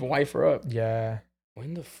said you'd wife her up. Yeah,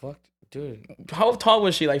 When the fuck, dude? How tall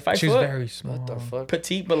was she? Like 5 she foot? was very small, What the fuck?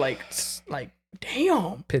 Petite, but like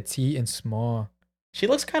damn. petite and small. She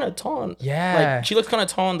looks kind of tall. Yeah, Like she looks kind of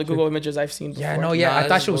tall in the Google images I've seen before. yeah, no, yeah. Nah, I this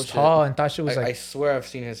thought is she was bullshit. tall and thought she was I like. swear I've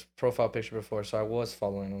seen his profile picture before, so I was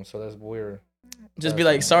following him. So that's weird. Just be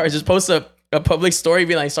like, sorry. Just post a public story.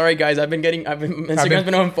 Be like, sorry guys, Instagram's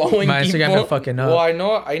been unfollowing my people. Instagram been fucking up. Well,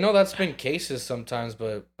 I know that's been cases sometimes,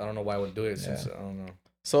 but I don't know why I would do it since I don't know.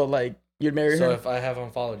 So like, you'd marry So her. if I have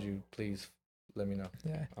unfollowed you, please let me know.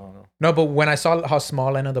 Yeah. I don't know. No, but when I saw how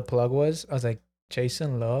small Lena the Plug was, I was like,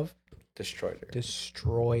 Jason Love Destroyed her.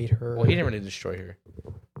 destroyed her. Well, he didn't really destroy her.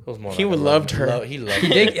 It was more. He like a loved love- her. He loved He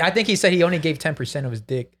her. did. I think he said he only gave 10% of his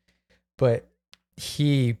dick, but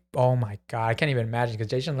he. Oh my god, I can't even imagine because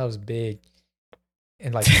Jason Love's big,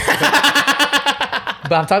 and like.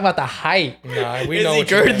 But I'm talking about the height. Nah, we Is know he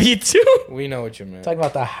what you meant. girthy too? We know what you meant. Talking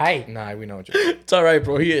about the height. Nah, we know what you meant. It's all right,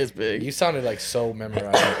 bro. He is big. You sounded like so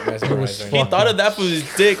mesmerizing. He thought of that for his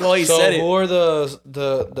dick while he so said it. who are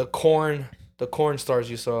the corn stars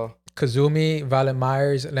you saw? Kazumi, Violet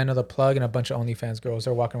Myers, Lena the Plug, and a bunch of OnlyFans girls.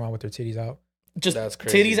 They're walking around with their titties out. Just That's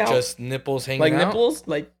crazy. titties out, Just nipples hanging like out. nipples,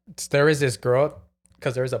 like There is this girl,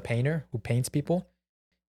 because there's a painter who paints people.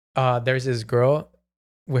 There's this girl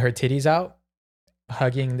with her titties out,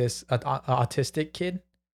 hugging this autistic kid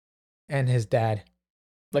and his dad.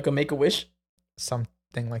 like a Make a Wish.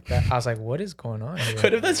 Something like that. I was like, what is going on here?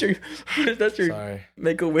 What if that's your Sorry.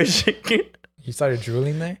 Make a Wish? You started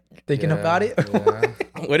drooling there, thinking Yeah, about it. yeah.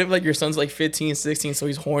 What if like your son's like 15, 16, so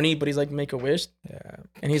he's horny, but he's like Make a Wish, Yeah,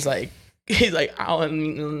 and he's like, I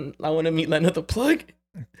want to meet Lena the Plug.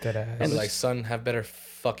 dead ass. And like, son, have better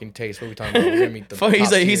fucking taste. What are we talking about? We're gonna meet the Fuck,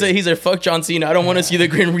 he's like fuck John Cena. I don't want to see the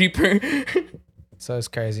Grim Reaper. So it's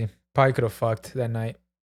crazy. Probably could have fucked that night.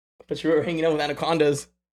 But you were hanging out with anacondas.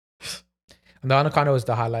 The anaconda was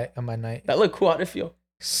the highlight of my night. That looked cool. How'd it feel?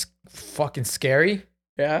 Fucking scary.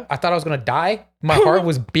 Yeah. I thought I was gonna die. My heart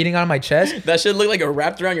was beating on my chest. That shit looked like it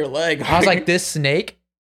wrapped around your leg. I was like, this snake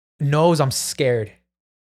knows I'm scared.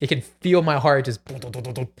 It can feel my heart just.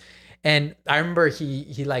 And I remember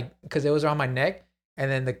he like, because it was around my neck, and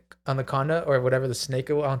then the anaconda or whatever the snake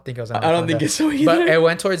was, I don't think it was an anaconda. I don't think it's so either. But it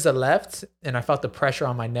went towards the left, and I felt the pressure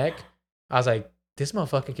on my neck. I was like, this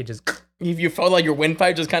motherfucker could just If you felt like your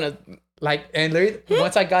windpipe just kind of like, and literally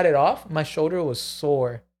once I got it off, my shoulder was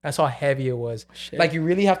sore. That's how heavy it was. shit. Like you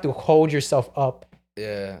really have to hold yourself up.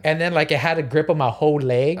 Yeah, And then like it had a grip on my whole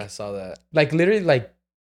leg. I saw that. Like literally like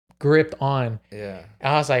gripped on. Yeah.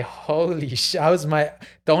 And I was like, holy shit. The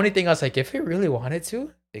only thing I was like, if it really wanted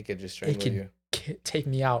to, it could just strangle you. Take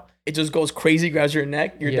me out. It just goes crazy, grabs your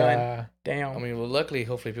neck, you're done. Damn. I mean, well, luckily,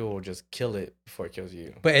 hopefully, people will just kill it before it kills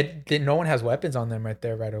you. But no one has weapons on them right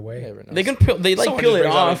there right away. They can peel it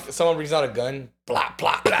off. Someone brings out a gun, blah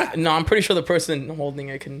blah blah. No, I'm pretty sure the person holding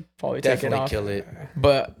it can probably take it off. Kill it.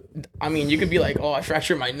 But I mean, you could be like, oh, I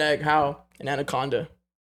fractured my neck. How? An anaconda.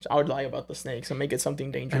 I would lie about the snakes and make it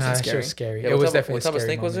something dangerous and scary. Scary. Yeah, it was definitely what type of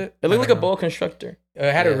snake moment. was it? It looked like a boa constrictor.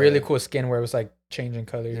 It had a really cool skin where it was like changing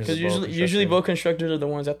colors. Because usually boa constrictors are the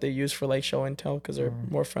ones that they use for like show and tell because they're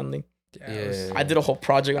more friendly. Yeah. I did a whole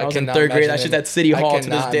project when I was in 3rd grade. That shit at City Hall to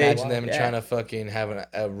this day. I cannot imagine them trying to fucking have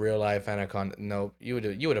a real life anaconda. No, you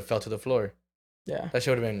would have fell to the floor. Yeah. That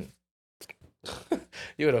should have been.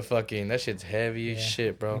 You would have fucking. That shit's heavy as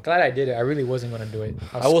shit, bro. I'm glad I did it. I really wasn't gonna do it.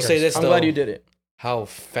 I will say this though. I'm glad you did it. How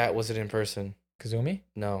fat was it in person? Kazumi?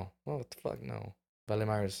 No. Oh, what the fuck? No. Vale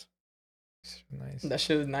Myers. Nice. That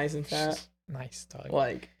shit was nice and fat. Nice, dog.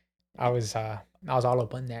 Like, I was all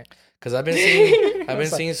up on that. Cause I've been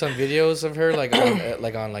seeing some videos of her like on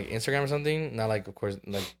Instagram or something. Not like, of course,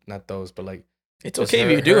 like not those, but like it's okay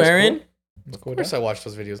if you do, Aaron. Of course, I watch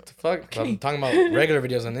those videos. The fuck? Okay. I'm talking about regular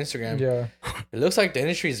videos on Instagram. Yeah. It looks like the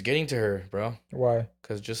industry is getting to her, bro. Why?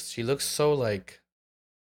 Cause she looks so like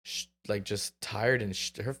just tired and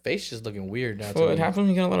her face just looking weird now. Well, it happens when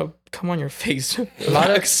you get a lot of cum on your face. A lot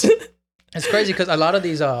of it's crazy because a lot of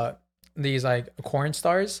these like porn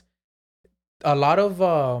stars, a lot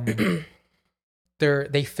of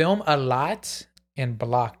they film a lot in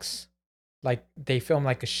blocks. Like they film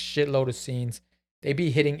like a shitload of scenes. They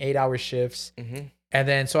be hitting 8-hour shifts. Mm-hmm. And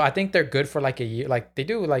then so I think they're good for like a year. Like they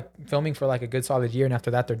do like filming for like a good solid year, and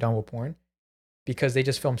after that they're done with porn. Because they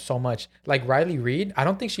just film so much. Like Riley Reid, I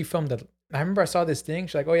don't think she filmed I remember I saw this thing.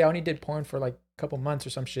 She's like, oh yeah, I only did porn for like a couple months or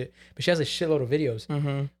some shit. But she has a shitload of videos.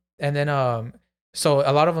 Mm-hmm. And then, so a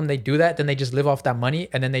lot of them, they do that. Then they just live off that money.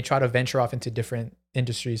 And then they try to venture off into different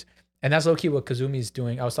industries. And that's low-key what Kazumi's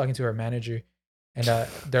doing. I was talking to her manager. And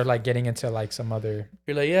they're like getting into like some other.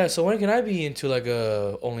 You're like, yeah, so when can I be into like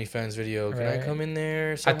a OnlyFans video? Can I come in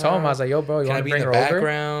there somehow? I told him, I was like, yo, bro, you want to bring her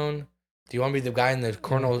background? Over? Do you want me to be the guy in the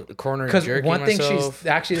corner jerking one thing myself?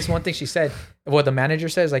 This one thing she said, what the manager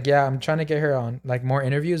says, like, yeah, I'm trying to get her on like more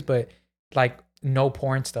interviews, but like no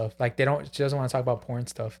porn stuff. Like she doesn't want to talk about porn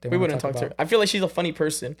stuff. We wouldn't talk to her. I feel like she's a funny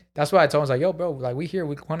person. That's why I told him, I was like, yo, bro, like we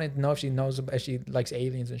want to know if she likes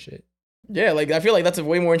aliens and shit. Yeah, like I feel like that's a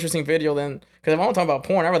way more interesting video than because if I want to talk about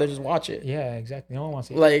porn, I'd rather just watch it. Yeah, exactly. No one wants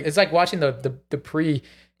to. Like it's like watching the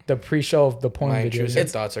pre-show of the porn video. My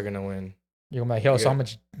thoughts are gonna win. You're like, yo, so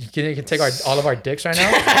much. You can take all of our dicks right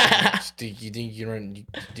now. Do you think you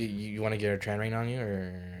want to get a trend ring on you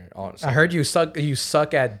or? I heard you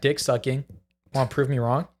suck at dick sucking. Want to prove me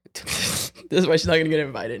wrong? This is why she's not gonna get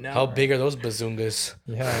invited now. How big are those bazungas?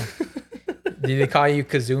 Yeah. Did they call you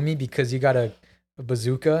Kazumi because you got a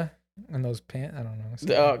bazooka in those pants? I don't know.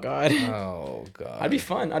 Oh god. Oh god. It'd be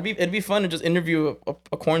fun. It'd be fun to just interview a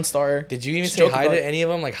porn star. Did you even say hi to any of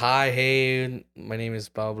them? Like, hi, hey, my name is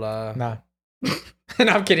blah blah. Nah.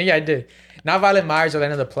 No, I'm kidding. Yeah, I did. Not Violet Myers or the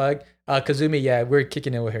end of the plug. Kazumi, yeah, we're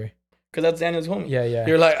kicking it with her. Cause that's Daniel's homie. Yeah, yeah.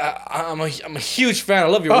 You're like, I'm a huge fan. I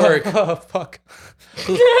love your work. Oh fuck.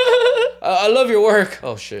 I love your work.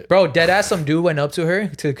 Oh shit. Bro, deadass, some dude went up to her,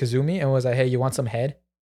 to Kazumi, and was like, hey, you want some head?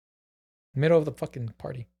 Middle of the fucking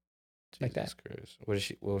party. Like that. Christ. What is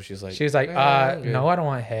she? What she's like? She was like, no, I don't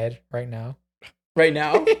want head right now. Right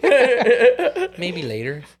now? Maybe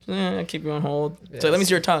later. I keep you on hold. Yes. So let me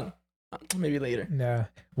see your tongue. Maybe later. Yeah.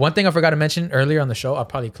 One thing I forgot to mention earlier on the show, I'll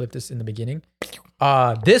probably clip this in the beginning.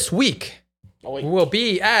 This week, we'll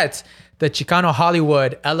be at the Chicano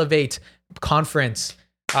Hollywood Elevate Conference.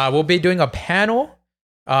 We'll be doing a panel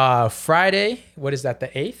Friday. What is that? The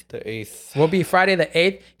 8th? The 8th. We'll be Friday the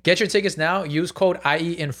 8th. Get your tickets now. Use code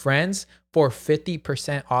IEINFRIENDS for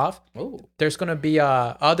 50% off. Ooh. There's going to be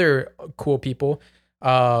other cool people.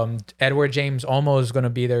 Edward James Olmo is going to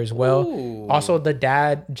be there as well. Ooh. Also, the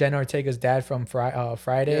dad, Jenna Ortega's dad from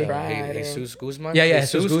Friday. Yeah, Jesus Guzman. Yeah,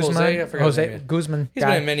 Jesus Guzman. Jose Guzman. He's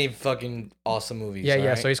been in many fucking awesome movies. Yeah, right?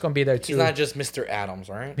 yeah. So he's going to be there too. He's not just Mr. Adams,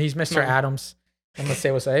 right? He's Mr. Adams. I'm going to say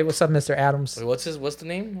what's up. Hey, what's up, Mr. Adams? Wait, what's the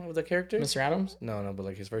name of the character? Mr. Adams? No, but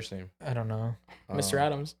like his first name. I don't know. Mr.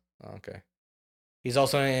 Adams. Okay. He's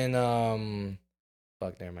also in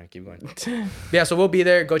fuck, never mind. Keep going. Yeah, so we'll be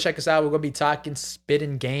there. Go check us out. We're gonna be talking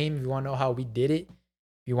spitting game. If you want to know how we did it,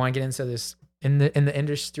 if you want to get into this in the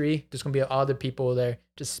industry, there's gonna be other people there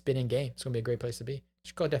just spitting game. It's gonna be a great place to be.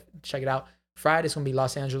 Just go check it out. Friday, it's gonna be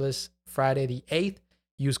Los Angeles. Friday the 8th.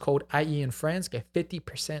 Use code IE and Friends, get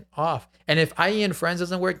 50% off. And if IE and Friends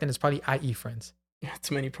doesn't work, then it's probably IE Friends.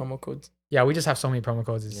 Too many promo codes. Yeah, we just have so many promo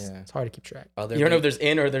codes. It's hard to keep track. You don't know if there's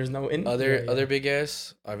in or there's no in. Other big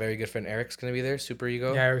ass. Our very good friend Eric's gonna be there. Super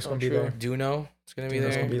Ego. Yeah, Eric's gonna be there. Duno is gonna be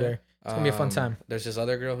there. Gonna be there. It's gonna be a fun time. There's this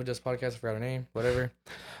other girl who does podcasts. I forgot her name. Whatever.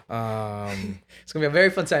 It's gonna be a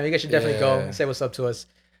very fun time. You guys should definitely go and say what's up to us.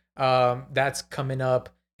 That's coming up,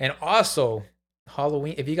 and also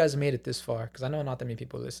Halloween. If you guys made it this far, because I know not that many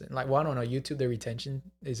people listen. Like, well, I don't know. YouTube, their retention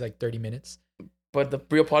is like 30 minutes. But the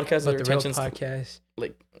real podcast, the real podcast,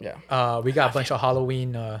 like, yeah. We got a bunch of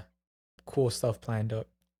Halloween cool stuff planned up.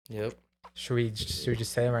 Yep. Should we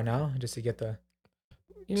just say it right now, just to get the?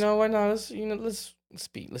 You know why not? Let's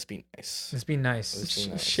be nice. Let's be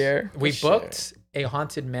nice. Share. We booked a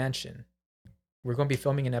haunted mansion. We're gonna be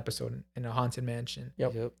filming an episode in a haunted mansion.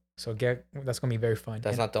 Yep. So that's gonna be very fun.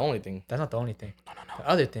 That's not the only thing. That's not the only thing. No. The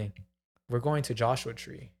other thing, we're going to Joshua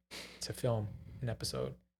Tree to film an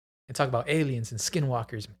episode and talk about aliens and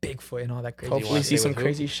skinwalkers and Bigfoot and all that crazy. Hopefully see some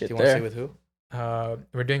crazy shit there. Do you want to say with who?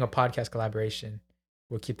 We're doing a podcast collaboration.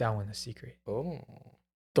 We'll keep that one a secret. Oh.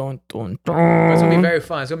 Dun, dun, But dun. it's gonna be very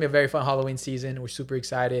fun. It's gonna be a very fun Halloween season. We're super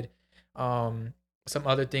excited. Some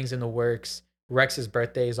other things in the works. Rex's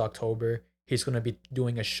birthday is October. He's gonna be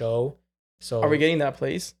doing a show. So are we getting that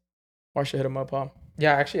place? Or should hit him up, huh?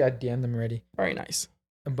 Yeah, actually, I DM'd them already. Very nice.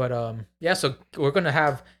 But yeah, so we're gonna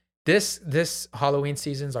have this Halloween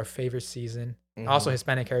season's our favorite season. Also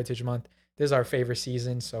Hispanic Heritage Month. This is our favorite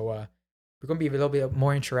season. So we're gonna be a little bit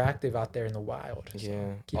more interactive out there in the wild.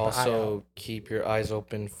 Yeah. So also, keep your eyes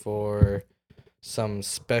open for some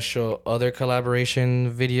special other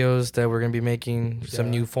collaboration videos that we're gonna be making. Some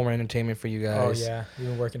new form of entertainment for you guys. Oh yeah, we've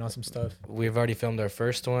been working on some stuff. We've already filmed our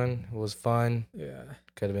first one. It was fun. Yeah.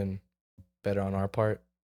 Could have been better on our part.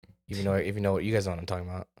 Even though if you know what you guys know what I'm talking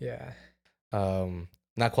about. Yeah.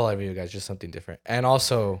 Not quality video, guys, just something different. And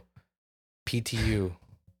also PTU.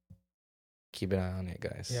 Keep an eye on it,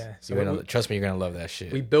 guys. Yeah. So trust me, you're gonna love that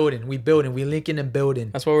shit. We building, we linking and building.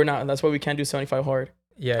 That's why we're not. That's why we can't do 75 hard.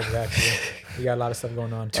 Yeah, exactly. We got a lot of stuff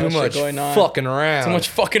going on. Too much going on. Fucking around. Too much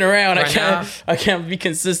fucking around. Right I can't be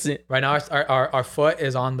consistent. Right now, our foot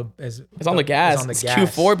is on the it's on the gas. It's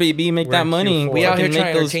Q4, baby. Make that money. We out here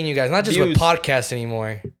trying to entertain you guys, not just with podcasts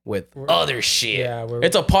anymore, with other shit. Yeah,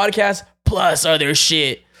 it's a podcast plus other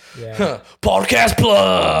shit. Yeah. Podcast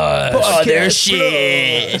plus other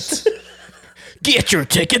shit. Get your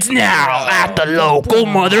tickets now at the local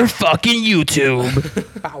motherfucking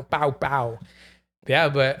YouTube. Bow, bow, bow. Yeah,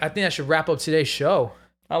 but I think I should wrap up today's show.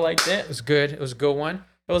 I liked it. It was good. It was a good one.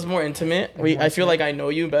 It was more intimate. I feel like I know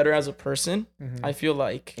you better as a person. I feel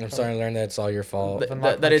like I'm starting to learn that it's all your fault.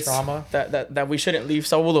 That it's trauma. That we shouldn't leave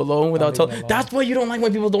Saul alone without telling. That's why you don't like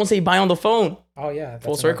when people don't say bye on the phone. Oh yeah,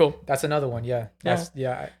 full circle. That's another one. Yeah.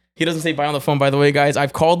 He doesn't say bye on the phone, by the way, guys.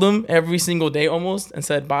 I've called him every single day almost and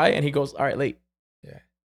said bye, and he goes, "All right, late." Yeah,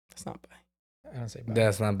 that's not bye. I don't say bye.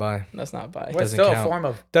 That's not bye. That's not bye. What's still a form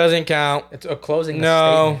of doesn't count. It's a closing.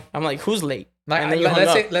 No, statement. I'm like, who's late? Like, and then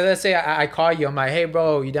let's say I call you. I'm like, hey,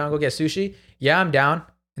 bro, you down to go get sushi? Yeah, I'm down.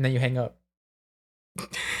 And then you hang up.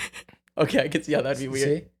 Okay, I can see how that'd be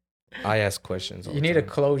weird. See? I ask questions. You need a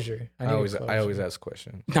closure. I always ask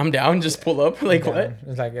questions. I'm down. Just pull up. Like what?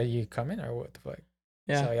 It's like, are you coming or what the fuck?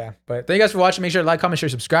 Yeah. So yeah. But thank you guys for watching. Make sure to like, comment, share,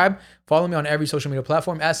 subscribe. Follow me on every social media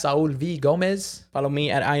platform at Saul V Gomez. Follow me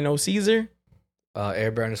at I Know Caesar.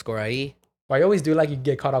 Airbear_IE. Well, I always do like you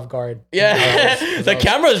get caught off guard. Yeah. The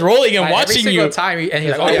camera's rolling and watching you. Every single time. And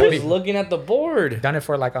he's like, I was looking at the board. Done it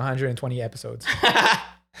for like 120 episodes. I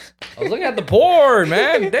was looking at the board,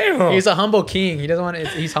 man. Damn. He's a humble king. He doesn't want to,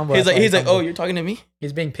 he's humble. He's like, oh, you're talking to me?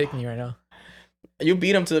 He's being pick me right now. You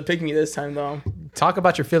beat him to the pick me this time, though. Talk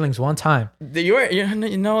about your feelings one time.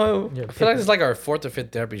 You know. I feel like it's like our 4th or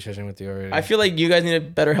 5th therapy session with you already. I feel like you guys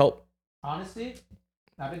need better help. Honestly,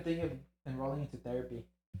 I've been thinking of enrolling into therapy.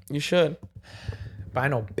 You should. But I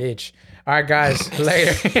know, bitch. All right, guys.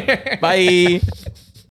 Later. Bye.